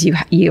 not because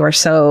you are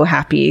so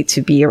happy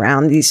to be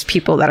around these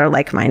people that are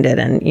like-minded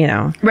and,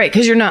 Right,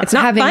 because it's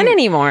not fun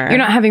anymore. You're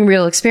not having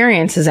real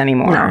experiences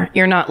anymore. No.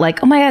 You're not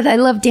like, oh my God, I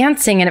love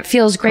dancing and it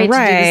feels great to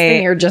do this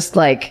thing. You're just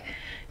like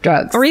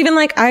drugs. Or even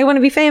like, I want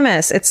to be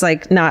famous. It's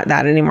like not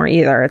that anymore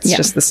either. It's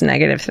just this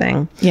negative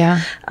thing.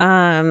 Yeah.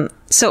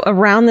 So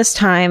around this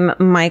time,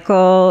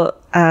 Michael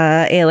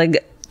Alig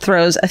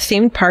throws a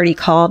themed party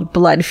called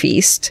Blood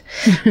Feast.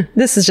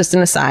 This is just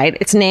an aside.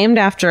 It's named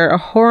after a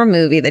horror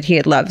movie that he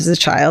had loved as a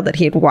child, that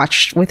he had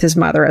watched with his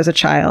mother as a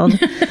child.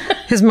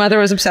 His mother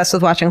was obsessed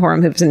with watching horror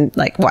movies and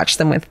like watched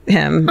them with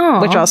him,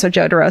 which also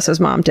Joe DeRosa's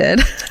mom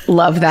did.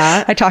 Love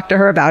that. I talked to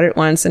her about it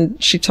once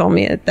and she told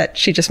me that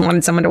she just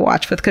wanted someone to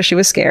watch with because she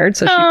was scared.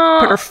 So she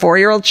put her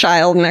 4-year-old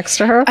child next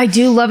to her. I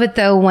do love it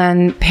though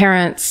when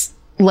parents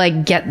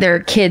like get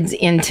their kids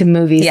into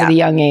movies at a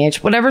young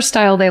age, whatever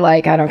style they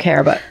like. I don't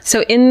care. But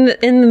so in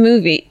the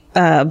movie,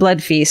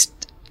 Blood Feast,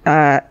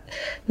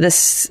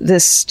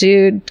 this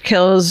dude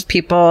kills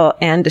people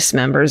and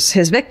dismembers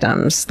his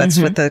victims. That's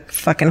what the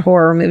fucking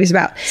horror movie's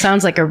about.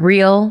 Sounds like a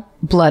real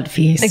blood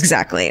feast.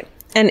 Exactly.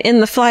 And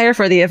in the flyer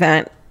for the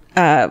event,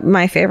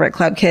 my favorite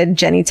club kid,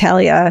 Jenny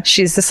Talia,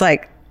 she's this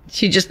like,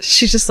 she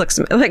just looks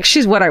like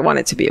she's what I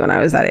wanted to be when I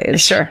was that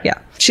age. Sure.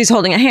 Yeah. She's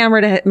holding a hammer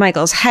to hit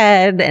Michael's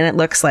head and it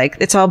looks like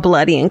it's all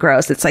bloody and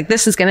gross. It's like,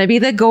 this is going to be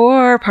the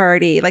gore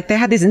party. Like they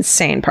had these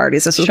insane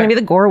parties. This was going to be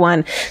the gore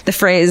one. The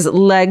phrase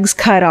legs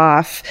cut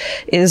off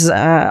is,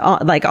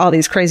 like all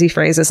these crazy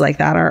phrases like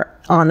that are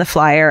on the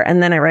flyer.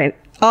 And then I write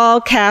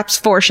all caps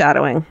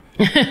foreshadowing.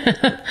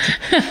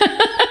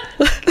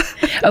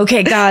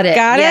 Okay. Got it.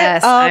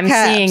 Yes. All I'm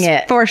caps, seeing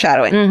it.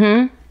 Foreshadowing.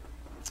 Mm-hmm.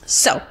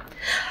 So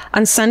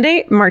on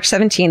Sunday, March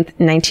 17th,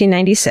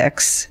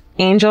 1996,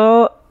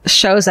 Angel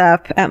shows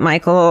up at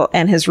Michael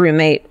and his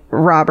roommate,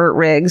 Robert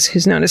Riggs,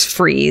 who's known as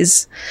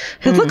Freeze,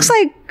 who looks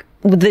like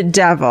the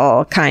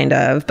devil, kind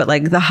of, but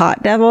like the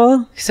hot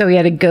devil. So he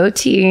had a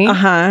goatee.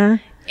 Uh-huh.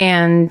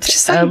 And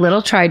just a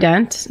little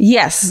trident.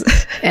 Yes.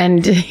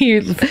 And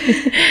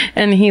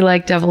he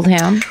liked deviled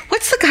ham.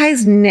 What's the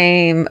guy's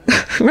name?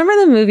 Remember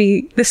the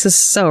movie? This is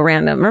so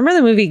random. Remember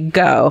the movie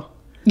Go?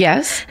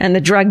 Yes. And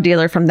the drug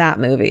dealer from that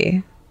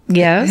movie?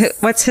 Yes.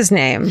 What's his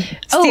name?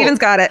 Steven's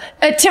got it.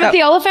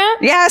 Timothy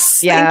Oliphant?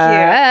 Yes.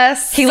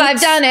 Yes. Thank you.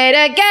 I've done it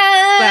again.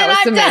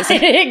 That was amazing.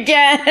 Done it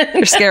again.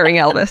 You're scaring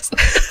Elvis.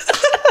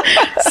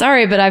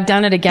 Sorry, but I've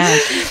done it again.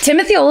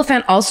 Timothy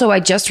Oliphant. Also, I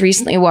just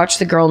recently watched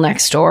The Girl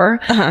Next Door,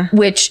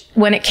 which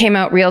when it came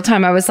out real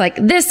time, I was like,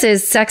 this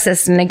is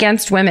sexist and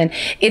against women.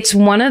 It's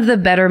one of the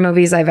better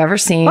movies I've ever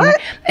seen. What?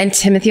 And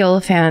Timothy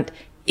Oliphant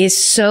is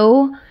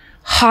so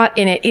hot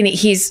in it. And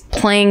he's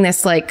playing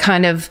this like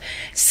kind of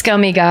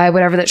scummy guy,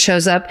 whatever, that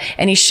shows up,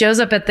 and he shows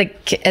up at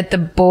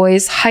the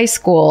boys' high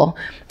school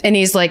and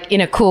he's like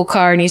in a cool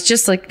car, and he's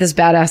just like this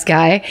badass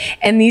guy.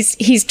 And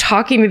he's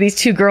talking to these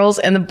two girls,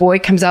 and the boy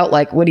comes out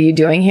like, "What are you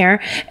doing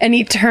here?" And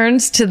he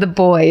turns to the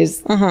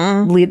boys,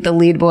 the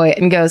lead boy,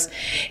 and goes,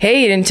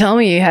 "Hey, you didn't tell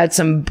me you had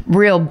some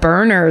real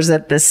burners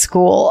at this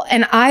school."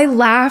 And I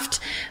laughed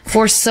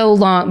for so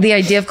long. The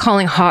idea of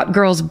calling hot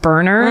girls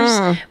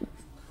burners.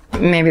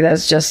 Maybe that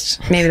was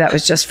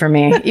just for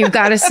me. You've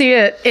got to see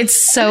it. It's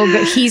so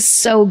good. He's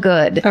so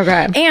good.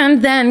 Okay.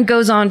 And then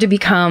goes on to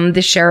become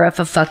the sheriff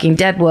of fucking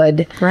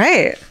Deadwood.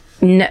 Right.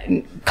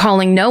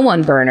 Calling no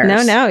one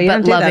burners. No, you but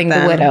don't do loving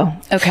that, the then. widow.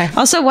 Okay.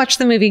 Also watch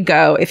the movie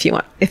Go if you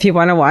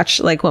want to watch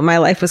like what my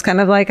life was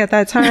kind of like at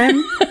that time.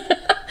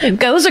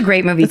 Go's a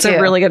great movie It's too. a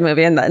really good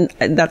movie, and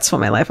that's what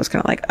my life was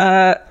kind of like.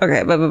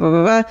 Okay, blah, blah, blah,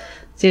 blah, blah.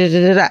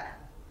 Da-da-da-da-da.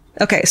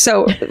 Okay,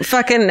 so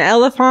fucking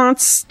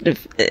Elephant's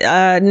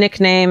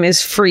nickname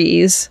is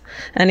Freeze,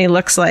 and he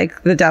looks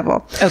like the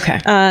devil.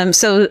 Okay.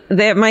 So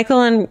they're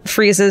Michael and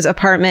Freeze's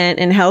apartment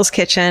in Hell's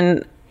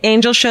Kitchen.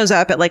 Angel shows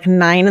up at like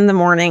 9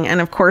 a.m,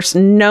 and of course,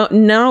 not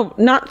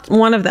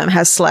one of them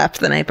has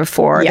slept the night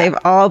before. Yeah. They've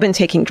all been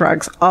taking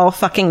drugs all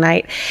fucking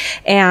night,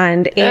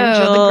 and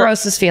Angel, the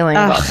grossest feeling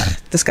about that.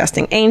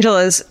 disgusting. Angel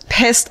is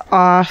pissed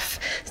off,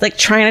 like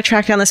trying to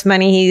track down this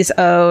money he's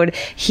owed.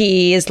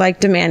 He is like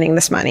demanding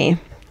this money.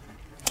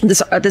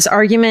 This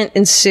argument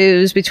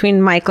ensues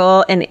between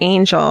Michael and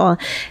Angel,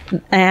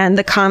 and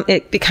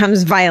it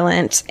becomes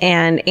violent.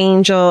 And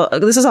Angel,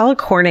 this is all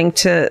according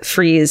to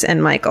Freeze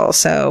and Michael.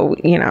 So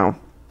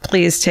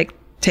please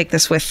take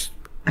this with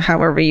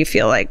however you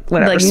feel like.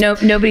 Whatever.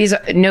 Like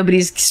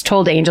nobody's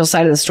told Angel's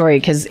side of the story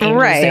because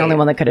Angel's the only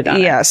one that could have done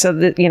it. Yeah.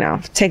 So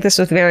take this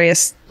with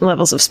various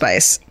levels of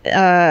spice.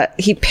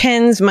 He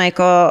pins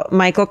Michael.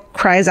 Michael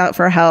cries out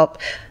for help.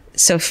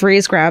 So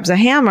Freeze grabs a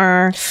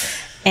hammer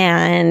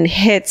and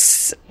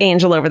hits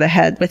Angel over the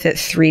head with it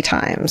 3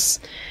 times.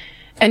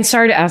 And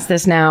sorry to ask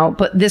this now,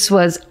 but this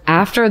was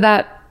after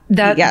that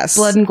Yes.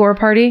 blood and gore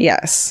party?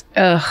 Yes.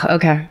 Ugh,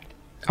 okay.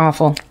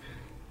 Awful.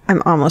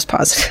 I'm almost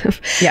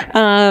positive.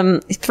 Yeah.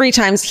 3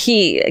 times.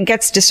 He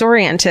gets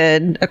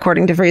disoriented,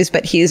 according to Freeze,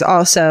 but he's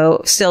also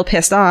still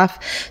pissed off.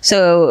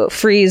 So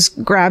Freeze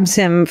grabs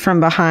him from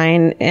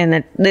behind,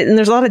 and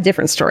there's a lot of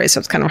different stories, so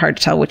it's kind of hard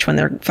to tell which one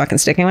they're fucking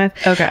sticking with.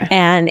 Okay.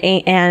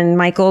 And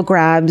Michael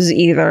grabs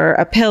either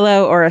a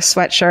pillow or a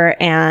sweatshirt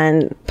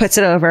and puts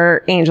it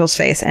over Angel's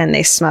face, and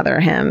they smother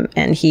him,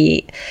 and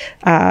he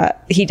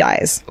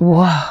dies.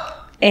 Whoa.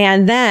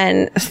 And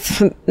then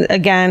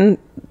again,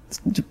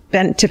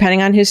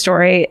 depending on whose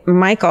story,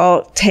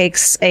 Michael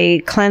takes a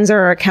cleanser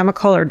or a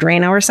chemical or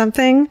Drano or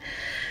something,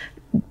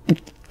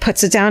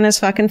 puts it down his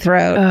fucking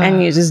throat,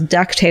 and uses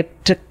duct tape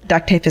to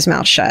duct tape his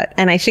mouth shut.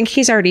 And I think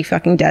he's already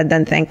fucking dead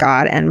then, thank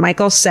God. And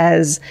Michael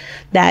says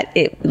that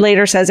it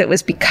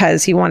was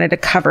because he wanted to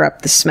cover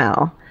up the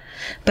smell.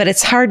 But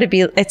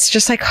it's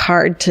just like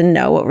hard to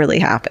know what really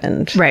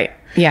happened. Right.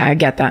 Yeah, I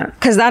get that.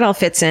 Because that all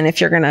fits in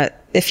if you're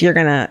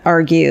gonna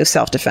argue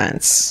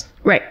self-defense.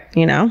 Right.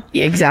 Yeah,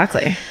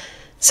 exactly.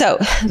 So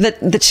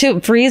the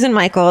two, Freeze and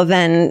Michael,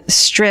 then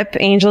strip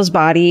Angel's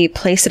body,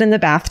 place it in the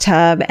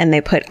bathtub, and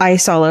they put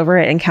ice all over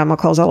it and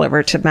chemicals all over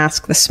it to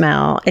mask the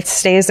smell. It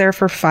stays there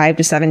for 5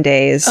 to 7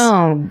 days.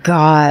 Oh,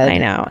 God. I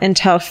know.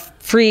 Until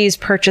Freeze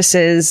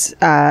purchases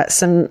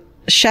some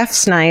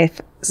chef's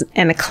knife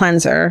and a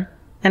cleanser,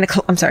 and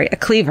a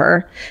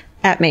cleaver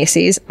at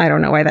Macy's. I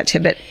don't know why that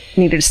tidbit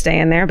needed to stay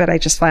in there, but I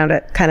just found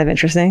it kind of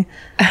interesting.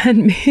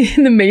 And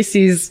in the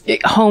Macy's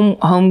home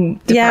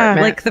department. Yeah,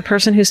 like the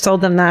person who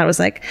sold them that was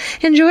like,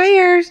 "Enjoy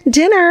your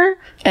dinner."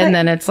 And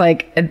then it's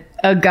like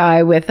a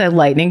guy with a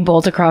lightning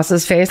bolt across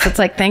his face. It's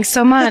like, thanks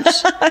so much.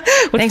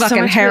 With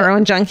fucking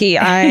heroin junkie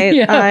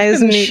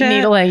eyes and shit.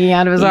 Needle hanging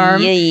out of his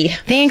arm. Yay.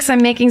 Thanks,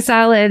 I'm making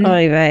salad.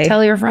 Oy vey.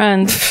 Tell your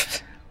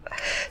friends.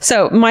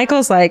 So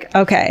Michael's like,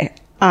 okay,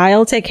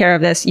 I'll take care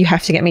of this. You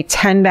have to get me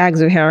 10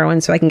 bags of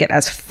heroin so I can get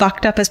as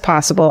fucked up as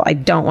possible. I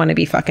don't want to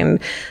be fucking,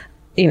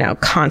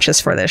 conscious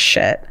for this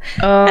shit.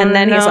 Oh, and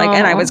then he's no. like,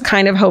 and I was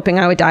kind of hoping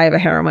I would die of a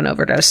heroin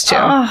overdose too.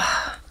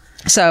 Oh.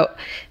 So,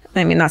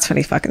 I mean, that's what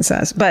he fucking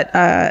says. But,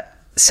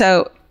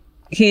 so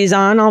he's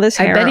on all this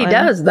heroin. I bet he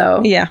does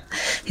though. Yeah.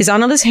 He's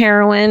on all this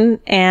heroin,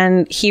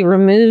 and he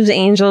removes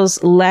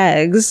Angel's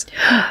legs.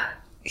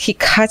 He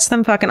cuts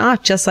them fucking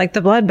off, just like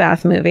the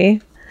Bloodbath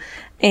movie.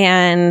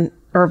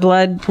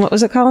 What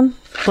was it called?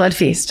 Blood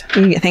Feast.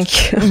 Yeah,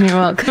 thank you. You're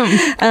welcome.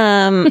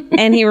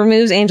 And he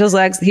removes Angel's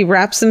legs. He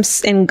wraps them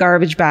in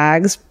garbage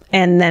bags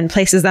and then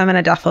places them in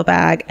a duffel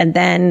bag. And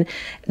then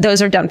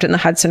those are dumped in the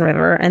Hudson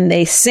River and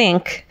they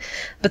sink.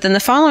 But then the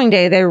following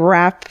day, they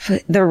wrap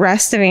the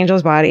rest of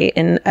Angel's body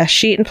in a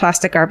sheet and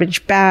plastic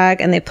garbage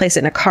bag, and they place it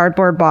in a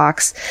cardboard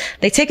box.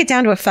 They take it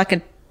down to a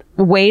fucking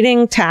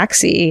waiting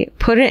taxi,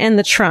 put it in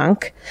the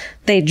trunk.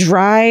 They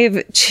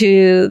drive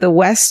to the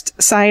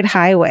West Side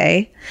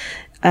Highway,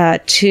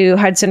 to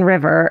Hudson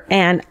River.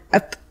 And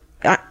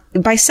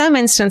by some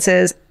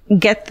instances,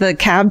 get the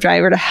cab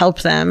driver to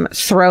help them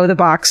throw the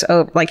box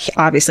over. Like,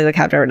 obviously the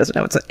cab driver doesn't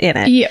know what's in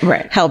it. Yeah,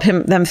 right. Help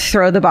them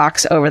throw the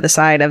box over the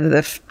side of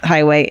the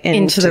highway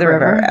into the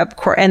river. Of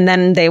course. And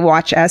then they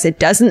watch as it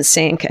doesn't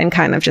sink and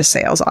kind of just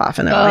sails off.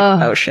 And they're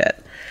like, oh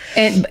shit.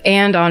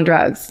 And on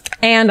drugs.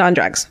 And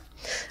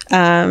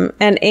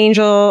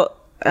Angel,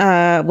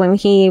 when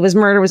he was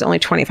murdered, was only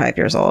 25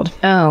 years old.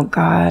 Oh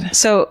God.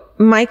 So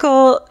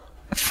Michael,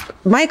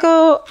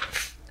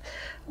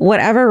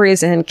 whatever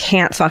reason,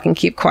 can't fucking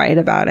keep quiet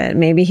about it.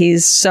 Maybe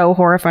he's so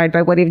horrified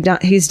by what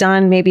he's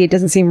done. Maybe it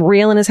doesn't seem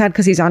real in his head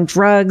because he's on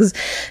drugs.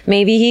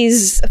 Maybe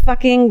he's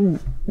fucking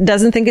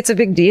doesn't think it's a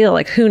big deal.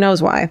 Like, who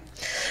knows why?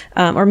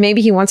 Or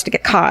maybe he wants to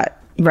get caught.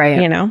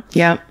 Right. You know?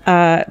 Yeah.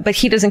 But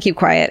he doesn't keep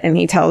quiet, and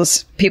he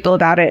tells people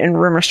about it,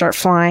 and rumors start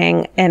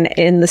flying. And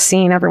in the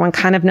scene, everyone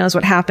kind of knows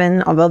what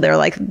happened, although they're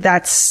like,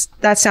 that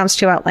sounds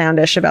too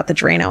outlandish about the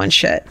Drano and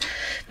shit.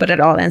 But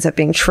it all ends up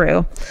being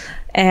true.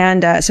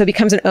 And so it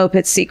becomes an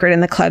open secret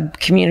in the club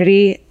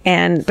community.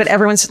 But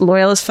everyone's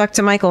loyal as fuck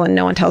to Michael, and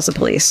no one tells the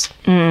police.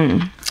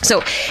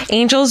 So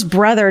Angel's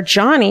brother,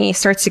 Johnny,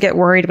 starts to get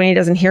worried when he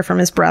doesn't hear from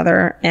his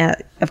brother. And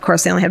of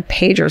course, they only had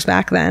pagers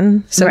back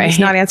then. So he's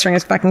not answering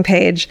his fucking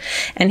page.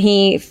 And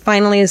he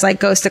finally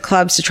goes to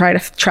clubs to try to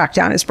track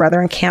down his brother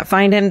and can't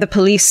find him. The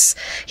police,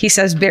 he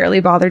says,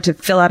 barely bothered to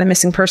fill out a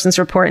missing persons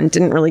report and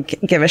didn't really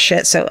give a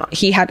shit. So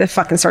he had to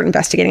fucking start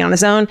investigating on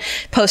his own.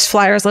 Post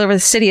flyers all over the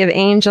city of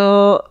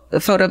Angel,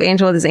 a photo of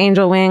Angel with his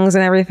angel wings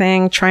and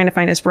everything, trying to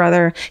find his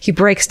brother. He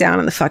breaks down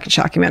in the fucking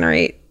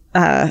documentary,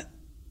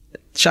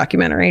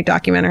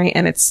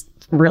 and it's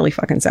really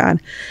fucking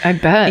sad. I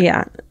bet.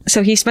 Yeah.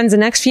 So he spends the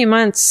next few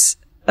months.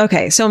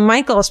 Okay. So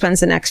Michael spends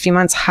the next few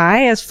months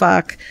high as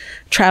fuck,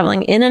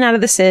 traveling in and out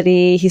of the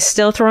city. He's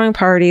still throwing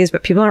parties,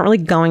 but people aren't really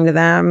going to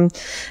them.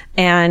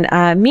 And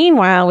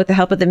meanwhile, with the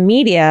help of the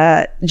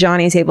media,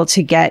 Johnny's able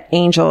to get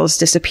Angel's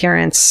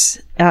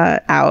disappearance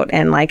out,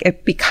 and like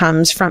it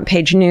becomes front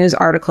page news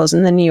articles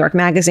in the New York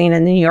Magazine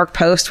and the New York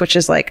Post, which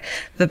is like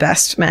the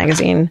best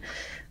magazine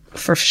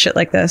for shit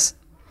like this.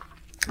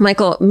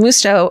 Michael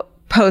Musto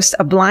posts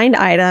a blind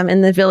item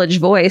in the Village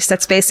Voice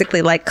that's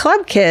basically like,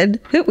 club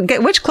kid,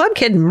 which club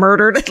kid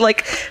murdered,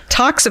 like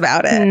talks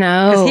about it.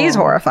 No. Because he's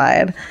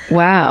horrified.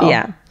 Wow.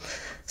 Yeah.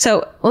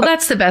 So, well,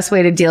 that's the best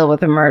way to deal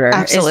with a murder.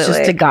 Absolutely. Is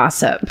just to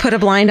gossip. Put a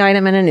blind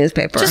item in a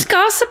newspaper. Just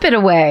gossip it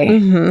away.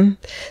 Mm-hmm.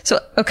 So,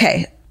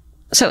 okay.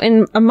 So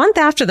in a month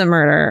after the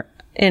murder,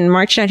 in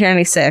March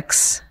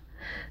 1996,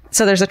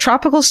 so there's a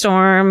tropical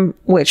storm,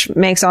 which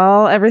makes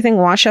everything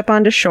wash up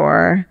onto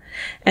shore.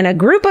 And a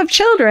group of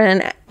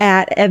children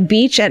at a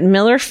beach at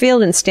Miller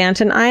Field in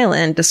Staten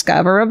Island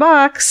discover a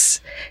box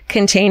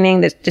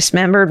containing the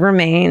dismembered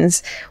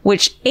remains,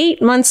 which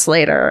 8 months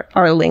later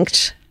are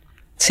linked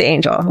to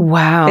Angel.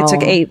 Wow. It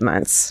took 8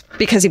 months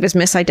because he was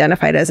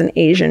misidentified as an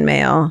Asian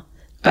male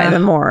by the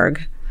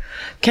morgue.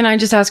 Can I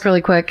just ask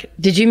really quick?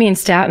 Did you mean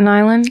Staten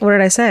Island? What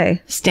did I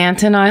say?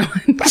 Stanton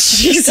Island.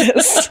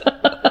 Jesus.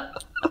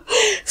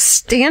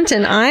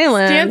 Stanton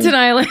Island. Stanton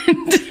Island.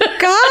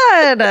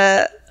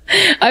 God.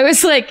 I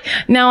was like,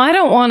 now I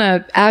don't want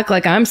to act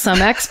like I'm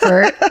some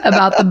expert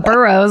about the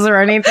boroughs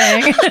or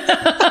anything.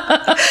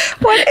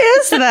 What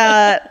is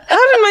that?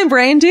 How did my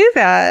brain do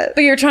that?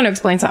 But you're trying to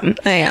explain something.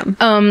 I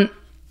am.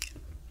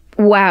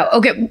 Wow.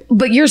 Okay.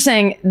 But you're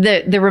saying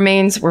that the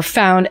remains were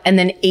found and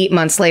then 8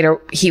 months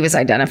later he was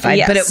identified,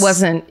 Yes. but it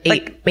wasn't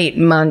eight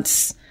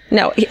months.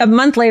 No, a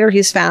month later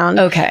he's found.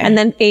 Okay. And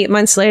then 8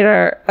 months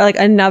later, like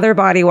another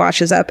body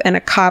washes up and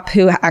a cop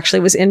who actually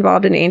was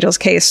involved in Angel's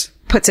case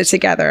puts it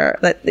together.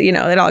 That, you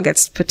know, it all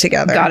gets put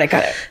together. Got it.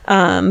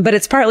 But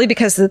it's partly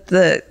because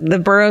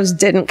the boroughs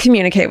didn't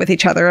communicate with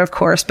each other, of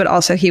course, but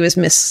also he was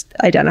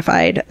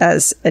misidentified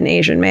as an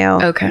Asian male.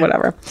 Okay.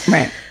 Whatever.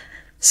 Right.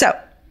 So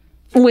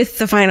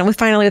with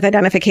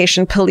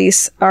identification,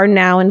 police are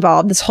now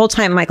involved. This whole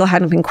time, Michael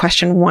hadn't been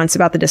questioned once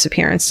about the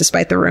disappearance,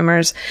 despite the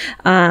rumors.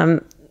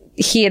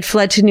 He had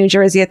fled to New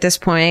Jersey at this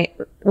point,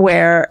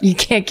 where You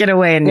can't get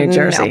away in New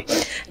Jersey.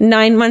 No.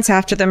 9 months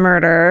after the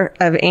murder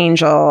of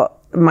Angel,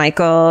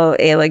 Michael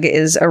Alig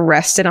is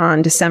arrested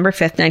on December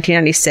 5th,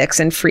 1996,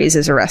 and Freeze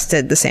is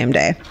arrested the same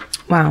day.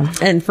 Wow.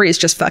 And Freeze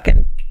just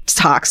fucking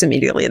talks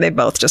immediately. They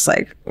both just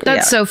like...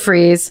 That's so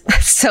Freeze.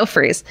 So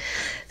Freeze.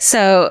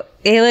 So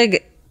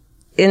Alig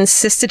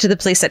insisted to the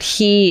police that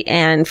he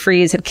and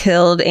Freeze had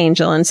killed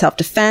Angel in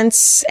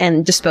self-defense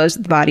and disposed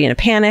of the body in a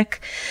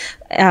panic.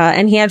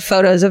 And he had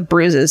photos of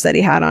bruises that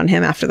he had on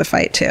him after the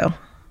fight, too.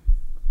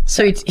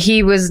 So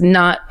he was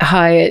not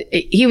high.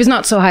 He was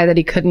not so high that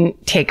he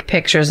couldn't take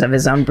pictures of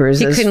his own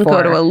bruises. He couldn't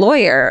go to a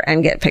lawyer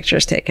and get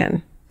pictures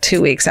taken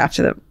 2 weeks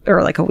after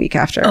or like a week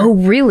after. Oh,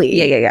 really?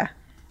 Yeah.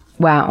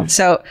 Wow.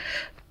 So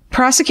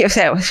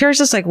Here's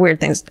just like weird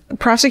things.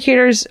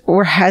 Prosecutors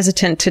were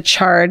hesitant to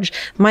charge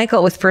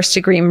Michael with first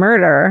degree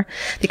murder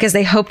because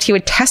they hoped he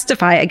would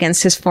testify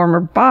against his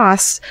former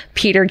boss,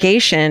 Peter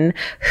Gatien,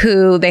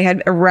 who they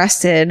had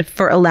arrested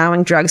for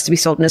allowing drugs to be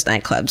sold in his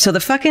nightclub. So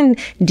the fucking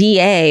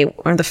DA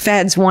or the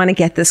feds want to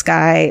get this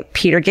guy,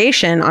 Peter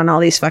Gatien, on all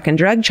these fucking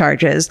drug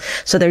charges.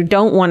 So they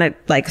don't want to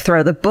like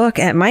throw the book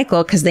at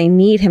Michael because they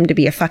need him to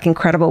be a fucking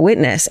credible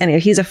witness. And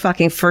if he's a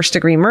fucking first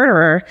degree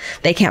murderer,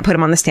 they can't put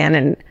him on the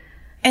stand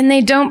And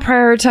they don't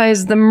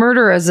prioritize the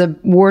murder as a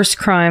worse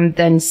crime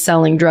than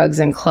selling drugs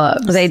in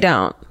clubs. They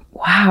don't.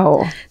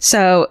 Wow.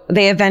 So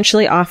they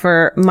eventually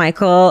offer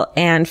Michael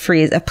and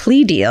Freeze a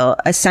plea deal,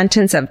 a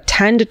sentence of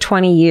 10 to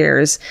 20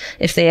 years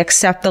if they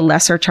accept the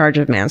lesser charge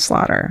of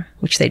manslaughter,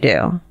 which they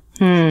do.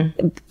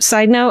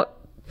 Side note,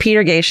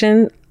 Peter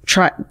Gatien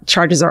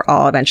charges are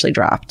all eventually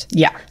dropped.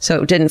 Yeah.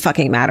 So it didn't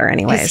fucking matter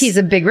anyways. Because he's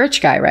a big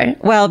rich guy,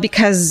 right? Well,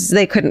 because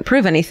they couldn't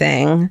prove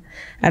anything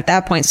at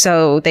that point.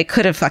 So they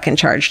could have fucking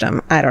charged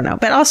him. I don't know.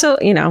 But also,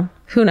 you know,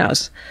 who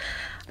knows?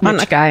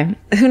 Rich guy.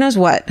 Who knows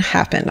what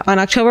happened? On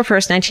October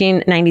 1st,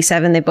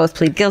 1997, they both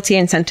plead guilty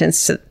and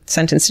sentenced to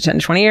 10 to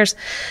 20 years.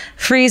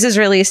 Freeze is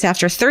released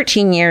after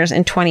 13 years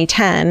in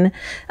 2010.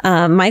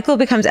 Michael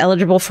becomes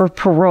eligible for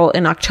parole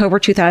in October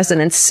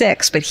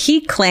 2006, but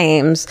he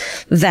claims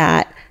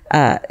that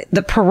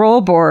the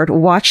parole board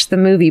watched the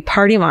movie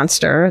Party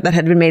Monster that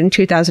had been made in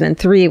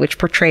 2003, which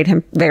portrayed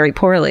him very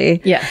poorly.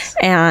 Yes.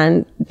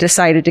 And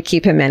decided to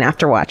keep him in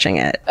after watching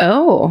it.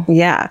 Oh.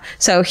 Yeah.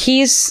 So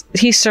he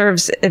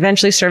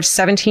eventually serves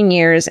 17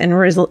 years and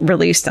was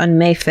released on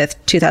May 5th,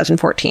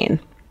 2014.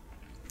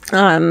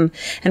 And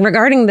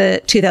regarding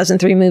the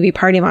 2003 movie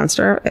Party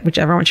Monster, which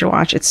everyone should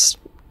watch, it's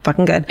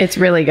fucking good. It's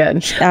really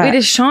good. Wait,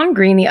 is Sean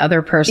Green the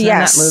other person in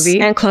that movie?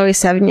 And Chloe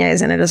Sevigny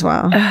is in it as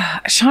well.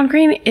 Sean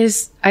Green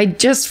is, I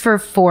just for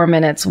 4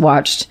 minutes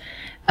watched,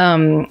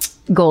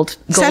 Gold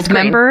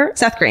member.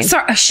 Seth Green.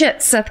 Sorry,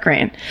 Seth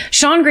Green.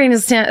 Sean Green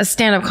is a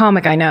stand-up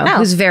comic I know,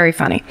 who's very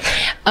funny.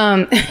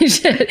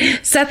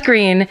 Seth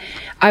Green,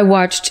 I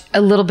watched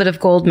a little bit of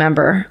Gold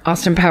Member,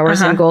 Austin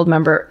Powers and Gold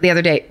Member the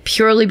other day,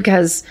 purely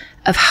because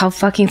of how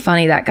fucking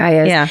funny that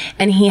guy is. Yeah.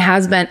 And he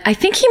has been, I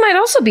think he might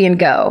also be in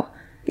Go.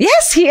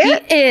 Yes, he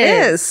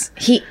is.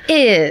 He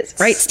is.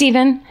 Right,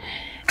 Steven?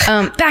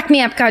 Back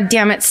me up,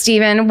 goddammit,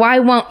 Steven. Why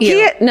won't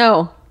you?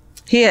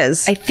 He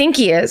is. I think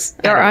he is.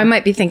 Or I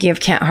might be thinking of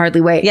Can't Hardly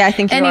Wait. Yeah, I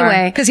think you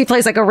are. Because he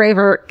plays like a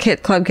raver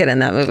club kid in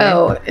that movie.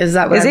 Oh, is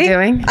that what I'm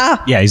doing?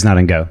 Oh. Yeah, he's not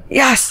in Go.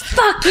 Yes.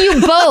 Fuck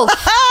you both.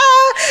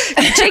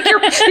 You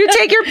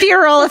take your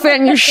pure elephant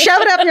and you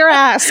shove it up your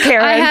ass,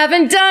 Karen. I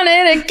haven't done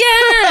it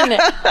again.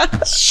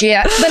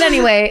 Shit. But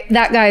anyway,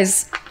 that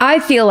guy's, I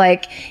feel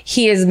like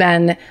he has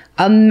been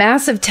a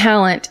massive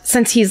talent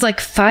since he's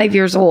like 5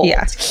 years old.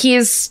 Yeah. He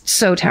is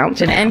so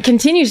talented and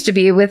continues to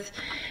be with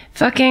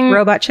fucking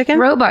Robot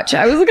Chicken.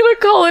 I was gonna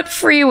call it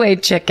Freeway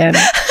Chicken.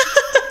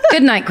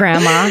 Good night,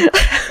 Grandma.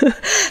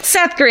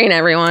 Seth Green,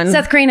 everyone.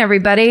 Seth Green,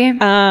 everybody.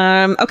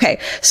 Okay,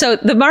 so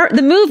the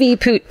movie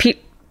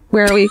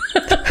where are we?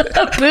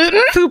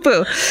 Poo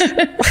poo.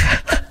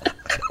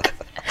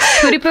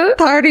 Pooty poo.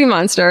 Party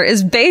Monster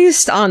is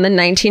based on the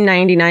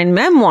 1999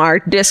 memoir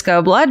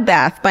Disco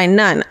Bloodbath by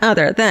none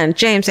other than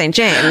James St.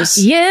 James.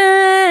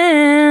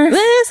 Yeah.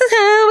 This is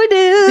how we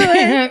do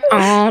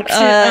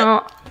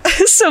it.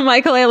 So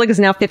Michael Ehrlich is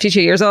now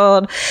 52 years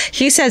old.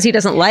 He says he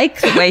doesn't like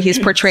the way he's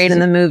portrayed in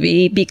the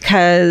movie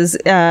because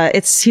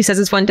he says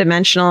it's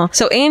one-dimensional.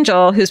 So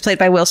Angel, who's played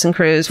by Wilson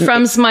Cruz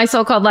from My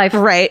So-Called Life,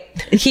 right?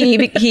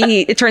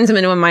 It turns him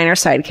into a minor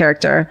side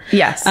character.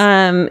 Yes.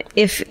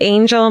 If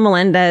Angel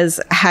Melendez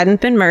hadn't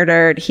been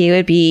murdered, he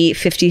would be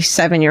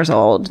 57 years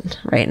old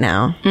right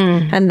now,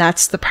 and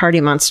that's the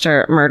Party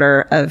Monster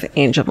murder of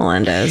Angel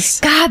Melendez.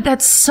 God,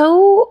 that's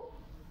so.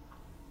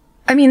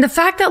 I mean, the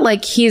fact that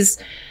like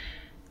he's.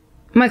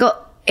 Michael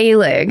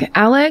Ehrlich.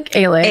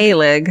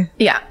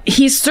 Yeah.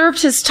 He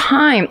served his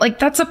time. Like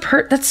that's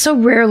that so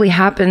rarely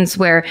happens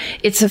where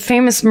it's a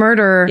famous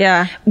murder.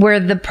 Yeah. Where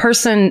the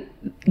person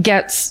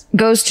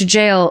goes to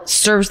jail,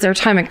 serves their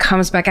time and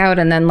comes back out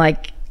and then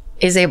like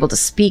is able to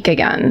speak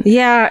again.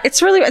 Yeah. It's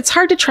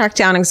hard to track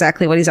down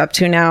exactly what he's up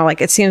to now. Like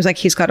it seems like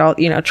he's got all,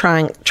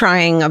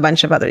 trying a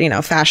bunch of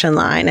other, fashion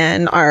line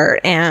and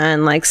art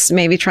and like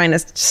maybe trying to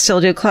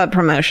still do club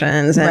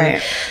promotions. And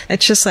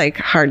it's just like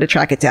hard to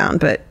track it down.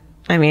 But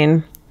I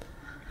mean,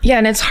 yeah,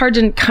 and it's hard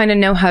to kind of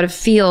know how to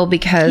feel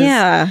because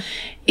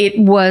it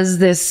was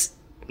this,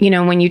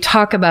 when you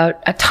talk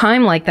about a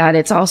time like that,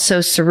 it's all so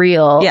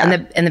surreal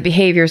and the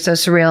behavior is so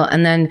surreal.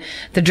 And then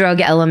the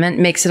drug element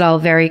makes it all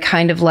very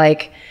kind of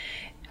like,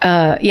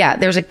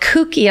 there's a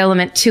kooky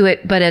element to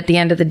it. But at the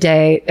end of the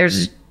day,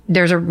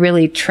 there's a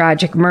really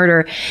tragic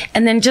murder.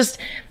 And then just,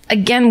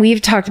 again,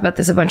 we've talked about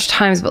this a bunch of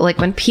times, but like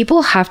when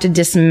people have to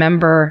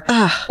dismember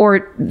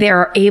or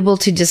they're able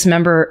to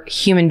dismember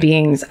human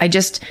beings,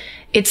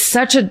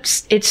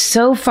 it's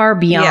so far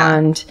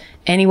beyond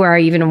anywhere I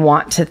even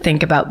want to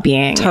think about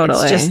being.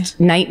 Totally. It's just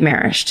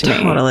nightmarish to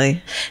me.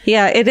 Totally.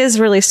 Yeah, it is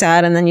really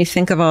sad. And then you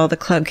think of all the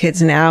club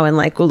kids now and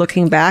like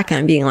looking back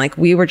and being like,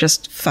 we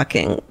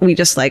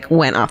just like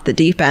went off the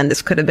deep end.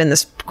 This could have been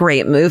this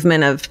great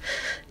movement of,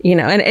 you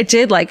know, and it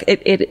did like,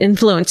 it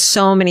influenced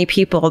so many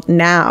people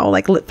now,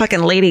 like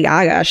fucking Lady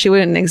Gaga. She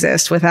wouldn't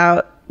exist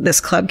without this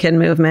club kid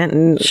movement.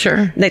 And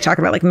sure, they talk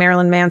about like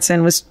Marilyn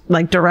Manson was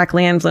like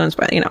directly influenced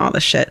by, you know, all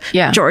this shit.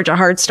 Yeah. Georgia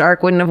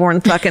Hardstark wouldn't have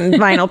worn fucking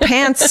vinyl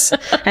pants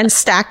and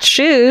stacked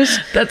shoes.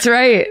 That's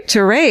right.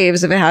 To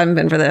raves if it hadn't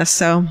been for this.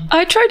 So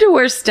I tried to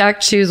wear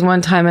stacked shoes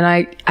one time and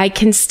I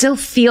can still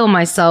feel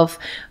myself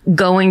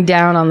going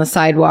down on the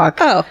sidewalk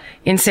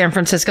in San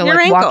Francisco, your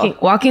like ankle.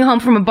 walking home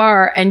from a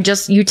bar, and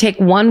just you take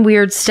one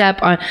weird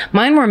step on.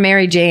 Mine were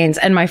Mary Jane's,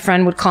 and my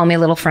friend would call me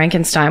Little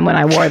Frankenstein when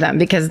I wore them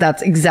because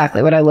that's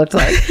exactly what I looked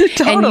like.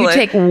 Totally. And you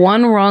take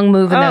one wrong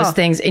move in those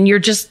things and you're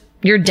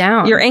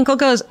down. Your ankle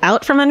goes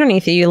out from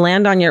underneath you. You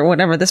land on your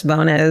whatever this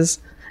bone is,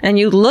 and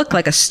you look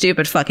like a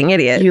stupid fucking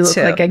idiot. You look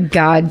like a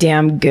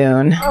goddamn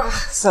goon.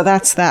 So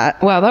that's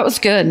that. Wow, that was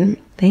good.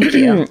 Thank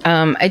you.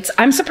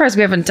 I'm surprised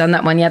we haven't done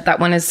that one yet. That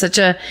one is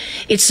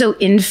it's so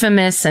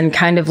infamous and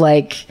kind of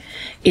like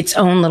its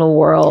own little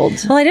world.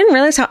 Well, I didn't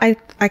realize how I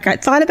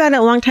thought about it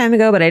a long time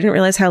ago, but I didn't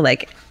realize how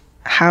it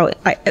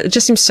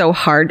just seems so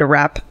hard to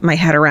wrap my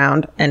head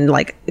around and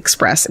like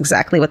express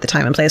exactly what the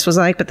time and place was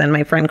like. But then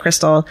my friend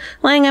Crystal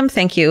Langham,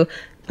 thank you,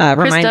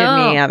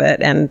 reminded me of it.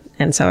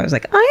 And so I was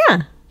like,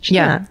 oh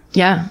yeah.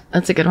 Yeah.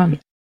 That's a good one.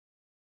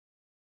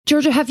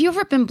 Georgia, have you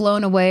ever been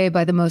blown away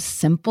by the most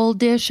simple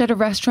dish at a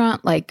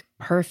restaurant, like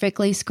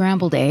perfectly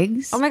scrambled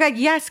eggs? Oh my God,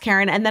 yes,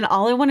 Karen. And then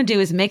all I want to do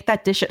is make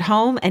that dish at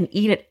home and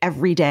eat it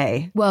every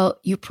day. Well,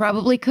 you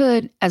probably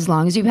could, as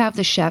long as you have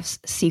the chef's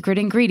secret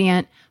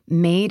ingredient,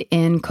 Made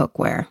in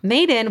Cookware.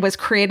 Made In was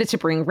created to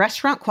bring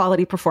restaurant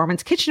quality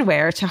performance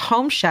kitchenware to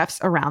home chefs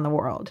around the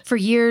world. For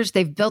years,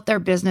 they've built their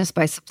business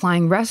by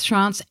supplying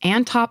restaurants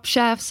and top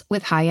chefs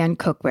with high-end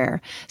cookware.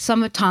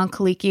 Some of Tom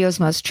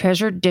Colicchio's most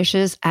treasured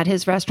dishes at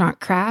his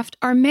restaurant Craft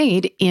are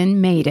made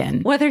in Made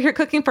In. Whether you're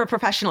cooking for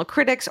professional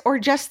critics or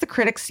just the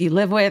critics you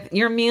live with,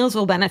 your meals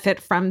will benefit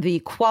from the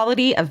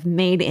quality of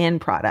Made In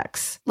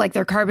products. Like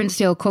their carbon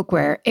steel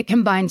cookware, it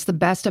combines the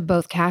best of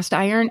both cast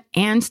iron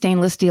and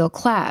stainless steel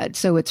clad,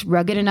 so it's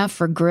rugged enough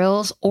for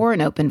grills or an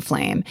open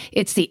flame.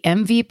 It's the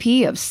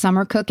MVP of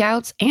summer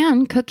cookouts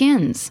and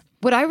cook-ins.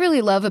 What I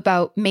really love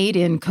about Made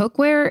in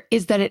Cookware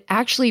is that it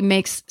actually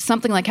makes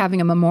something like having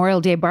a Memorial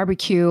Day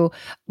barbecue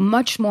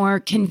much more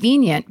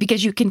convenient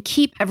because you can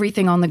keep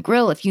everything on the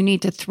grill. If you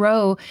need to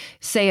throw,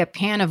 say, a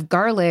pan of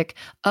garlic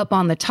up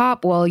on the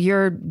top while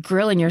you're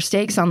grilling your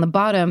steaks on the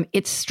bottom,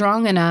 it's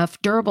strong enough,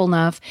 durable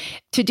enough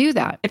to do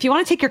that. If you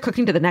want to take your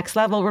cooking to the next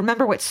level,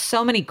 remember what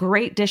so many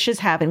great dishes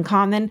have in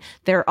common.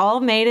 They're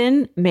all made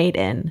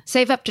in.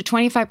 Save up to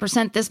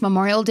 25% this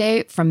Memorial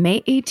Day from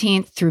May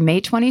 18th through May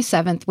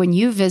 27th when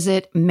you visit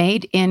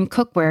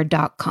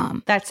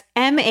madeincookware.com. That's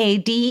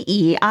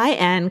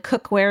MADEIN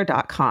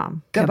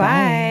cookware.com.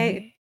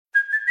 Goodbye.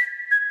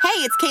 Hey,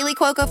 it's Kaylee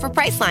Cuoco for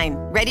Priceline.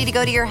 Ready to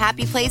go to your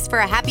happy place for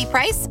a happy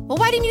price? Well,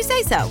 why didn't you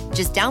say so?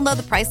 Just download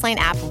the Priceline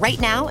app right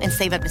now and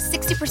save up to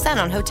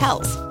 60% on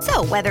hotels.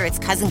 So whether it's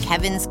Cousin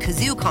Kevin's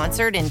Kazoo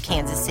Concert in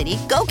Kansas City,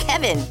 go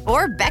Kevin,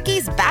 or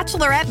Becky's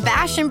Bachelorette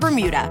Bash in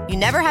Bermuda, you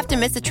never have to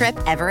miss a trip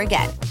ever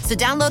again. So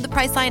download the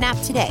Priceline app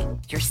today.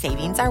 Your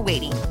savings are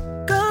waiting.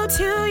 Go to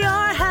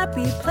your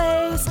happy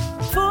place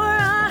for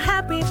a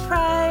happy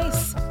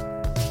price.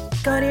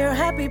 Go to your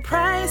happy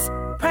price,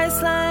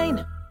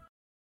 Priceline.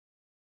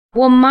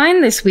 Well,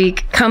 mine this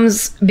week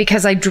comes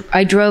because I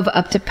drove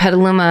up to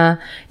Petaluma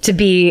to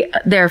be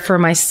there for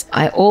my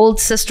old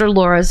sister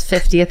Laura's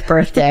 50th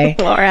birthday.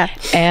 Laura.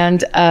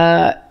 And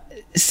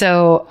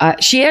so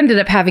she ended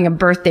up having a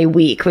birthday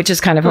week, which is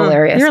kind of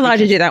hilarious. You're allowed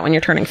to do that when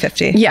you're turning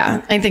 50.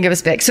 Yeah, I think it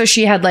was big. So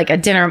she had like a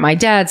dinner at my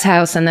dad's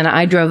house, and then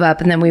I drove up,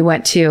 and then we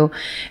went to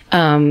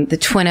the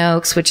Twin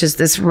Oaks, which is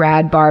this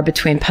rad bar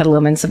between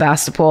Petaluma and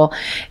Sebastopol,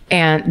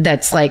 and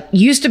that's like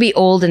used to be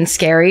old and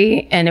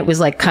scary, and it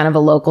was like kind of a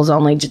locals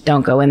only, just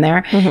don't go in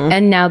there. Mm-hmm.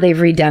 And now they've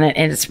redone it,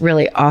 and it's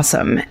really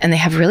awesome, and they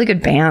have really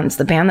good bands.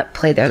 The band that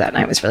played there that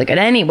night was really good.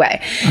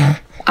 Anyway.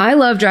 I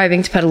love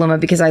driving to Petaluma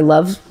because I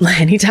love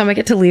anytime I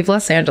get to leave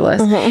Los Angeles.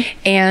 Mm-hmm.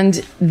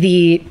 And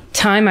the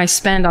time I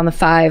spend on the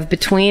 5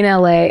 between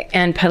LA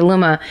and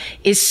Petaluma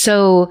is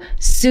so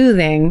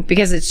soothing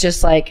because it's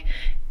just like,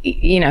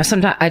 you know,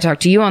 sometimes I talk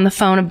to you on the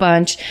phone a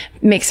bunch,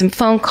 make some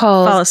phone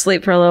calls, fall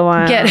asleep for a little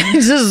while,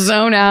 just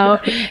zone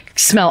out,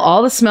 smell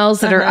all the smells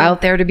that are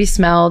out there to be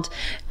smelled.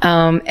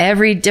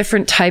 Every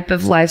different type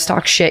of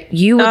livestock shit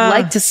you would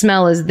like to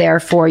smell is there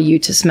for you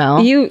to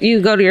smell.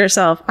 You go to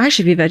yourself, I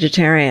should be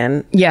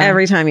vegetarian. Yeah.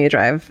 Every time you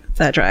drive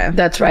that drive.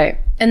 That's right.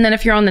 And then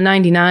if you're on the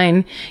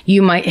 99,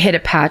 you might hit a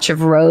patch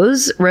of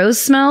rose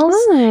smells.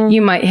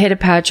 You might hit a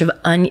patch of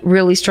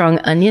really strong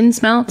onion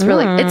smell. It's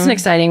really, it's an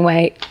exciting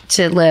way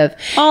to live.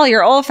 All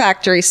your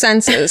olfactory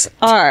senses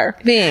are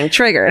being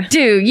triggered.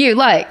 Do you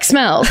like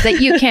smells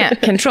that you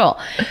can't control?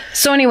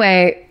 So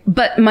anyway,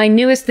 But my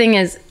newest thing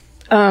is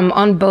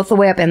on both the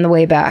way up and the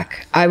way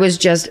back, I was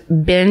just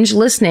binge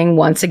listening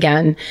once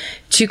again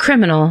to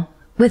Criminal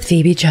with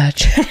Phoebe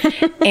Judge.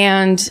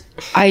 And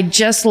I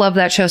just love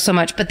that show so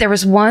much. But there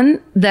was one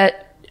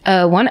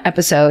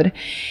episode,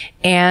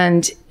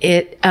 and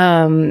it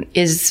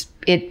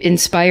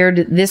inspired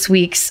this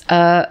week's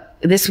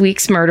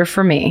murder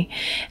for me,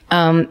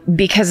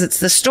 because it's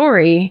the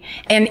story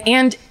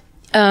and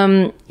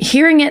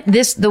hearing it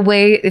the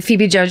way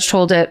Phoebe Judge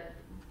told it.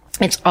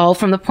 It's all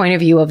from the point of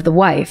view of the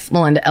wife,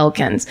 Melinda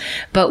Elkins,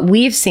 but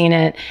we've seen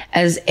it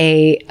as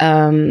a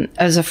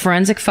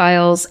Forensic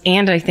Files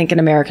and I think an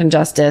American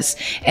Justice,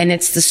 and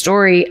it's the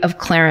story of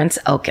Clarence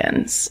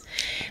Elkins.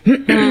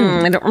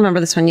 I don't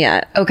remember this one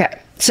yet. Okay,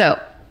 so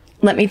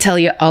let me tell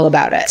you all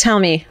about it. Tell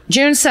me.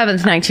 June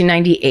 7th,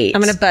 1998.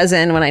 I'm going to buzz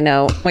in when I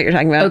know what you're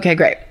talking about. Okay,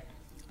 great.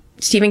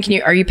 Stephen,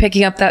 are you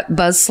picking up that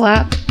buzz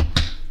slap?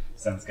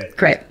 Sounds good.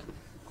 Great.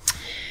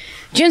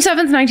 June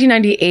 7th,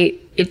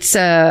 1998. It's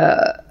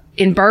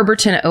in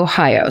Barberton,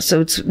 Ohio.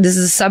 So this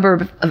is a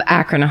suburb of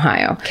Akron,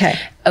 Ohio.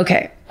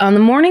 Okay. On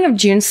the morning of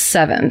June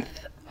 7th,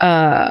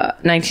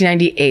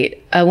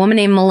 1998, a woman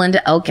named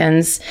Melinda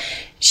Elkins,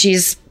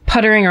 she's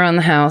puttering around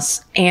the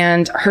house,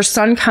 and her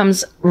son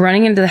comes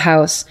running into the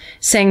house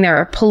saying there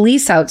are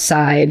police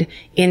outside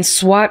in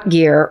SWAT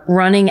gear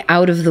running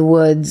out of the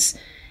woods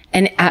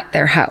and at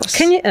their house.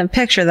 Can you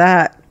picture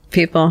that,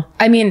 people?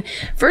 I mean,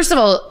 first of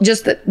all,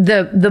 just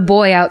the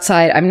boy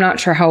outside, I'm not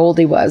sure how old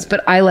he was,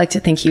 but I like to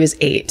think he was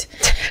 8.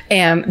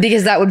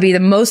 Because that would be the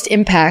most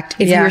impact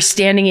if you were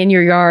standing in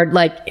your yard,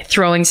 like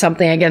throwing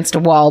something against a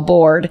wall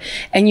board,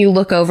 and you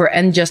look over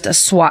and just a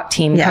SWAT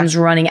team comes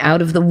running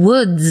out of the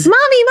woods.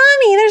 Mommy,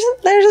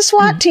 there's a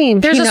SWAT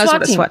team. There's he a knows SWAT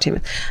what team. a SWAT team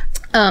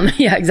is.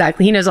 Yeah,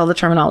 exactly. He knows all the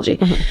terminology.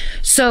 Mm-hmm.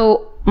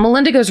 So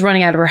Melinda goes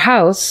running out of her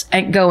house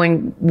and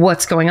going,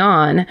 what's going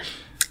on?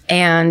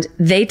 And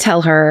they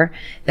tell her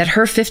that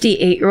her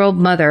 58-year-old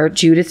mother,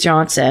 Judith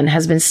Johnson,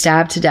 has been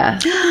stabbed to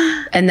death,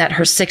 and that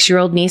her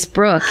 6-year-old niece,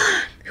 Brooke,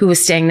 who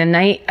was staying the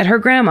night at her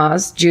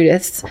grandma's,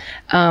 Judith's,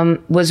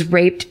 was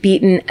raped,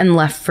 beaten, and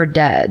left for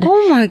dead.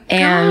 Oh my God.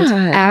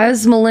 And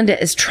as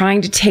Melinda is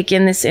trying to take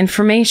in this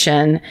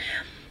information,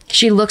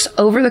 she looks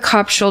over the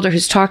cop's shoulder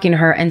who's talking to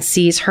her and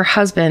sees her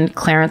husband,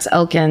 Clarence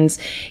Elkins,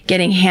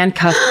 getting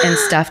handcuffed and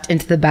stuffed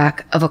into the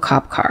back of a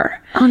cop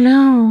car. Oh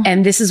no.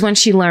 And this is when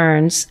she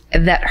learns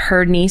that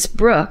her niece,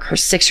 Brooke, her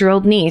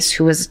 6-year-old niece,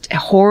 who was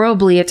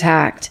horribly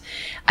attacked,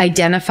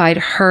 identified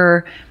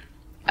her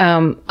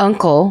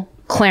uncle,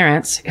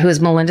 Clarence, who is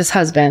Melinda's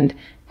husband,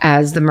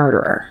 as the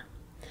murderer.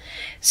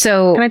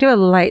 So can I do a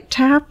light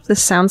tap?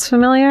 This sounds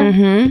familiar.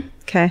 Mm-hmm.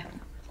 Okay.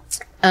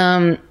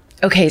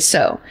 Okay,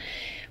 so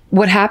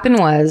what happened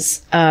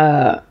was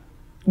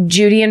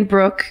Judy and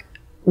Brooke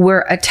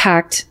were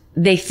attacked,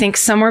 they think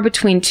somewhere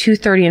between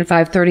 2:30 and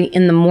 5:30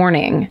 in the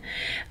morning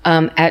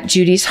at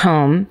Judy's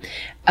home.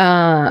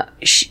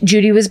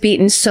 Judy was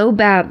beaten so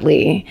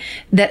badly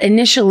that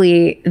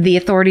initially the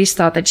authorities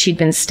thought that she'd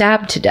been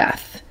stabbed to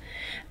death.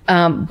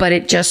 But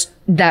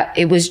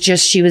it was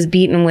just she was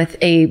beaten with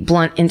a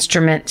blunt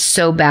instrument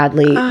so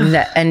badly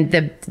and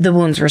the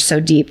wounds were so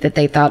deep that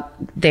they thought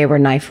they were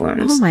knife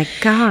wounds. Oh my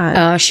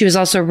God. She was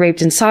also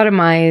raped and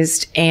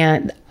sodomized,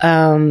 and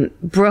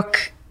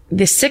Brooke,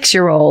 the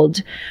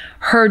 6-year-old,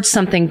 heard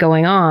something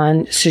going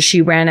on, so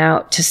she ran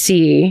out to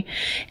see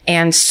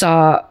and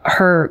saw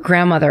her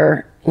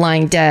grandmother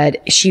lying dead.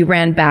 She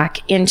ran back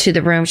into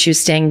the room she was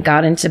staying,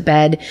 got into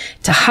bed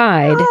to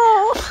hide.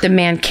 Oh. The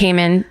man came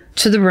in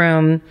to the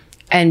room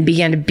and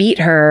began to beat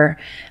her.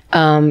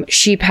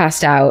 She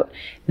passed out.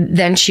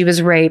 Then she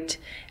was raped.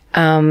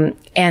 And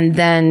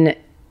then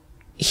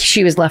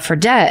she was left for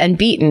dead and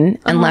beaten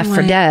and left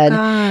for dead.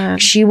 God.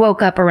 She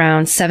woke up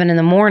around 7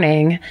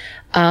 a.m.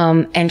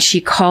 And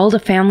she called a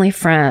family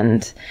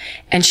friend,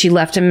 and she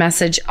left a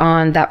message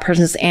on that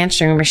person's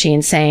answering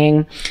machine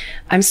saying,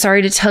 "I'm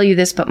sorry to tell you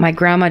this, but my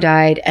grandma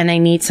died and I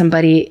need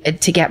somebody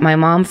to get my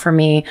mom for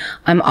me.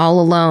 I'm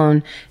all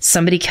alone.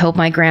 Somebody killed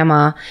my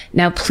grandma.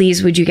 Now,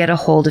 please, would you get a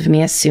hold of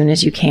me as soon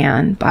as you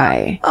can?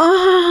 Bye."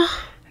 Oh.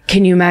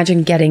 Can you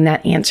imagine getting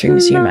that answering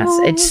machine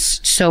message?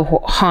 It's so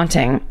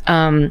haunting.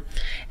 And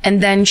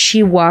then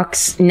she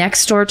walks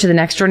next door to the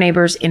next door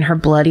neighbors in her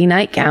bloody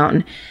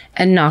nightgown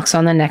and knocks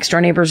on the next door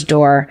neighbor's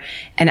door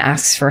and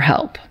asks for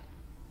help.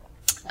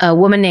 A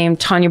woman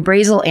named Tanya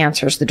Brazel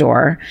answers the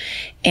door,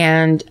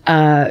 and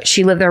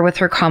she lived there with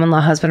her common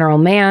law husband, Earl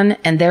Mann,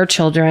 and their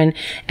children.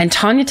 And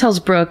Tanya tells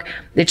Brooke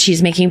that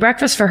she's making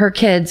breakfast for her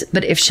kids,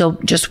 but if she'll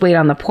just wait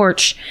on the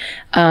porch,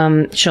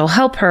 she'll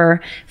help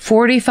her.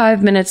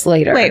 45 minutes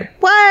later. Wait,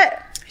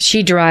 what?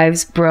 She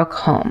drives Brooke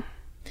home.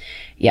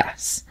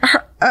 Yes.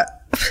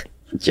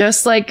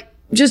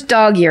 Just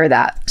dog ear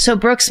that. So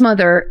Brooke's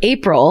mother,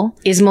 April,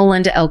 is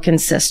Melinda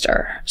Elkins'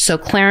 sister. So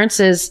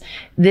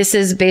this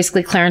is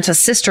basically Clarence's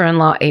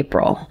sister-in-law,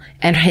 April,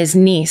 and his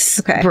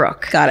niece,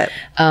 Brooke. Got it.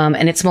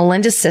 And it's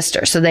Melinda's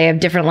sister. So they have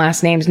different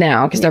last names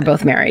now because they're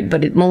both married.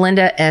 But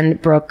Melinda and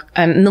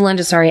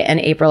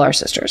April are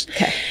sisters.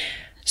 Okay.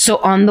 So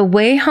on the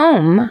way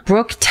home,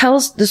 Brooke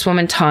tells this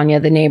woman, Tanya,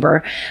 the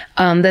neighbor,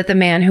 that the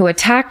man who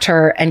attacked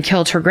her and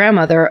killed her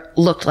grandmother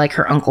looked like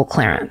her Uncle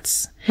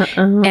Clarence.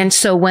 And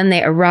so when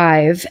they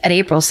arrive at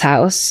April's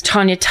house,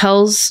 Tanya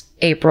tells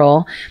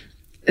April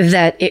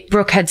that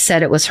Brooke had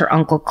said it was her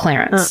Uncle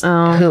Clarence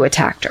who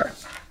attacked her.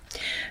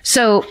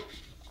 So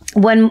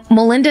when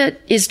Melinda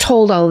is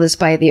told all this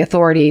by the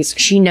authorities,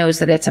 she knows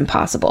that it's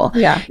impossible.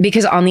 Yeah.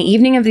 Because on the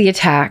evening of the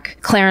attack,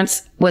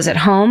 Clarence was at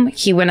home.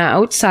 He went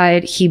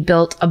outside. He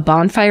built a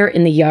bonfire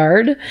in the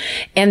yard.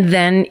 And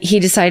then he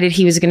decided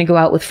he was going to go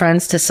out with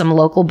friends to some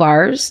local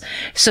bars.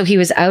 So he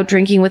was out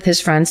drinking with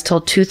his friends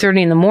till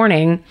 2:30 in the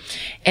morning.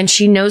 And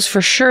she knows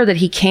for sure that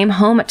he came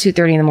home at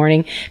 2:30 in the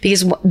morning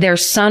because their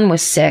son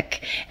was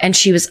sick and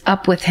she was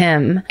up with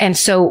him. And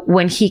so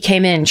when he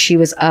came in, she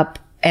was up.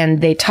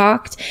 And they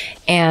talked,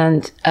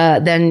 and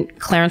then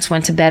Clarence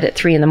went to bed at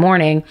 3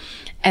 a.m.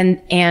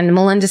 and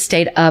Melinda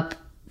stayed up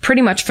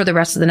pretty much for the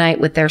rest of the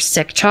night with their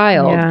sick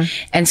child. Yeah.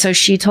 And so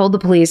she told the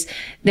police,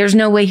 there's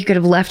no way he could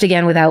have left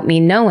again without me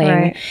knowing.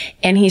 Right.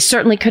 And he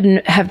certainly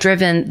couldn't have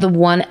driven the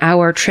 1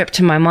 hour trip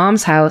to my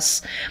mom's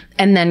house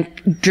and then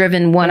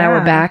driven 1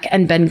 hour back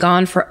and been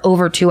gone for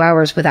over 2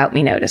 hours without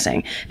me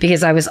noticing,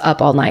 because I was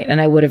up all night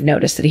and I would have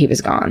noticed that he was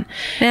gone.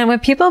 Man, when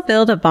people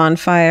build a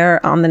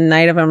bonfire on the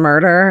night of a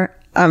murder,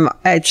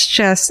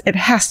 it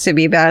has to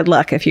be bad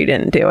luck if you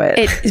didn't do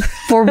it.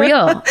 For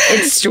real.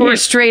 We're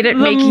straight at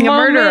making a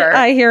murderer.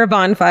 I hear a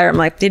bonfire, I'm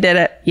like, they did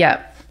it.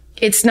 Yeah.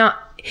 It's not,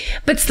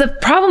 but the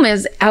problem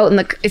is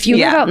if you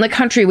live out in the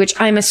country, which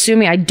I'm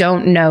assuming, I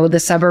don't know the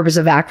suburbs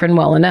of Akron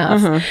well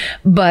enough,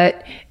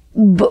 but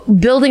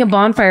building a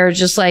bonfire is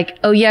just like,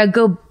 oh yeah,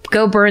 go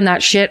burn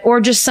that shit,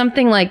 or just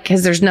something like,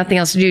 because there's nothing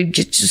else to do,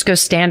 just go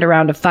stand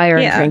around a fire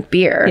and drink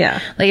beer. Yeah,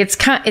 like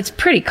it's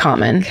pretty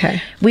common.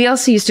 Okay. We We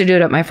also used to do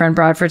it at my friend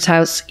Broadford's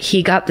house.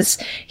 He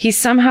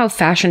somehow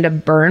fashioned a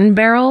burn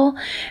barrel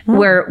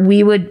where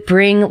we would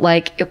bring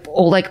like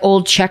old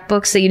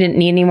checkbooks that you didn't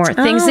need anymore,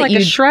 things that like a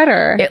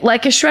shredder,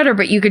 like a shredder,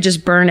 but you could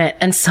just burn it.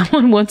 And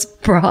someone once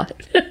brought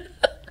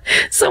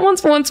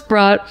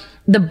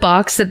the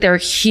box that their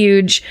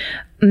huge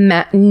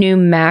new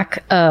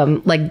Mac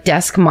like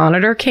desk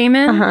monitor came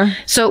in.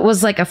 So it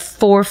was like a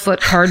 4-foot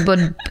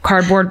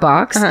cardboard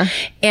box,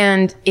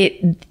 and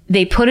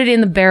they put it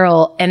in the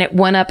barrel and it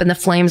went up, and the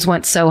flames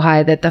went so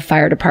high that the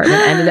fire department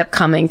ended up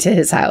coming to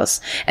his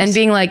house and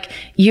being like,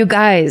 you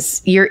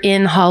guys, you're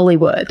in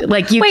Hollywood,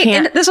 like you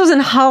can't. And this was in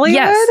Hollywood?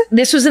 Yes,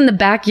 this was in the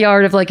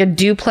backyard of like a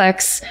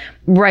duplex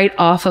right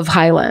off of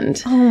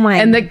Highland. Oh my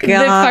God. And the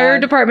fire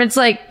department's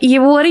like,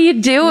 what are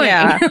you doing?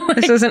 Yeah.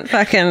 This isn't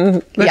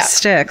fucking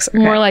sticks. Okay.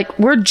 We're like,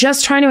 we're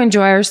just trying to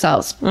enjoy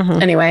ourselves.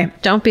 Anyway.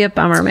 Don't be a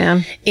bummer,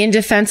 man. In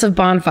defense of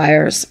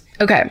bonfires.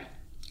 Okay.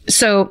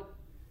 So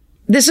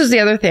this is the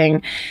other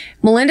thing.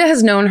 Melinda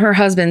has known her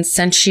husband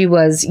since she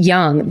was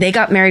young. They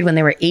got married when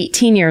they were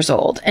 18 years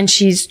old. And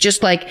she's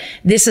just like,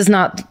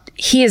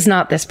 he is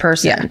not this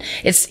person.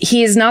 Yeah.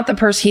 He is not the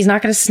person. He's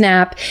not going to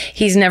snap.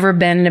 He's never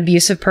been an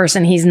abusive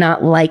person. He's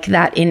not like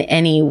that in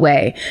any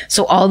way.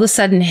 So all of a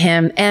sudden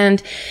him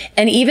and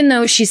even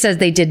though she says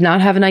they did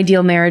not have an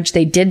ideal marriage,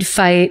 they did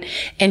fight,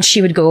 and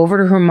she would go over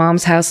to her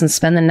mom's house and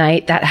spend the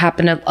night. That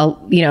happened,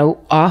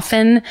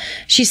 often.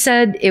 She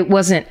said it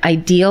wasn't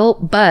ideal,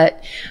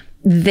 but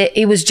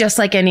it was just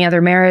like any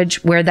other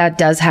marriage where that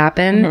does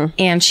happen.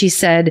 And she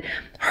said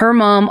her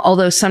mom,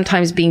 although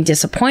sometimes being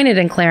disappointed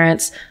in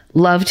Clarence,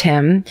 loved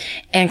him,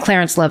 and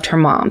Clarence loved her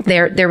mom.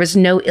 There was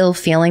no ill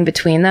feeling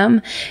between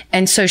them.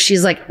 And so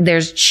she's like,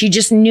 she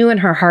just knew in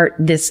her heart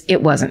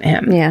it wasn't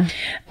him. Yeah.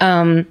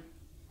 And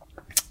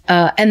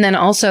then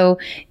also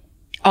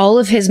all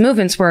of his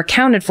movements were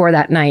accounted for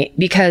that night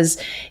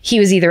because he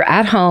was either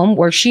at home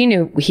where she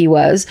knew he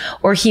was,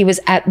 or he was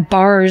at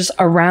bars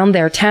around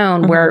their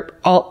town where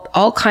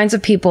all kinds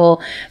of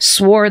people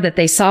swore that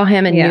they saw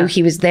him and knew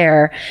he was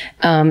there.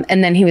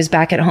 And then he was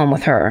back at home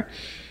with her.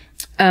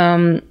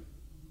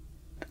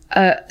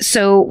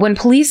 So when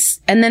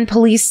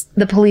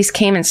the police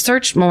came and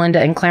searched Melinda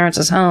and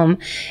Clarence's home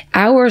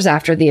hours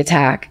after the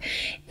attack,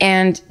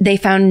 and they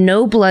found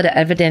no blood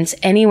evidence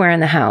anywhere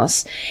in the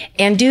house.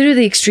 And due to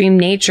the extreme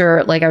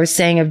nature, like I was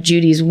saying, of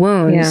Judy's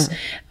wounds,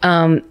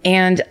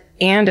 and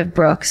of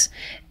Brooke's,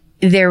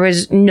 there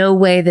was no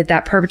way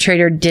that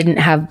perpetrator didn't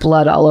have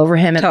blood all over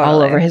him and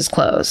all over his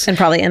clothes. And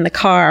probably in the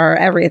car,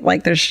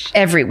 there's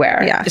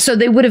everywhere. Yeah. So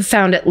they would have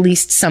found at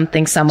least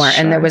something somewhere,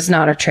 and there was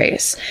not a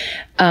trace.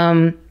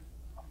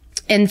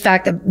 In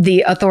fact,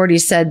 the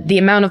authorities said the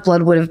amount of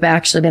blood would have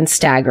actually been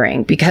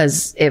staggering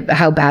because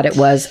how bad it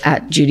was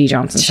at Judy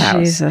Johnson's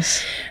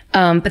house.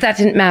 But that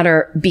didn't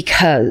matter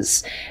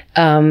because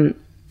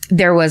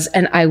there was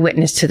an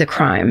eyewitness to the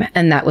crime,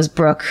 and that was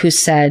Brooke, who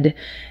said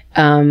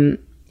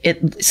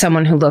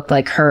someone who looked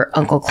like her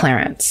Uncle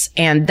Clarence.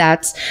 And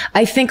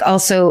I think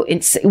also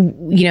it's,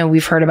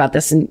 we've heard about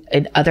this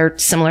in other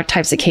similar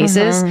types of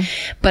cases,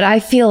 but I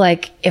feel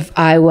like if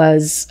I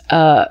was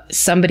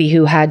somebody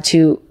who had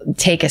to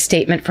take a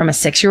statement from a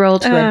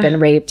 6-year-old who had been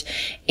raped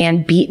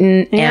and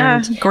beaten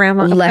and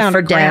left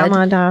for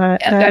dead.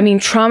 I mean,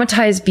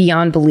 traumatized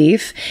beyond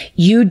belief.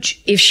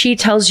 If she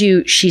tells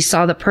you she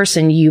saw the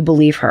person, you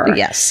believe her.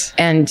 Yes.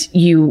 And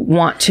you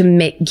want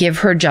to give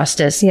her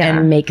justice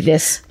and make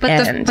this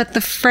end. But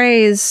the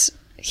phrase,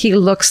 he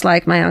looks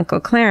like my Uncle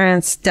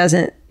Clarence,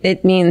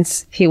 it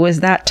means he was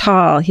that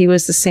tall. He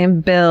was the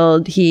same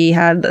build. He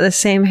had the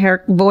same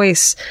hair,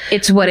 voice.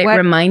 It's what it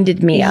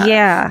reminded me of.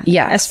 Yeah.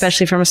 Yeah.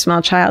 Especially from a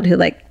small child who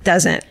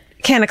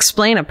can't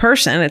explain a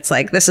person. It's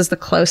like, this is the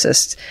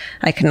closest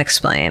I can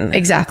explain.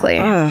 Exactly.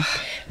 Ugh.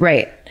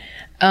 Right.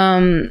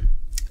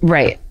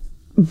 Right.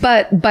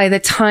 But by the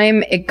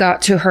time it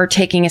got to her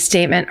taking a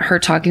statement, her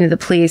talking to the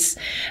police,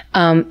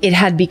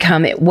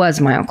 it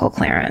was my Uncle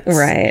Clarence.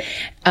 Right.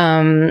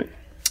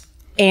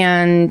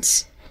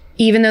 And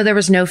even though there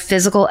was no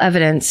physical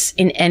evidence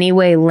in any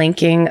way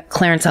linking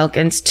Clarence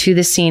Elkins to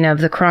the scene of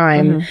the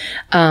crime,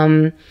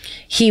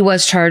 he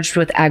was charged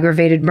with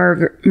aggravated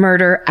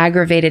murder,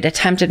 aggravated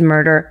attempted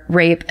murder,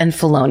 rape, and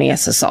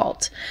felonious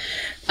assault.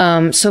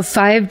 So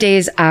 5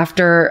 days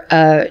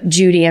after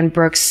Judy and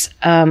Brooke's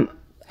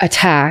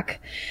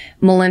attack,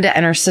 Melinda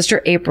and her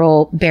sister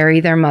April bury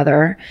their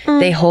mother.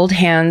 They hold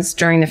hands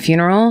during the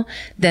funeral.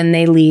 Then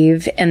they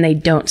leave and they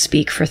don't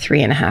speak for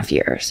 3.5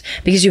 years.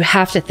 Because you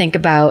have to think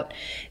about,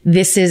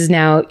 this is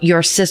now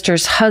your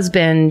sister's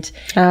husband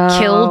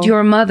killed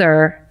your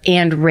mother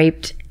and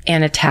raped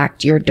and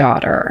attacked your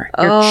daughter,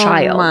 your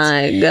child. Oh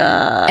my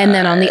God. And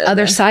then on the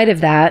other side of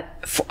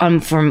that,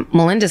 from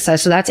Melinda's side,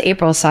 so that's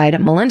April's side,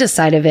 Melinda's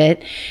side of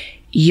it,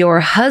 your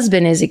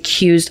husband is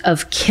accused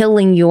of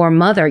killing your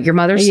mother. Your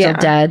mother's still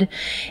dead.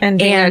 And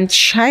being a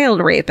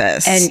child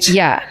rapist. And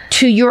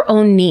to your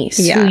own niece,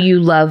 who you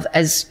love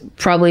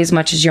probably as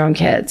much as your own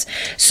kids.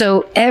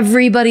 So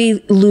everybody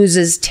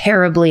loses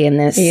terribly in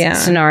this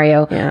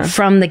scenario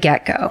from the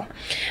get-go.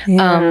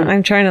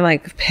 I'm trying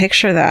to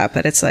picture that,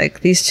 but it's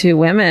like these two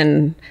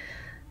women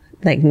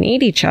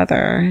need each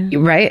other.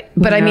 Right.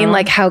 But I mean,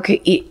 how could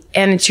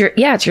and it's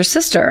your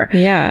sister.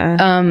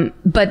 Yeah.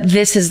 But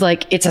this is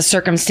it's a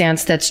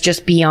circumstance that's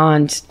just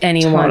beyond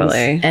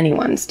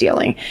anyone's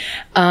dealing.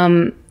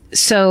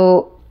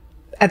 So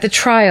at the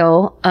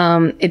trial,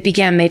 it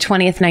began May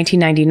 20th,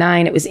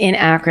 1999. It was in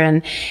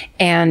Akron,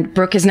 and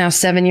Brooke is now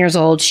 7 years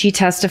old. She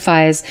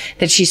testifies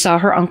that she saw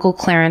her Uncle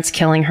Clarence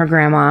killing her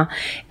grandma.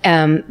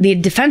 The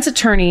defense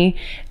attorney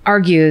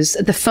argues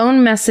that the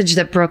phone message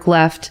that Brooke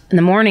left in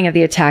the morning of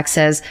the attack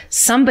says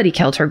somebody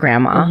killed her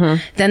grandma.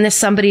 Then this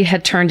somebody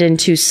had turned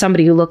into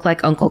somebody who looked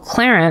like Uncle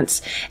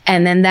Clarence.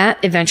 And then that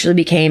eventually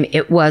became,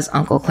 it was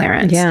Uncle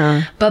Clarence.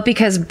 Yeah. But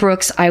because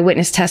Brooke's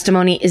eyewitness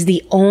testimony is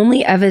the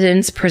only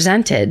evidence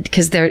presented,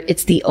 because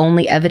it's the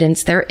only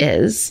evidence there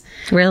is.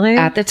 Really?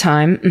 At the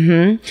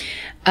time.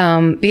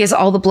 Because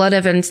all the blood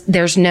evidence,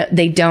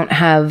 they don't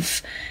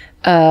have,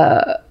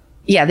 they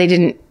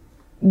didn't,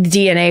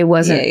 DNA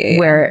wasn't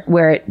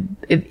where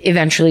it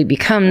eventually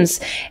becomes.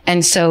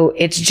 And so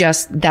it's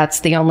just,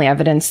 that's the only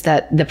evidence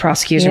that the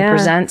prosecution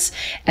presents.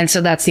 And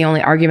so that's the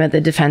only argument the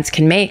defense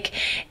can make.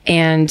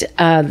 And,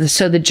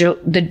 so the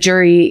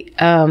jury,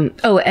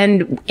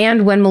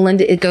 and when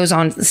Melinda, it goes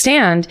on the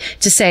stand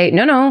to say,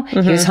 no,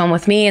 he was home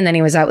with me and then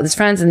he was out with his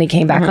friends and he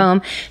came back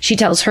home. She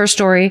tells her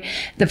story.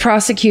 The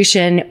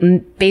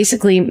prosecution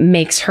basically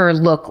makes her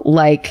look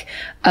like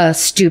a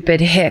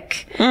stupid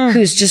hick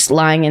who's just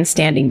lying and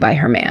standing by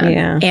her man.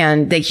 Yeah.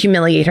 And they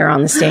humiliate her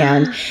on the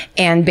stand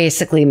and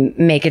basically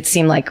make it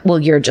seem like, well,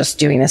 you're just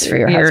doing this for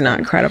your husband. You're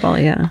not credible.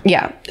 Yeah.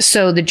 Yeah.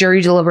 So the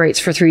jury deliberates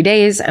for 3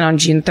 days. And on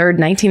June 3rd,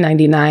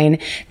 1999,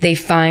 they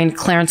find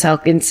Clarence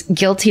Elkins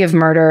guilty of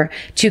murder,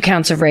 2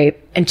 counts of rape,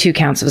 and 2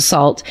 counts of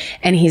assault.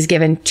 And he's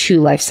given 2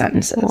 life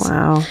sentences.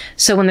 Wow.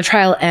 So when the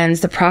trial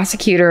ends, the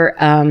prosecutor,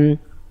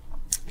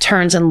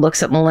 turns and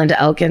looks at Melinda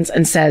Elkins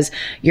and says,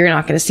 you're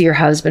not going to see your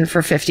husband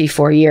for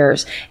 54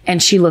 years.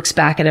 And she looks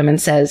back at him and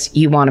says,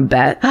 you want to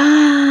bet?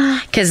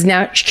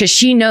 Because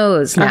she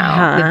knows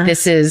now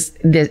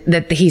that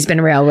that he's been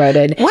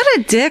railroaded. What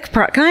a dick.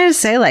 Can I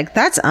just say,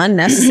 that's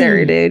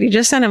unnecessary, dude. You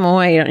just sent him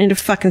away. You don't need to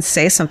fucking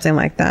say something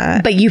like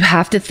that. But you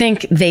have to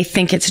think, they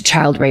think it's a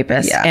child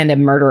rapist and a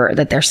murderer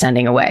that they're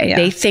sending away. Yeah.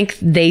 They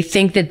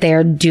think that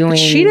they're doing.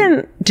 She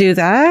didn't do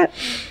that.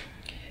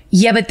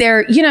 Yeah, but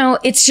they're,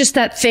 it's just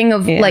that thing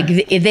of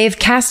they've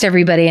cast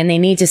everybody and they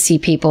need to see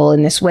people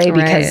in this way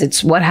because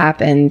it's what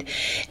happened.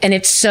 And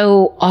it's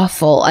so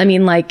awful. I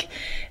mean,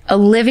 a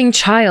living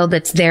child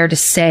that's there to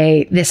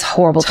say this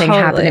horrible thing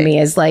happened to me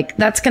is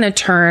that's going to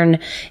turn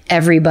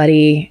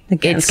everybody.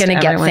 It's going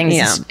to get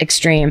things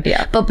extreme.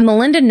 Yeah. But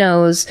Melinda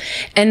knows,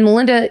 and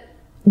Melinda,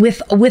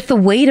 with the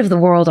weight of the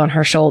world on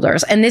her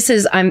shoulders. And this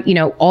is,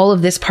 all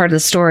of this part of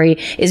the story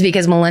is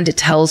because Melinda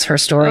tells her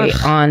story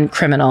on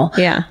Criminal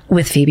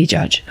with Phoebe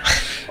Judge,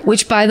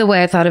 which, by the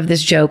way, I thought of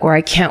this joke where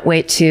I can't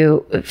wait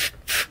to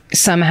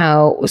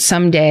somehow,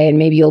 someday, and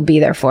maybe you'll be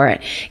there for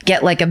it,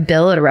 get a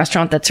bill at a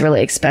restaurant that's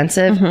really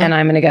expensive. And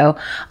I'm going to go,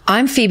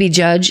 I'm Phoebe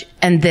Judge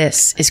and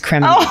this is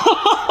Criminal.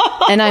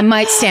 And I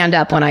might stand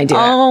up when I do it.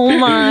 Oh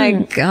my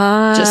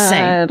God. Just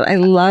saying. I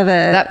love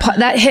it.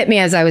 That hit me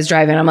as I was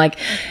driving. I'm like,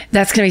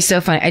 that's going to be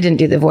so funny. I didn't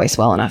do the voice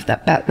well enough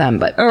back then,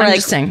 but or I'm like,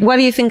 just saying. What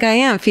do you think I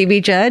am,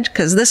 Phoebe Judge?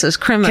 Because this is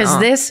criminal.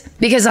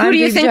 Because Who I'm do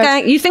you Phoebe think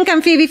Judge. you think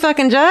I'm Phoebe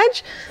fucking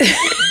Judge?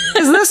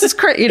 Because this is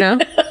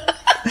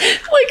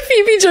Like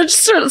Phoebe Judge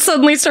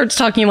suddenly starts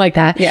talking like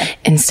that. Yeah.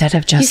 Instead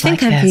of just You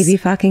think like I'm this. Phoebe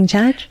fucking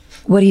Judge?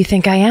 What do you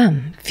think I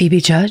am?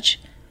 Phoebe Judge?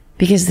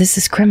 Because this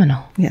is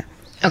criminal. Yeah.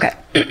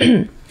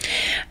 Okay.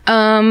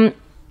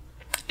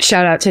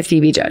 Shout out to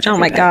Phoebe Judge. Oh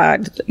my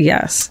God.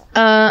 Yes.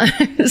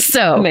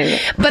 So, Amazing.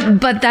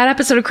 but that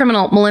episode of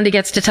Criminal, Melinda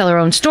gets to tell her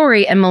own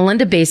story, and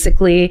Melinda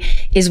basically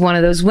is one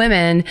of those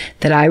women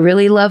that I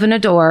really love and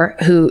adore,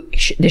 who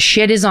the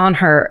shit is on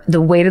her,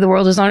 the weight of the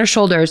world is on her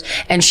shoulders,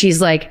 and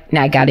she's like,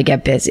 "Now I got to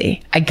get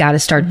busy. I got to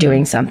start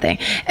doing something."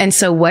 And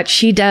so what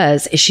she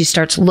does is she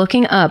starts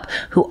looking up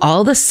who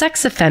all the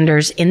sex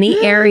offenders in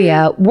the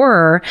area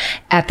were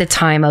at the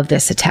time of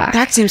this attack.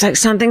 That seems like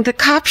something the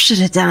cops should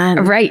have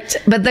done. Right.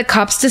 But the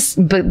cops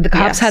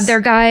Yes. had their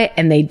guy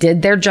and they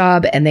did their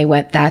job and they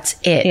went, that's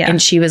it. Yeah.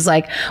 And she was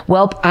like,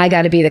 well, I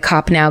got to be the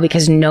cop now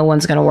because no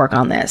one's going to work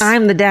on this.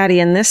 I'm the daddy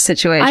in this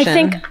situation. I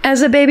think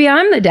as a baby,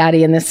 I'm the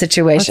daddy in this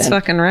situation. That's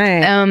fucking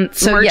right.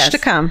 So Merch yes, to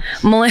come.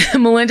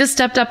 Melinda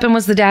stepped up and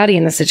was the daddy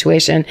in the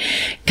situation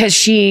because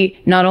she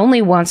not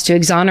only wants to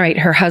exonerate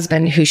her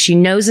husband, who she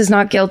knows is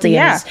not guilty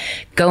and is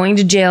going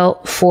to jail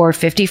for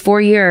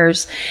 54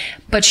 years,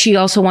 but she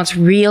also wants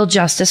real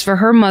justice for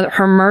her mother,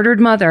 her murdered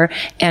mother,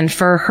 and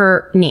for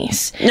her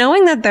niece.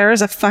 Knowing that there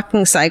is a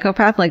fucking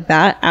psychopath like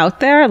that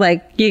out there,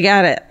 like, you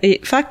gotta,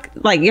 fuck,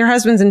 like, your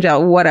husband's in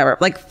jail, whatever.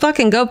 Like,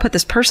 fucking go put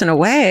this person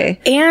away.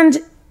 And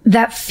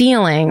that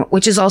feeling,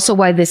 which is also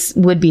why this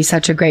would be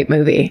such a great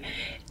movie.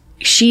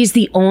 She's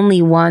the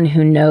only one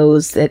who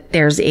knows that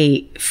there's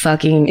a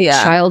fucking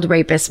child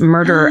rapist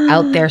murderer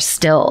out there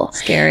still.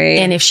 Scary.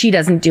 And if she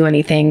doesn't do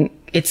anything,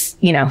 it's,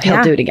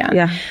 he'll do it again.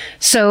 Yeah.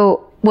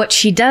 So what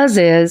she does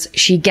is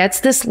she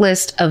gets this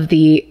list of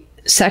the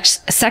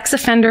sex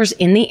offenders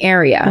in the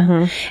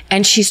area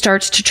and she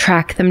starts to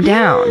track them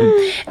down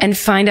and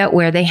find out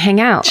where they hang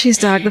out. She's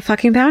Dog the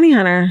fucking bounty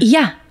hunter.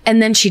 Yeah.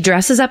 And then she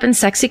dresses up in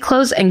sexy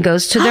clothes and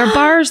goes to their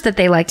bars that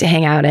they like to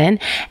hang out in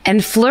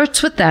and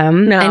flirts with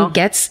them and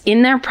gets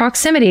in their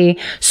proximity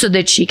so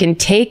that she can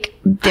take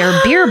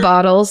their beer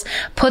bottles,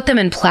 put them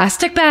in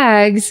plastic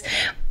bags,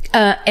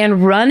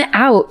 and run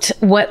out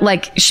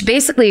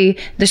basically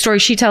the story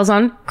she tells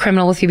on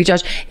Criminal with Phoebe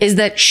Judge is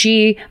that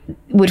she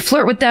would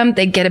flirt with them.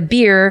 They'd get a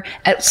beer.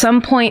 At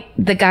some point,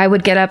 the guy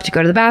would get up to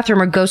go to the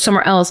bathroom or go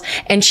somewhere else,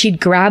 and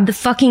she'd grab the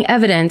fucking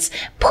evidence,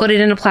 put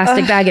it in a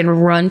plastic bag,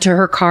 and run to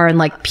her car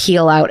and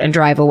peel out and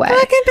drive away.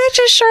 Fucking bitch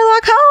is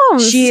Sherlock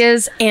Holmes. She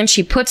is, and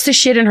she puts the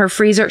shit in her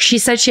freezer. She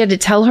said she had to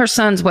tell her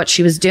sons what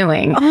she was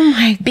doing. Oh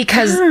my God.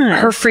 Because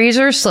her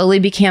freezer slowly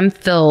became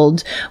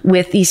filled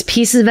with these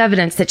pieces of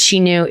evidence that she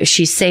knew if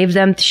she saved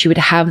them, she would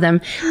have them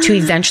to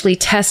eventually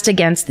test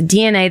against the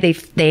DNA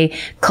they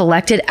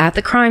collected at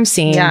the crime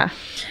scene. Yeah.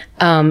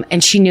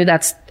 And she knew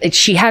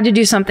she had to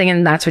do something,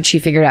 and that's what she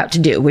figured out to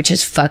do, which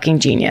is fucking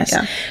genius.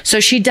 Yeah.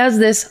 So she does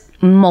this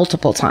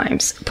multiple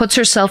times, puts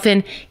herself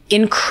in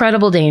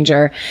incredible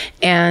danger,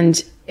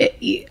 and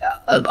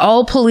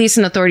all police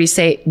and authorities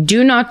say,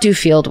 do not do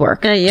field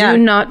work. Do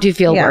not do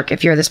field work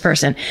if you're this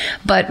person.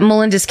 But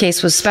Melinda's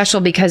case was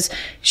special because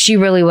she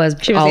really was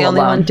the only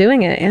one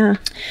doing it. Yeah.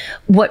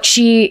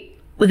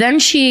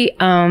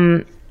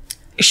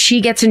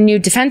 She gets a new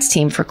defense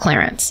team for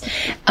Clarence.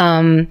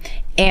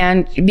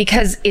 And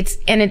because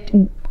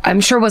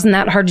I'm sure it wasn't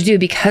that hard to do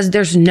because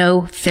there's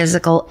no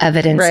physical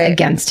evidence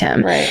against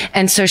him. Right.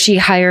 And so she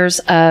hires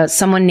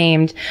someone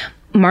named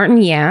Martin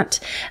Yant,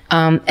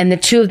 and the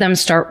two of them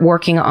start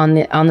working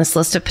on this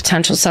list of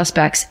potential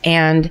suspects.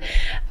 And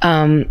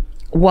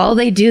while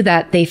they do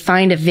that, they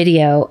find a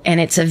video, and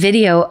it's a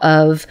video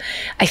of,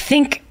 I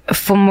think,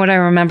 from what I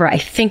remember, I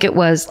think it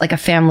was like a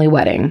family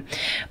wedding.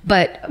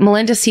 But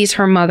Melinda sees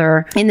her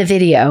mother in the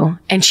video,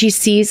 and she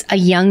sees a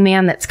young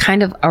man that's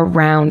kind of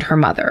around her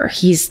mother.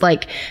 He's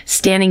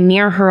standing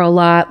near her a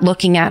lot,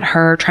 looking at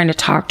her, trying to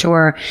talk to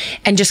her,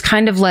 and just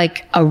kind of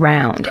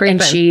around. Creeping.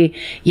 And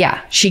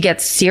she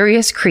gets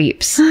serious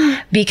creeps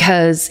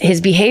because his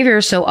behavior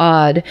is so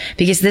odd,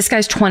 because this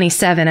guy's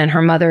 27 and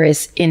her mother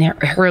is in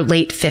her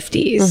late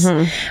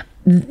 50s.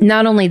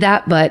 Not only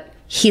that, but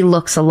he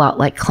looks a lot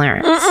like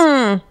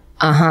Clarence.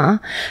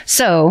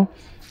 So,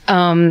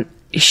 they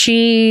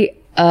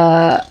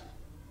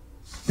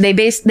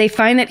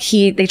find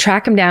that they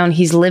track him down.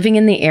 He's living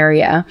in the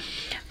area.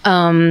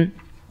 And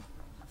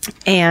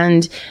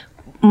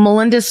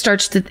Melinda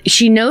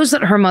she knows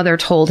that her mother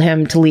told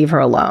him to leave her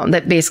alone,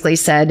 that basically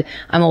said,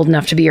 I'm old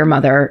enough to be your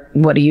mother.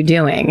 What are you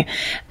doing?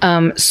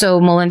 So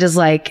Melinda's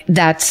like,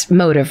 that's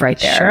motive right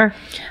there.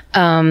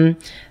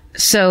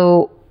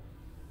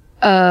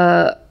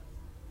 Sure.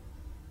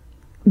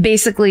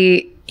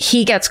 Basically,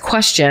 he gets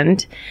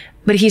questioned,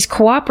 but he's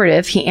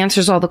cooperative. He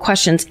answers all the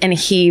questions, and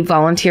he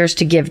volunteers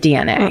to give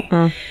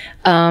DNA.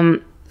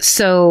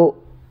 So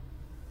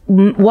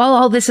while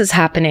all this is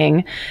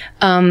happening,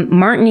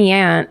 Martin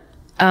Yant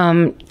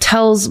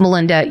tells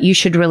Melinda, you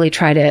should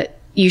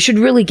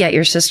really get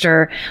your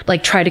sister,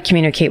 like try to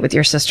communicate with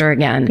your sister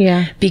again.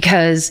 Yeah.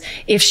 Because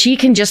if she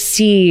can just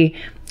see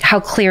how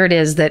clear it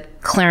is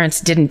that Clarence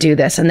didn't do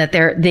this and that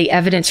the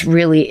evidence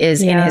really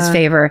is in his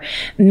favor,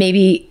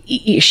 maybe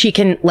she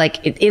can,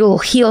 like, it'll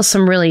heal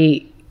some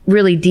really,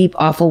 really deep,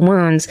 awful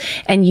wounds,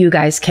 and you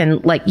guys can,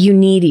 like, you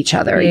need each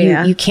other.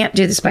 Yeah. You can't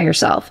do this by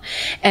yourself.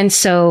 And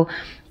so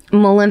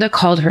Melinda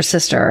called her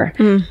sister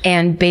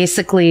and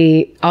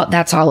basically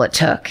that's all it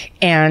took.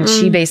 And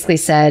she basically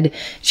said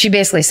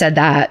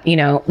that, you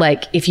know,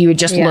 like, if you would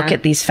just look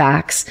at these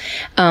facts.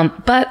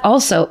 But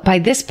also by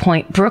this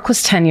point, Brooke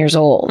was 10 years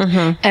old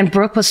and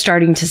Brooke was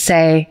starting to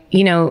say,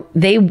 you know,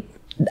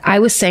 I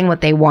was saying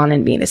what they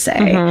wanted me to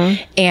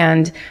say.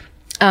 And,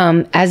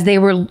 as they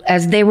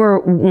were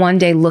one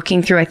day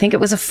looking through, I think it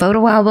was a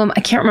photo album.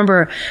 I can't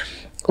remember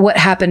what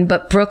happened,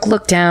 but Brooke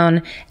looked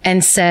down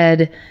and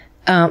said,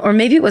 or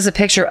maybe it was a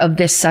picture of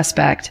this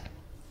suspect.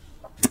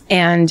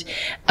 And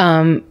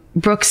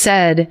Brooke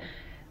said,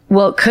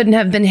 well, it couldn't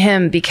have been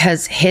him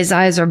because his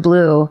eyes are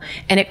blue,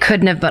 and it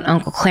couldn't have been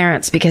Uncle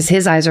Clarence because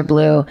his eyes are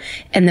blue,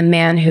 and the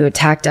man who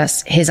attacked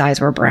us, his eyes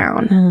were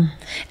brown.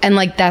 And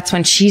like, that's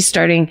when she's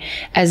starting,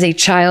 as a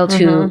child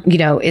who, you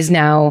know, is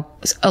now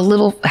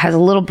has a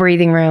little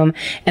breathing room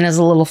and is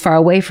a little far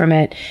away from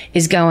it,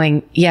 is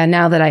going, yeah,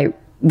 now that I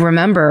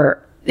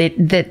remember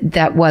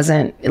that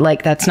wasn't,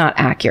 like, that's not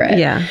accurate.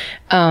 Yeah.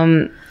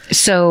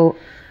 So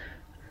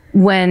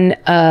when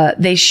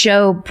they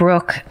show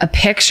Brooke a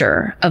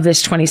picture of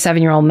this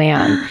 27-year-old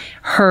man,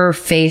 her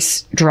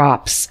face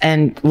drops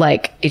and,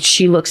 like,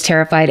 she looks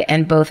terrified,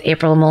 and both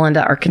April and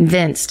Melinda are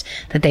convinced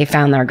that they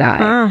found their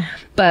guy.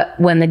 But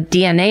when the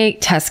DNA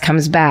test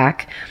comes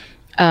back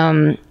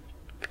in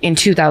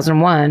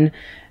 2001,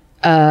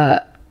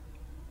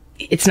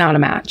 it's not a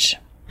match.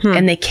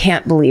 And they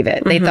can't believe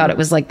it. They thought it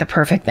was like the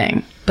perfect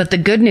thing. But the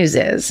good news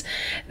is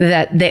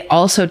that they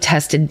also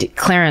tested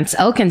Clarence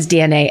Elkin's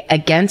DNA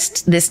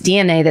against this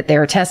DNA that they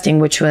were testing,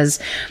 which was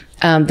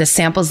the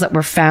samples that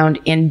were found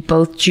in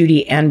both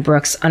Judy and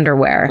Brooke's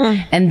underwear.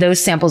 And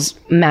those samples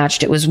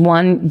matched. It was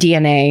one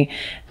DNA.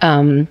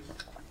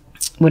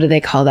 What do they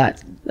call that?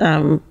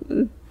 When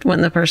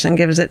the person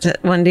gives it to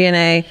one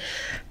DNA.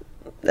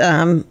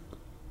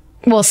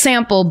 Well,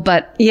 sample,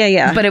 but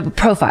but it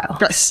profile.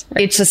 Yes,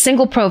 right. It's a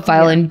single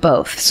profile in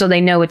both, so they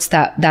know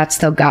that's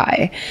the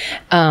guy.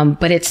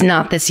 But it's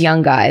not this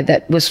young guy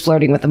that was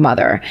flirting with the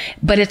mother.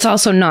 But it's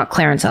also not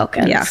Clarence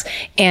Elkins. Yeah.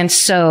 And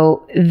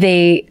so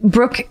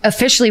Brooke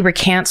officially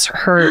recants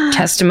her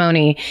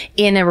testimony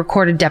in a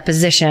recorded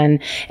deposition,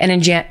 and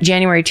in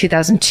January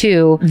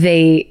 2002,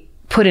 they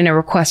put in a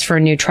request for a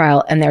new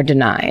trial, and they're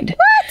denied.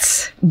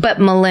 What? But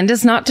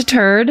Melinda's not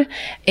deterred.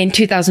 In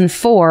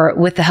 2004,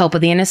 with the help of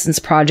the Innocence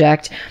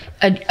Project,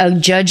 a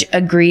judge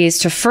agrees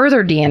to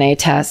further DNA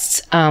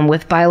tests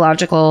with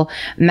biological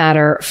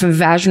matter from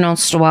vaginal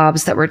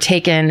swabs that were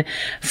taken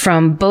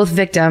from both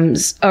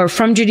victims, or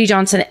from Judy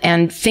Johnson,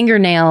 and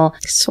fingernail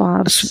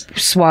swabs,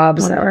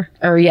 whatever,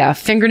 or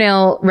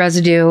fingernail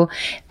residue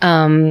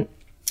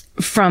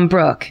from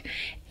Brooke.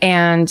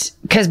 And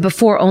because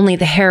before only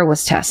the hair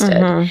was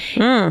tested.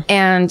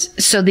 And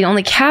so the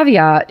only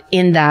caveat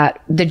in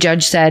that, the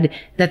judge said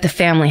that the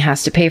family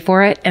has to pay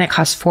for it, and it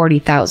costs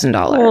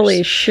 $40,000.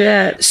 Holy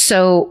shit.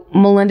 So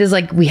Melinda's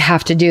like, we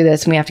have to do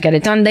this and we have to get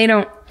it done. They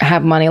don't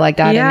have money like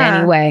that in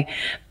any way.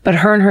 But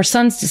her and her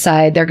sons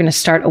decide they're going to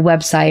start a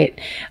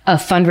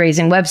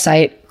fundraising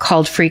website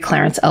called Free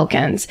Clarence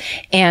Elkins.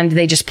 And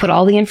they just put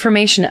all the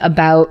information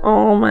about,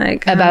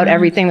 about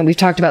everything that we've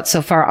talked about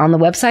so far on the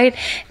website.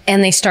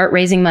 And they start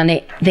raising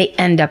money. They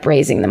end up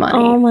raising the money.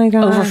 Oh my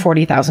God. Over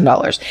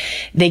 $40,000.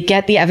 They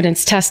get the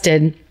evidence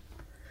tested.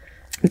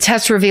 The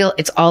tests reveal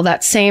it's all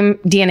that same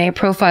DNA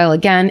profile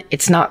again.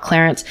 It's not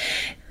Clarence.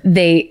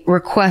 They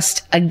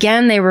request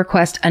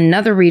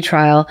another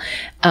retrial.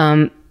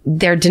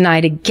 They're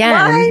denied again.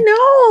 I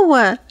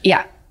know.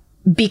 Yeah.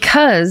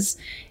 Because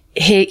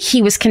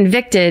he was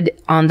convicted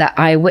on the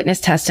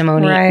eyewitness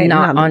testimony,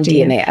 not on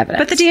DNA evidence.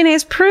 But the DNA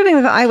is proving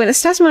that the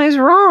eyewitness testimony is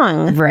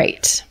wrong.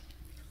 Right.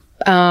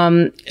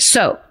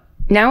 So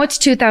now it's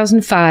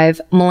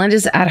 2005.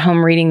 Melinda's at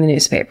home reading the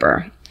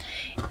newspaper.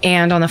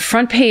 And on the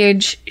front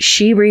page,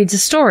 she reads a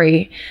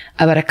story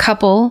about a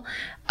couple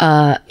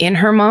in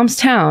her mom's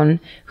town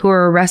who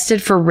are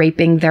arrested for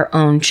raping their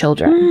own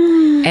children.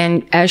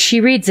 And as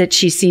she reads it,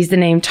 she sees the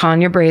name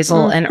Tanya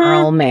Brazel and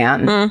Earl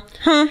Mann.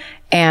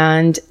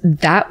 And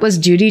that was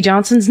Judy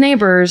Johnson's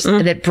neighbors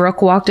that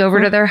Brooke walked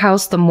over to their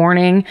house the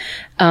morning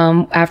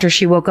after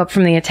she woke up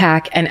from the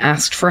attack and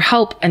asked for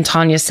help. And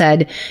Tanya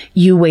said,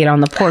 you wait on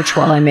the porch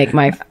while I make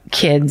my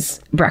kids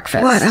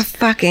breakfast. What a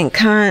fucking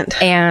cunt.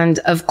 And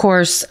of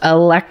course,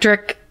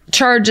 electric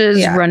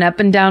charges run up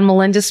and down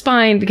Melinda's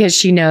spine because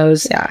she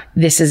knows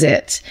this is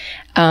it.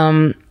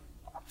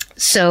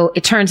 So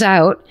it turns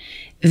out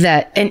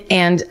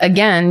and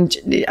again,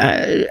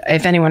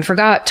 if anyone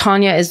forgot,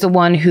 Tanya is the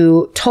one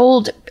who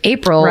told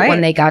April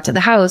when they got to the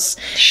house.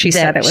 She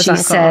said it was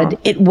uncle. She said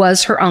it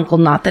was her uncle,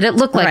 not that it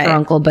looked like her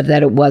uncle, but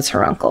that it was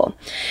her uncle.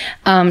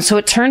 So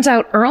it turns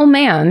out Earl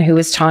Mann, who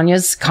is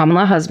Tanya's common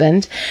law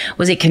husband,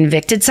 was a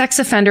convicted sex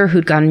offender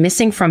who'd gone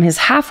missing from his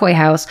halfway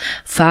house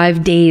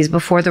 5 days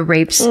before the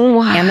rapes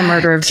and the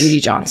murder of Judy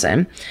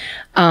Johnson.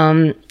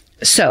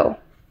 So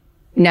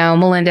now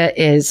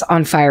Melinda is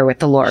on fire with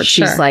the Lord.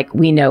 Sure. She's like,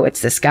 we know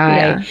it's this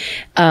guy.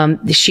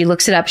 She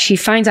looks it up. She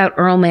finds out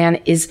Earl Mann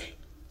is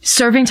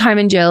serving time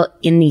in jail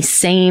in the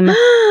same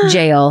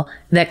jail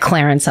that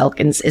Clarence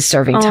Elkins is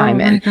serving time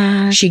in.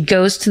 Gosh. She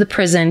goes to the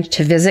prison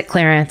to visit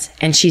Clarence,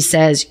 and she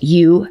says,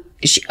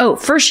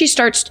 first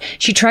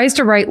she tries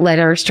to write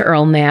letters to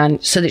Earl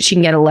Mann so that she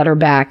can get a letter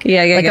back.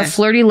 A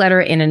flirty letter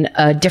in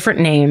a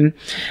different name,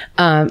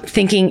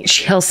 thinking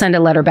he'll send a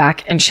letter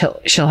back and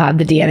she'll have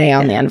the DNA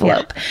on the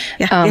envelope.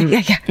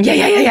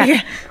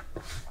 Yeah.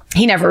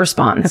 He never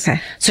responds.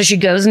 Okay. So she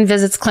goes and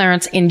visits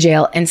Clarence in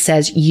jail and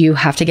says, you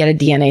have to get a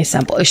DNA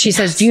sample. She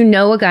says, do you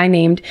know a guy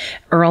named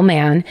Earl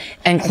Mann?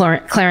 And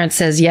Clarence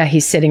says, yeah,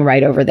 he's sitting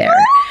right over there.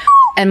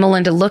 And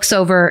Melinda looks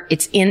over.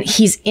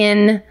 He's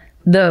in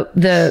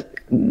the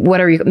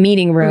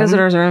meeting room.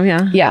 Visitor's room,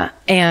 yeah. Yeah.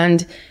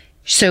 And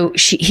so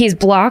he's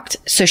blocked.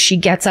 So she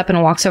gets up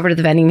and walks over to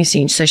the vending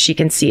machine so she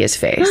can see his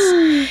face.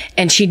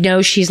 And she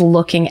knows she's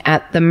looking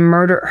at the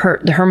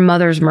her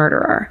mother's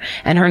murderer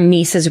and her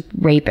niece's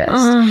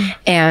rapist.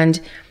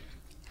 And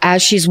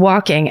as she's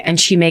walking and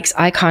she makes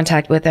eye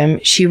contact with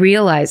him, she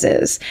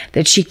realizes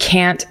that she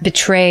can't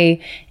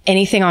betray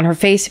anything on her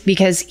face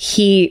because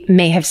he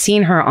may have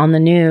seen her on the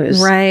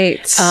news. Right.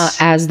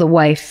 As the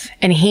wife.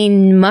 And he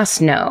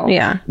must know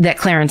that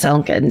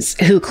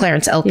who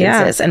Clarence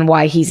Elkins is and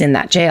why he's in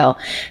that jail.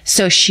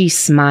 So she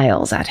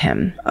smiles at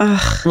him.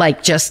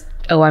 Like just,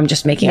 I'm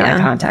just making eye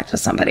contact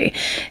with somebody.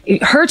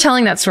 Her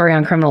telling that story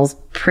on Criminal is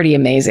pretty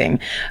amazing.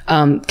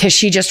 Cause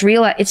she just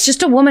realized it's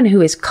just a woman who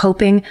is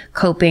coping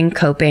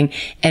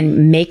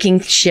and making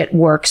shit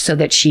work so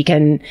that she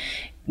can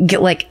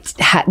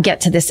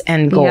get to this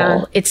end goal.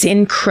 Yeah. It's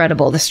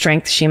incredible the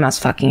strength she must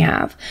fucking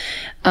have.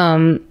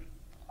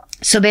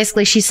 So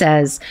basically she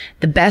says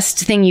the best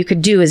thing you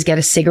could do is get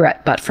a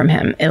cigarette butt from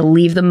him. It'll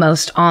leave the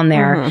most on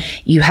there.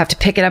 You have to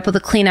pick it up with a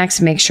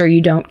Kleenex, make sure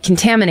you don't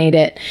contaminate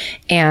it.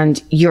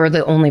 And you're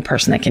the only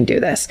person that can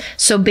do this.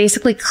 So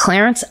basically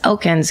Clarence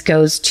Elkins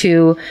goes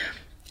to,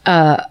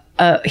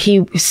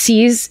 he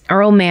sees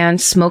Earl Mann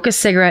smoke a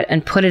cigarette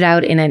and put it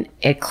out in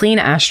a clean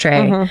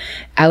ashtray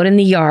out in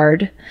the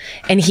yard.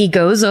 And he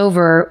goes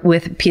over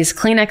with a piece of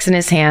Kleenex in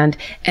his hand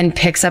and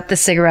picks up the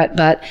cigarette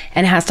butt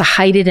and has to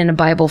hide it in a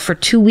Bible for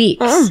 2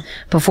 weeks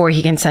before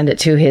he can send it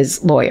to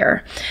his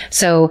lawyer.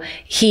 So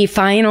he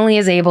finally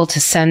is able to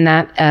send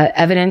that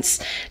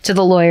evidence to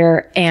the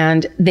lawyer,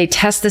 and they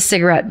test the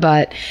cigarette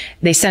butt.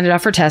 They send it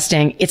off for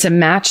testing. It's a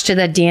match to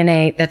the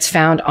DNA that's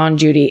found on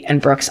Judy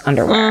and Brooke's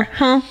underwear.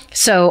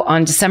 So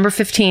on December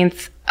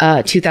 15th,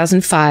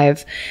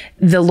 2005,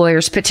 the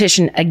lawyers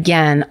petition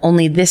again,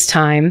 only this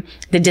time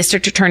the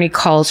district attorney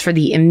calls for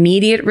the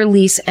immediate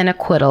release and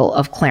acquittal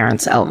of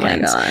Clarence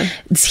Elkins. Oh my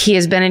God. He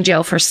has been in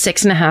jail for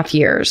 6.5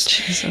 years.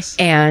 Jesus.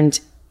 And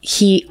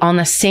on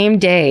the same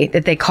day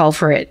that they call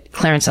for it,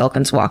 Clarence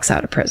Elkins walks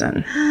out of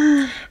prison.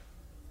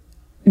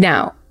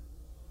 Now,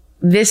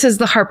 this is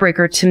the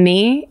heartbreaker to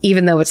me,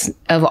 even though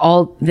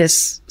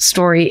this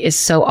story is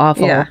so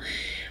awful. Yeah.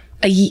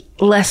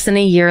 Less than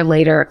a year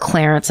later,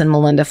 Clarence and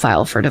Melinda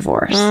filed for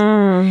divorce.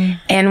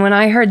 And when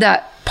I heard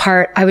that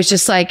part, I was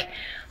just like,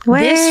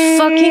 this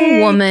fucking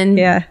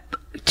woman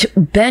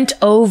bent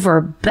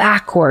over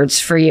backwards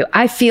for you.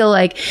 I feel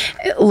like,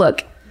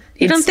 look,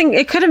 you don't think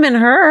it could have been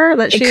her?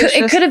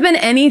 It could have been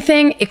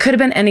anything. It could have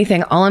been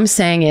anything. All I'm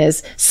saying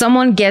is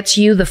someone gets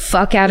you the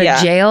fuck out of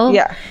jail.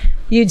 Yeah.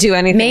 You do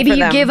anything. Maybe for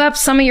you them. Give up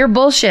some of your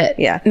bullshit.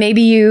 Yeah. But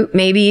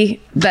you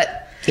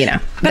know.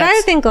 But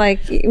I think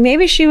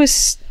maybe she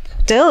was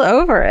still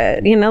over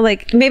it,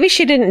 maybe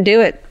she didn't do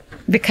it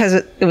because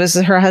it was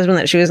her husband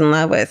that she was in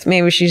love with.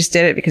 Maybe she just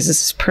did it because it's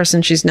this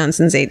person she's known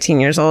since 18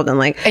 years old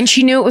and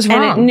she knew it was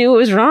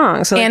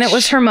wrong. So it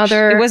was her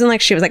mother. It wasn't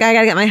like she was like, I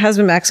gotta get my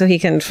husband back so he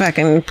can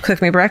fucking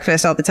cook me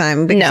breakfast all the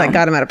time because I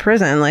got him out of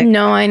prison.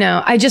 No, I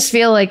know. I just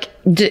feel like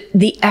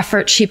the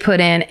effort she put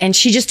in, and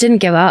she just didn't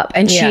give up.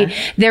 And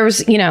there was,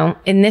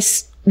 in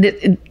this,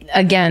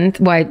 again,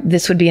 why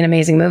this would be an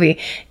amazing movie.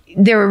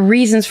 There were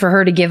reasons for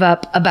her to give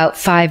up about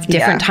 5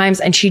 different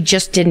times, and she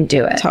just didn't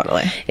do it.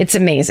 Totally. It's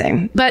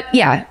amazing. But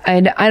yeah,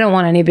 I don't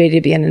want anybody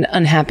to be in an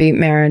unhappy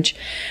marriage.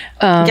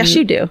 Yes,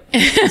 you do.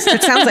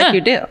 It sounds like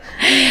you do.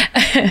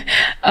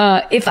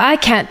 If I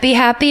can't be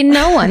happy,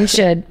 no one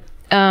should.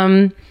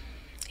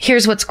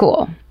 Here's what's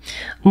cool.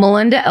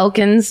 Melinda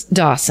Elkins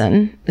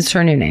Dawson is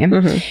her new name.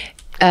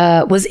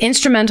 Was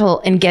instrumental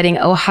in getting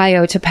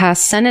Ohio to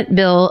pass Senate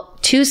Bill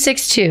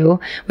 262,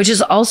 which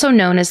is also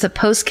known as the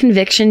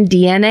post-conviction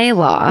DNA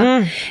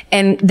law.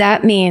 And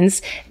that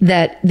means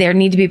that there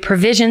need to be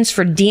provisions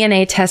for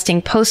DNA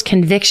testing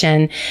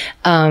post-conviction,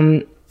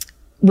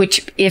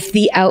 which if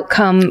the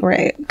outcome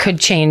Right. could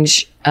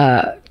change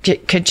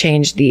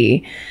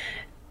the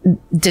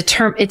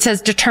it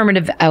says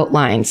determinative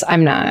outlines.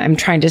 I'm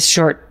trying to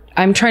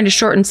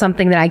shorten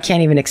something that I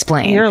can't even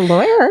explain. You're a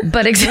lawyer.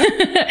 But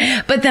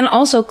but then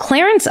also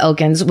Clarence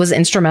Elkins was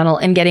instrumental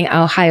in getting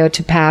Ohio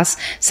to pass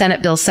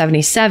Senate Bill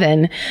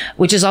 77,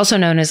 which is also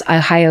known as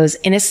Ohio's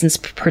Innocence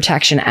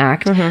Protection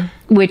Act,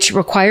 which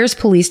requires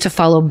police to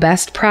follow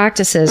best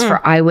practices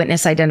for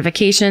eyewitness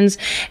identifications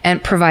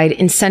and provide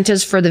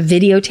incentives for the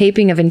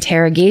videotaping of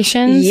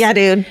interrogations. Yeah,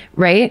 dude.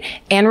 Right?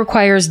 And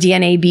requires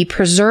DNA be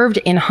preserved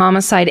in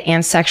homicide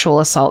and sexual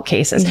assault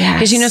cases.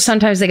 Because,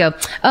 sometimes they go,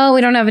 oh,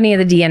 we don't have any of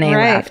the DNA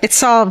left. It's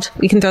solved.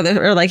 We can throw this,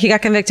 or like he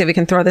got convicted. We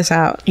can throw this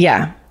out.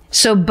 Yeah.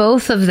 So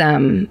both of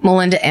them,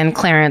 Melinda and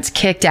Clarence,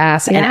 kicked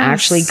ass and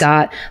actually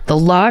got the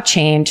law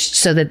changed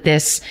so that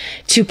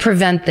to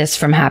prevent this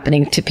from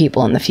happening to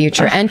people in the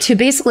future and to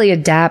basically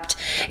adapt.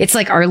 It's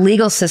like our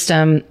legal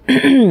system,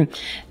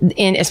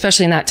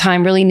 especially in that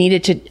time, really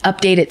needed to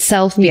update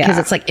itself because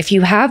it's like, if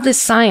you have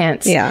this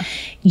science,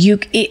 you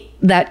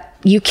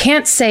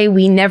can't say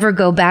we never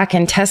go back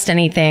and test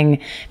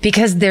anything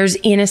because there's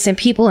innocent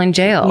people in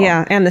jail.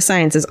 Yeah. And the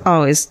science is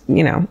always,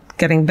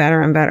 getting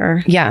better and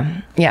better.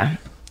 Yeah. Yeah.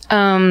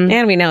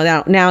 And we know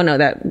that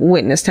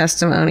eyewitness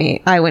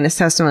testimony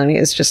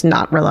is just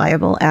not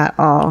reliable at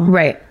all.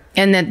 Right.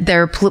 And that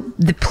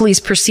the police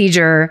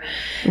procedure.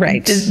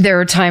 Right. There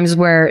are times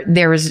where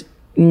there was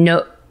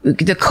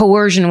the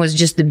coercion was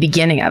just the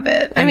beginning of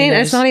it. I mean,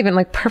 it's not even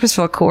like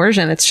purposeful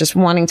coercion. It's just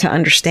wanting to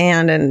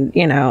understand and,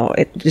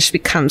 it just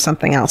becomes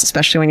something else,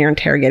 especially when you're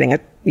interrogating a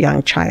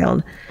young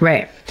child.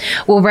 Right.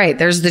 Well, right.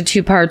 There's the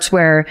two parts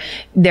where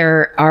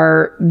there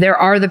are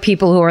the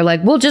people who are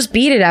like, we'll just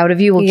beat it out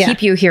of you. We'll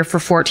keep you here for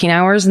 14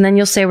 hours and then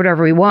you'll say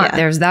whatever we want. Yeah.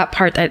 There's that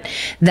part that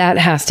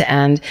has to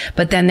end.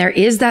 But then there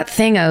is that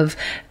thing of,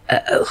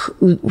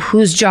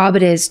 whose job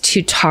it is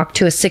to talk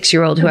to a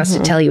 6-year-old who has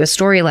to tell you a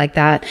story like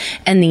that,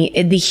 and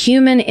the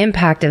human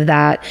impact of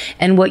that,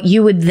 and what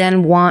you would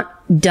then want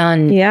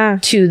done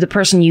to the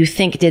person you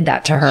think did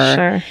that to her.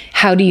 Sure.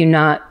 How do you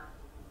not,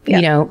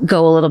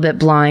 go a little bit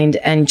blind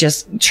and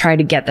just try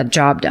to get the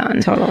job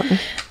done? Totally.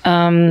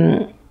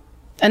 Another,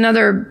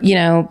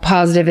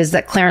 positive is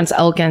that Clarence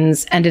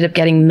Elkins ended up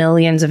getting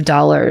millions of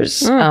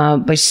dollars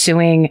by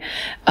suing.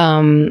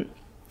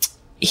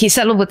 He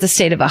settled with the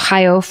state of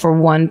Ohio for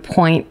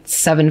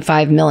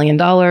 $1.75 million,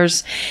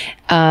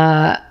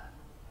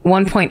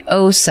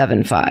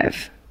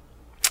 1.075.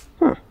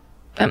 Over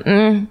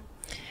 $1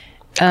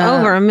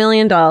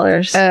 million.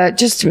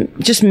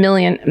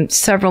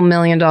 Several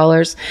million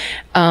dollars.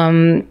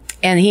 And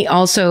he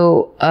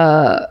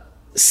also,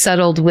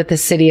 settled with the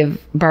city of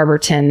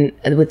Barberton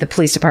with the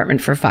police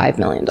department for $5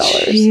 million.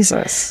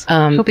 Jesus.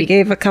 Hope he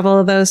gave a couple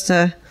of those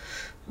to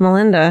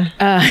Melinda.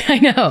 I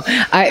know.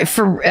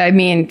 For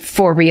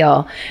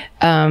real.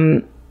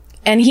 And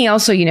he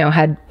also,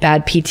 had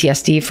bad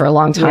PTSD for a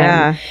long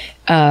time.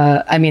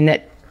 Yeah.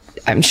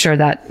 I'm sure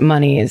that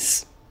money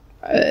is,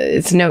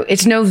 it's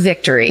no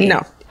victory.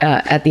 No.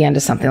 At the end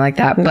of something like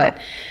that. No. But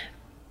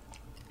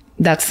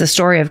that's the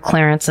story of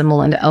Clarence and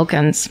Melinda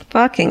Elkins.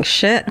 Fucking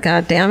shit.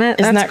 God damn it.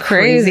 Isn't that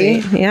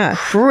crazy? Yeah.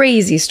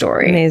 Crazy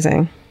story.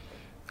 Amazing.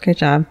 Good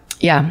job.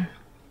 Yeah.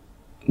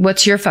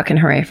 What's your fucking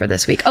hooray for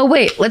this week? Oh,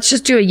 wait, let's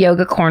just do a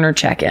yoga corner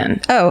check-in.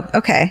 Oh,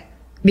 okay.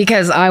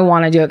 Because I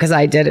want to do it because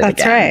I did it again.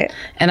 That's right.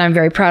 And I'm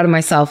very proud of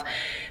myself.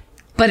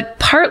 But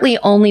partly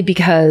only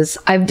because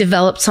I've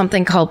developed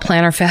something called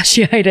plantar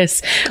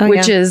fasciitis,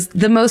 which is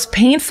the most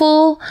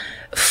painful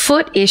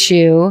foot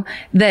issue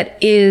that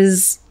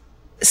is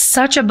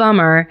such a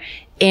bummer.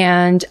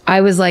 And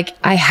I was like,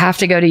 I have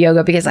to go to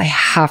yoga because I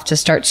have to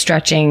start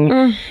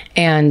stretching.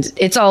 And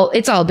it's all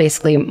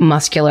basically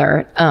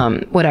muscular,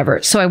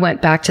 whatever. So I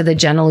went back to the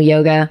gentle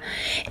yoga,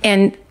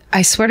 and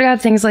I swear to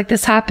God, things like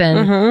this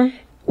happen.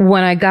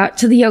 When I got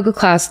to the yoga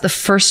class, the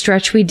first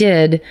stretch we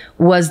did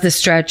was the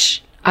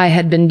stretch I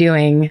had been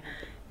doing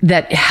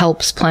that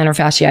helps plantar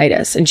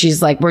fasciitis. And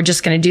she's like, we're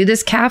just going to do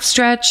this calf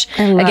stretch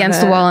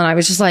against the wall. And I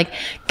was just like,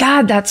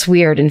 God, that's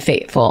weird and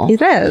fateful.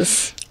 It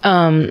is.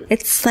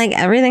 It's like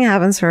everything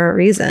happens for a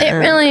reason. It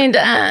really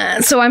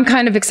does. So I'm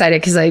kind of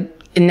excited because I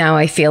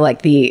feel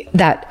like the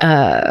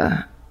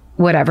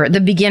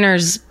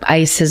beginner's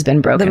ice has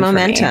been broken. The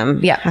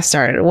momentum has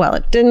started. Well,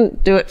 it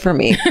didn't do it for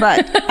me,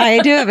 but I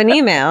do have an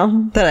email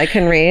that I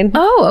can read.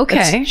 Oh,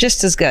 okay. It's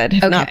just as good,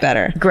 if not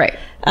better. Great.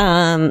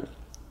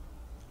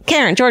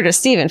 Karen, Georgia,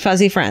 Stephen,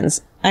 fuzzy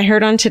friends. I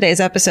heard on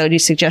today's episode you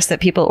suggest that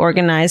people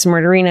organize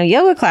Murderino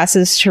yoga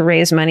classes to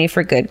raise money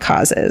for good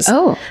causes.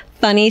 Oh.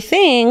 Funny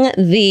thing,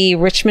 the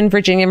Richmond,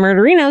 Virginia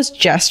Murderinos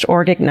just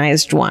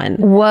organized one.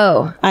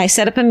 Whoa. I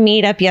set up a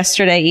meetup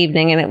yesterday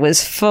evening and it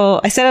was full.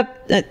 I set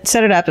up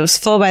set it up. It was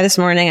full by this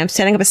morning. I'm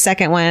setting up a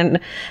second one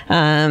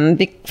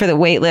for the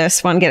wait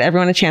list. Want to get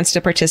everyone a chance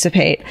to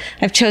participate.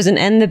 I've chosen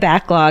End the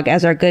Backlog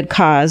as our good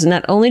cause.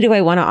 Not only do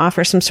I want to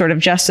offer some sort of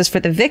justice for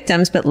the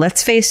victims, but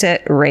let's face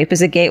it, rape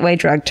is a gateway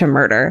drug to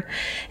murder.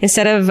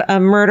 Instead of a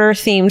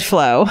murder-themed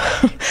flow,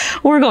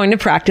 we're going to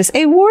practice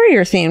a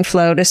warrior-themed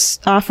flow to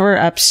offer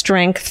up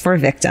strength for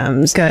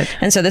victims. Good.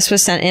 And so this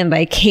was sent in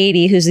by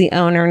Katie, who's the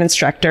owner and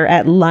instructor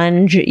at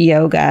Lunge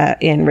Yoga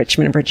in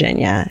Richmond,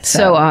 Virginia.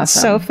 So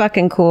awesome. So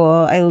fucking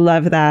cool. I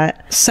love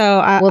that.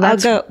 So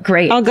that's I'll go.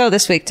 great. I'll go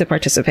this week to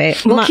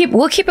participate.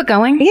 We'll keep it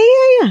going.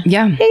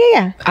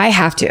 Yeah. I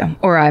have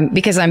to,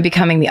 because I'm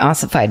becoming the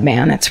ossified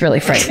man. It's really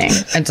frightening.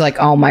 It's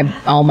like all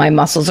my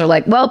muscles are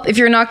like, well, if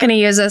you're not going to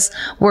use us,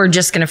 we're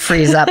just going to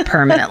freeze up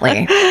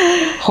permanently.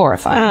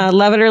 Horrifying.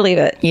 Love it or leave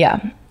it. Yeah.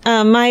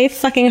 My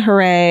fucking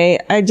hooray.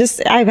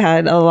 I've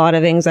had a lot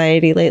of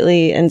anxiety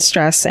lately and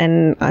stress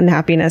and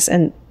unhappiness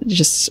and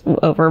just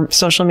over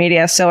social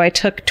media. So I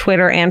took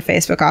Twitter and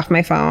Facebook off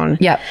my phone.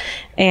 Yep.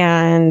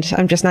 And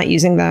I'm just not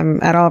using them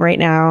at all right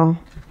now.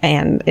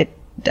 And it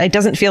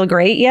doesn't feel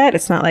great yet.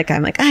 It's not like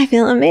I'm like, I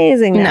feel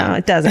amazing now. No.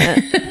 It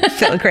doesn't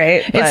feel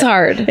great. It's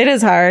hard. It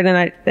is hard.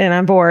 And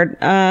I'm bored.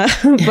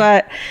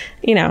 But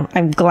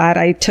I'm glad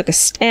I took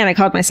and I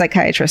called my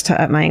psychiatrist to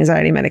up my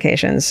anxiety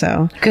medication.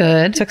 So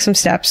good. Took some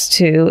steps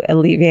to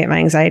alleviate my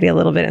anxiety a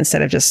little bit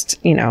instead of just,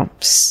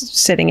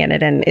 sitting in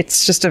it. And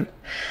it's just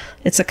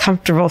it's a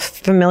comfortable,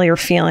 familiar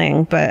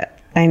feeling, but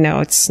I know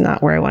it's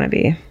not where I want to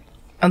be.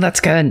 Oh,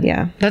 that's good.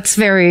 Yeah. That's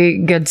very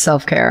good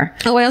self-care.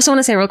 Oh, I also want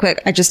to say real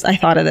quick, I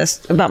thought of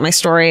this about my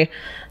story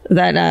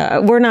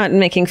that we're not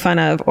making fun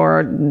of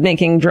or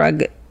making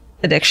drug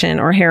addiction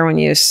or heroin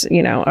use,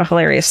 a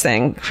hilarious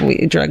thing.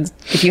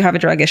 If you have a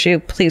drug issue,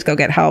 please go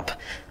get help.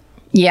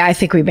 Yeah, I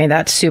think we made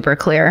that super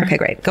clear. Okay,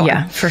 great. Go on.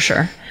 Yeah, for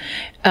sure.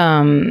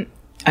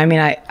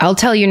 I'll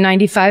tell you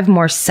 95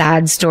 more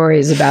sad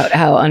stories about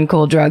how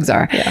uncool drugs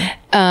are.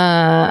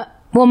 Yeah.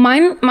 Well,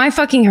 my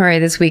fucking hooray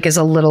this week is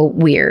a little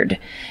weird.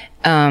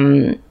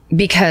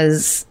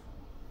 Because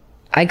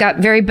I got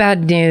very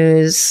bad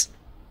news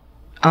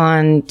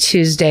on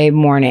Tuesday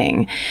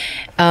morning.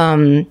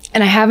 And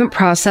I haven't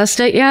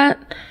processed it yet,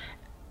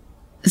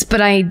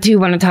 but I do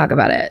want to talk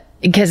about it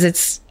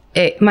because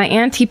my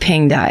Auntie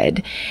Ping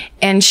died,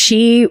 and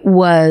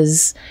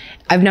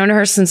I've known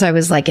her since I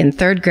was like in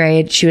 3rd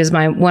grade. She was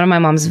one of my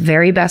mom's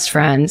very best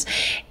friends.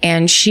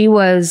 And she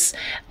was,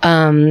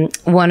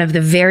 one of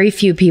the very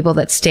few people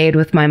that stayed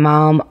with my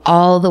mom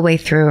all the way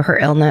through her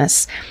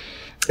illness.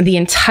 The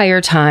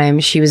entire time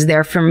she was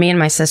there for me and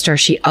my sister.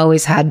 She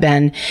always had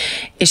been.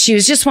 She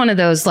was just one of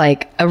those,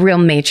 like a real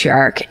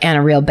matriarch and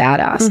a real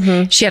badass.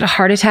 Mm-hmm. She had a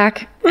heart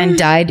attack and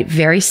died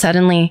very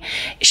suddenly.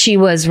 She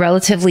was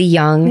relatively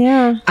young.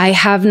 Yeah. I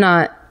have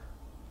not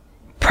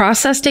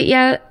processed it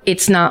yet.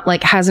 It's not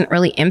hasn't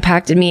really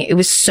impacted me. It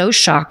was so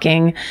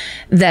shocking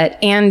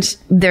and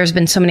there's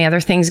been so many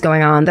other things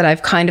going on that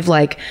I've kind of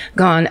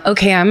gone,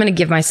 okay, I'm going to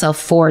give myself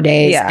 4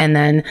 days and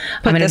then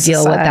I'm going to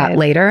deal with that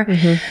later.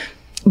 Mm-hmm.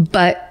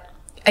 But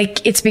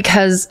it's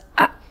because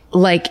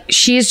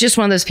she is just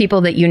one of those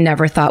people that you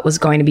never thought was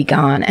going to be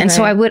gone. And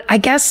so I would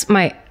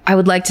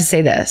like to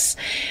say this.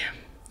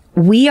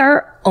 We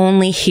are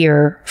only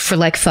here for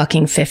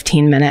fucking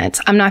 15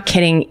 minutes. I'm not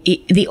kidding.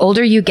 The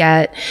older you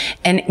get,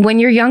 and when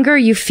you're younger,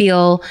 you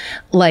feel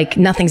like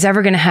nothing's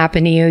ever going to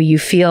happen to you. You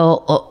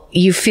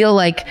feel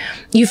like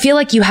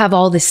you have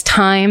all this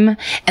time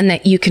and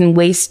that you can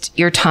waste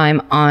your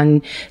time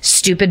on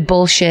stupid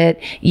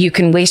bullshit. You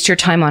can waste your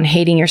time on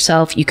hating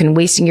yourself. You can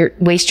waste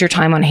your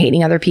time on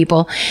hating other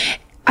people.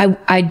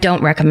 I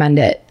don't recommend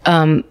it.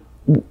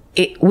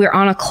 We're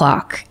on a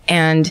clock.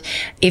 And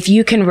if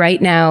you can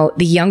right now,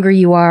 the younger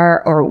you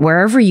are or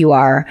wherever you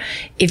are,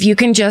 if you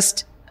can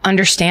just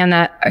understand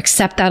that,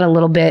 accept that a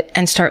little bit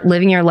and start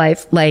living your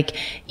life like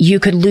you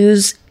could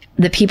lose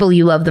the people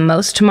you love the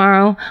most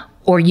tomorrow,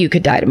 or you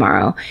could die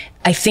tomorrow.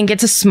 I think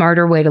it's a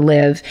smarter way to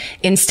live.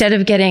 Instead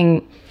of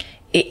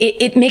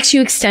it makes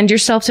you extend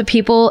yourself to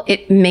people.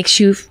 It makes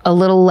you a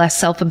little less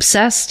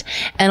self-obsessed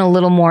and a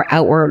little more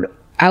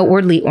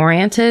outwardly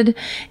oriented.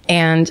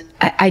 And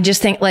I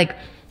just think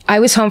I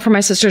was home for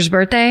my sister's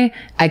birthday.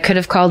 I could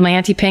have called my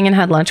Auntie Ping and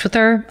had lunch with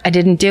her. I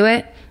didn't do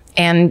it.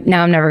 And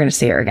now I'm never going to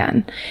see her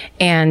again.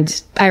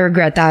 And I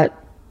regret that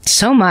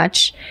so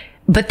much,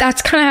 but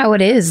that's kind of how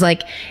it is.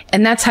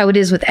 And that's how it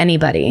is with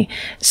anybody.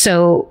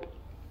 So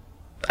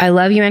I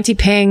love you, Auntie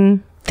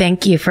Ping.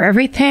 Thank you for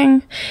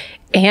everything.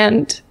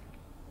 And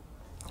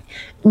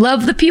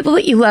love the people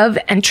that you love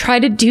and try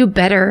to do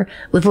better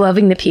with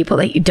loving the people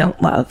that you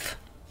don't love.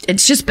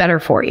 It's just better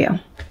for you.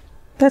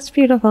 That's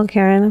beautiful,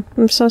 Karen.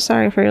 I'm so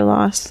sorry for your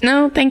loss.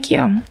 No, thank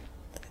you.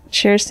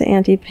 Cheers to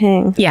Auntie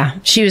Ping. Yeah,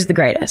 she was the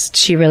greatest.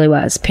 She really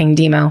was. Ping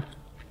Demo.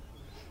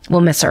 We'll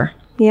miss her.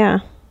 Yeah.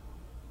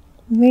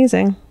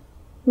 Amazing.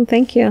 Well,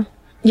 thank you.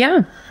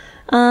 Yeah.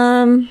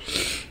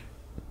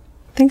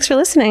 Thanks for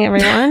listening,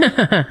 everyone.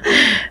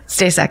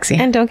 Stay sexy.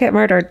 And don't get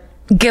murdered.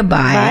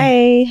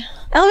 Goodbye.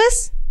 Bye.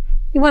 Elvis,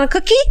 you want a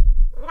cookie?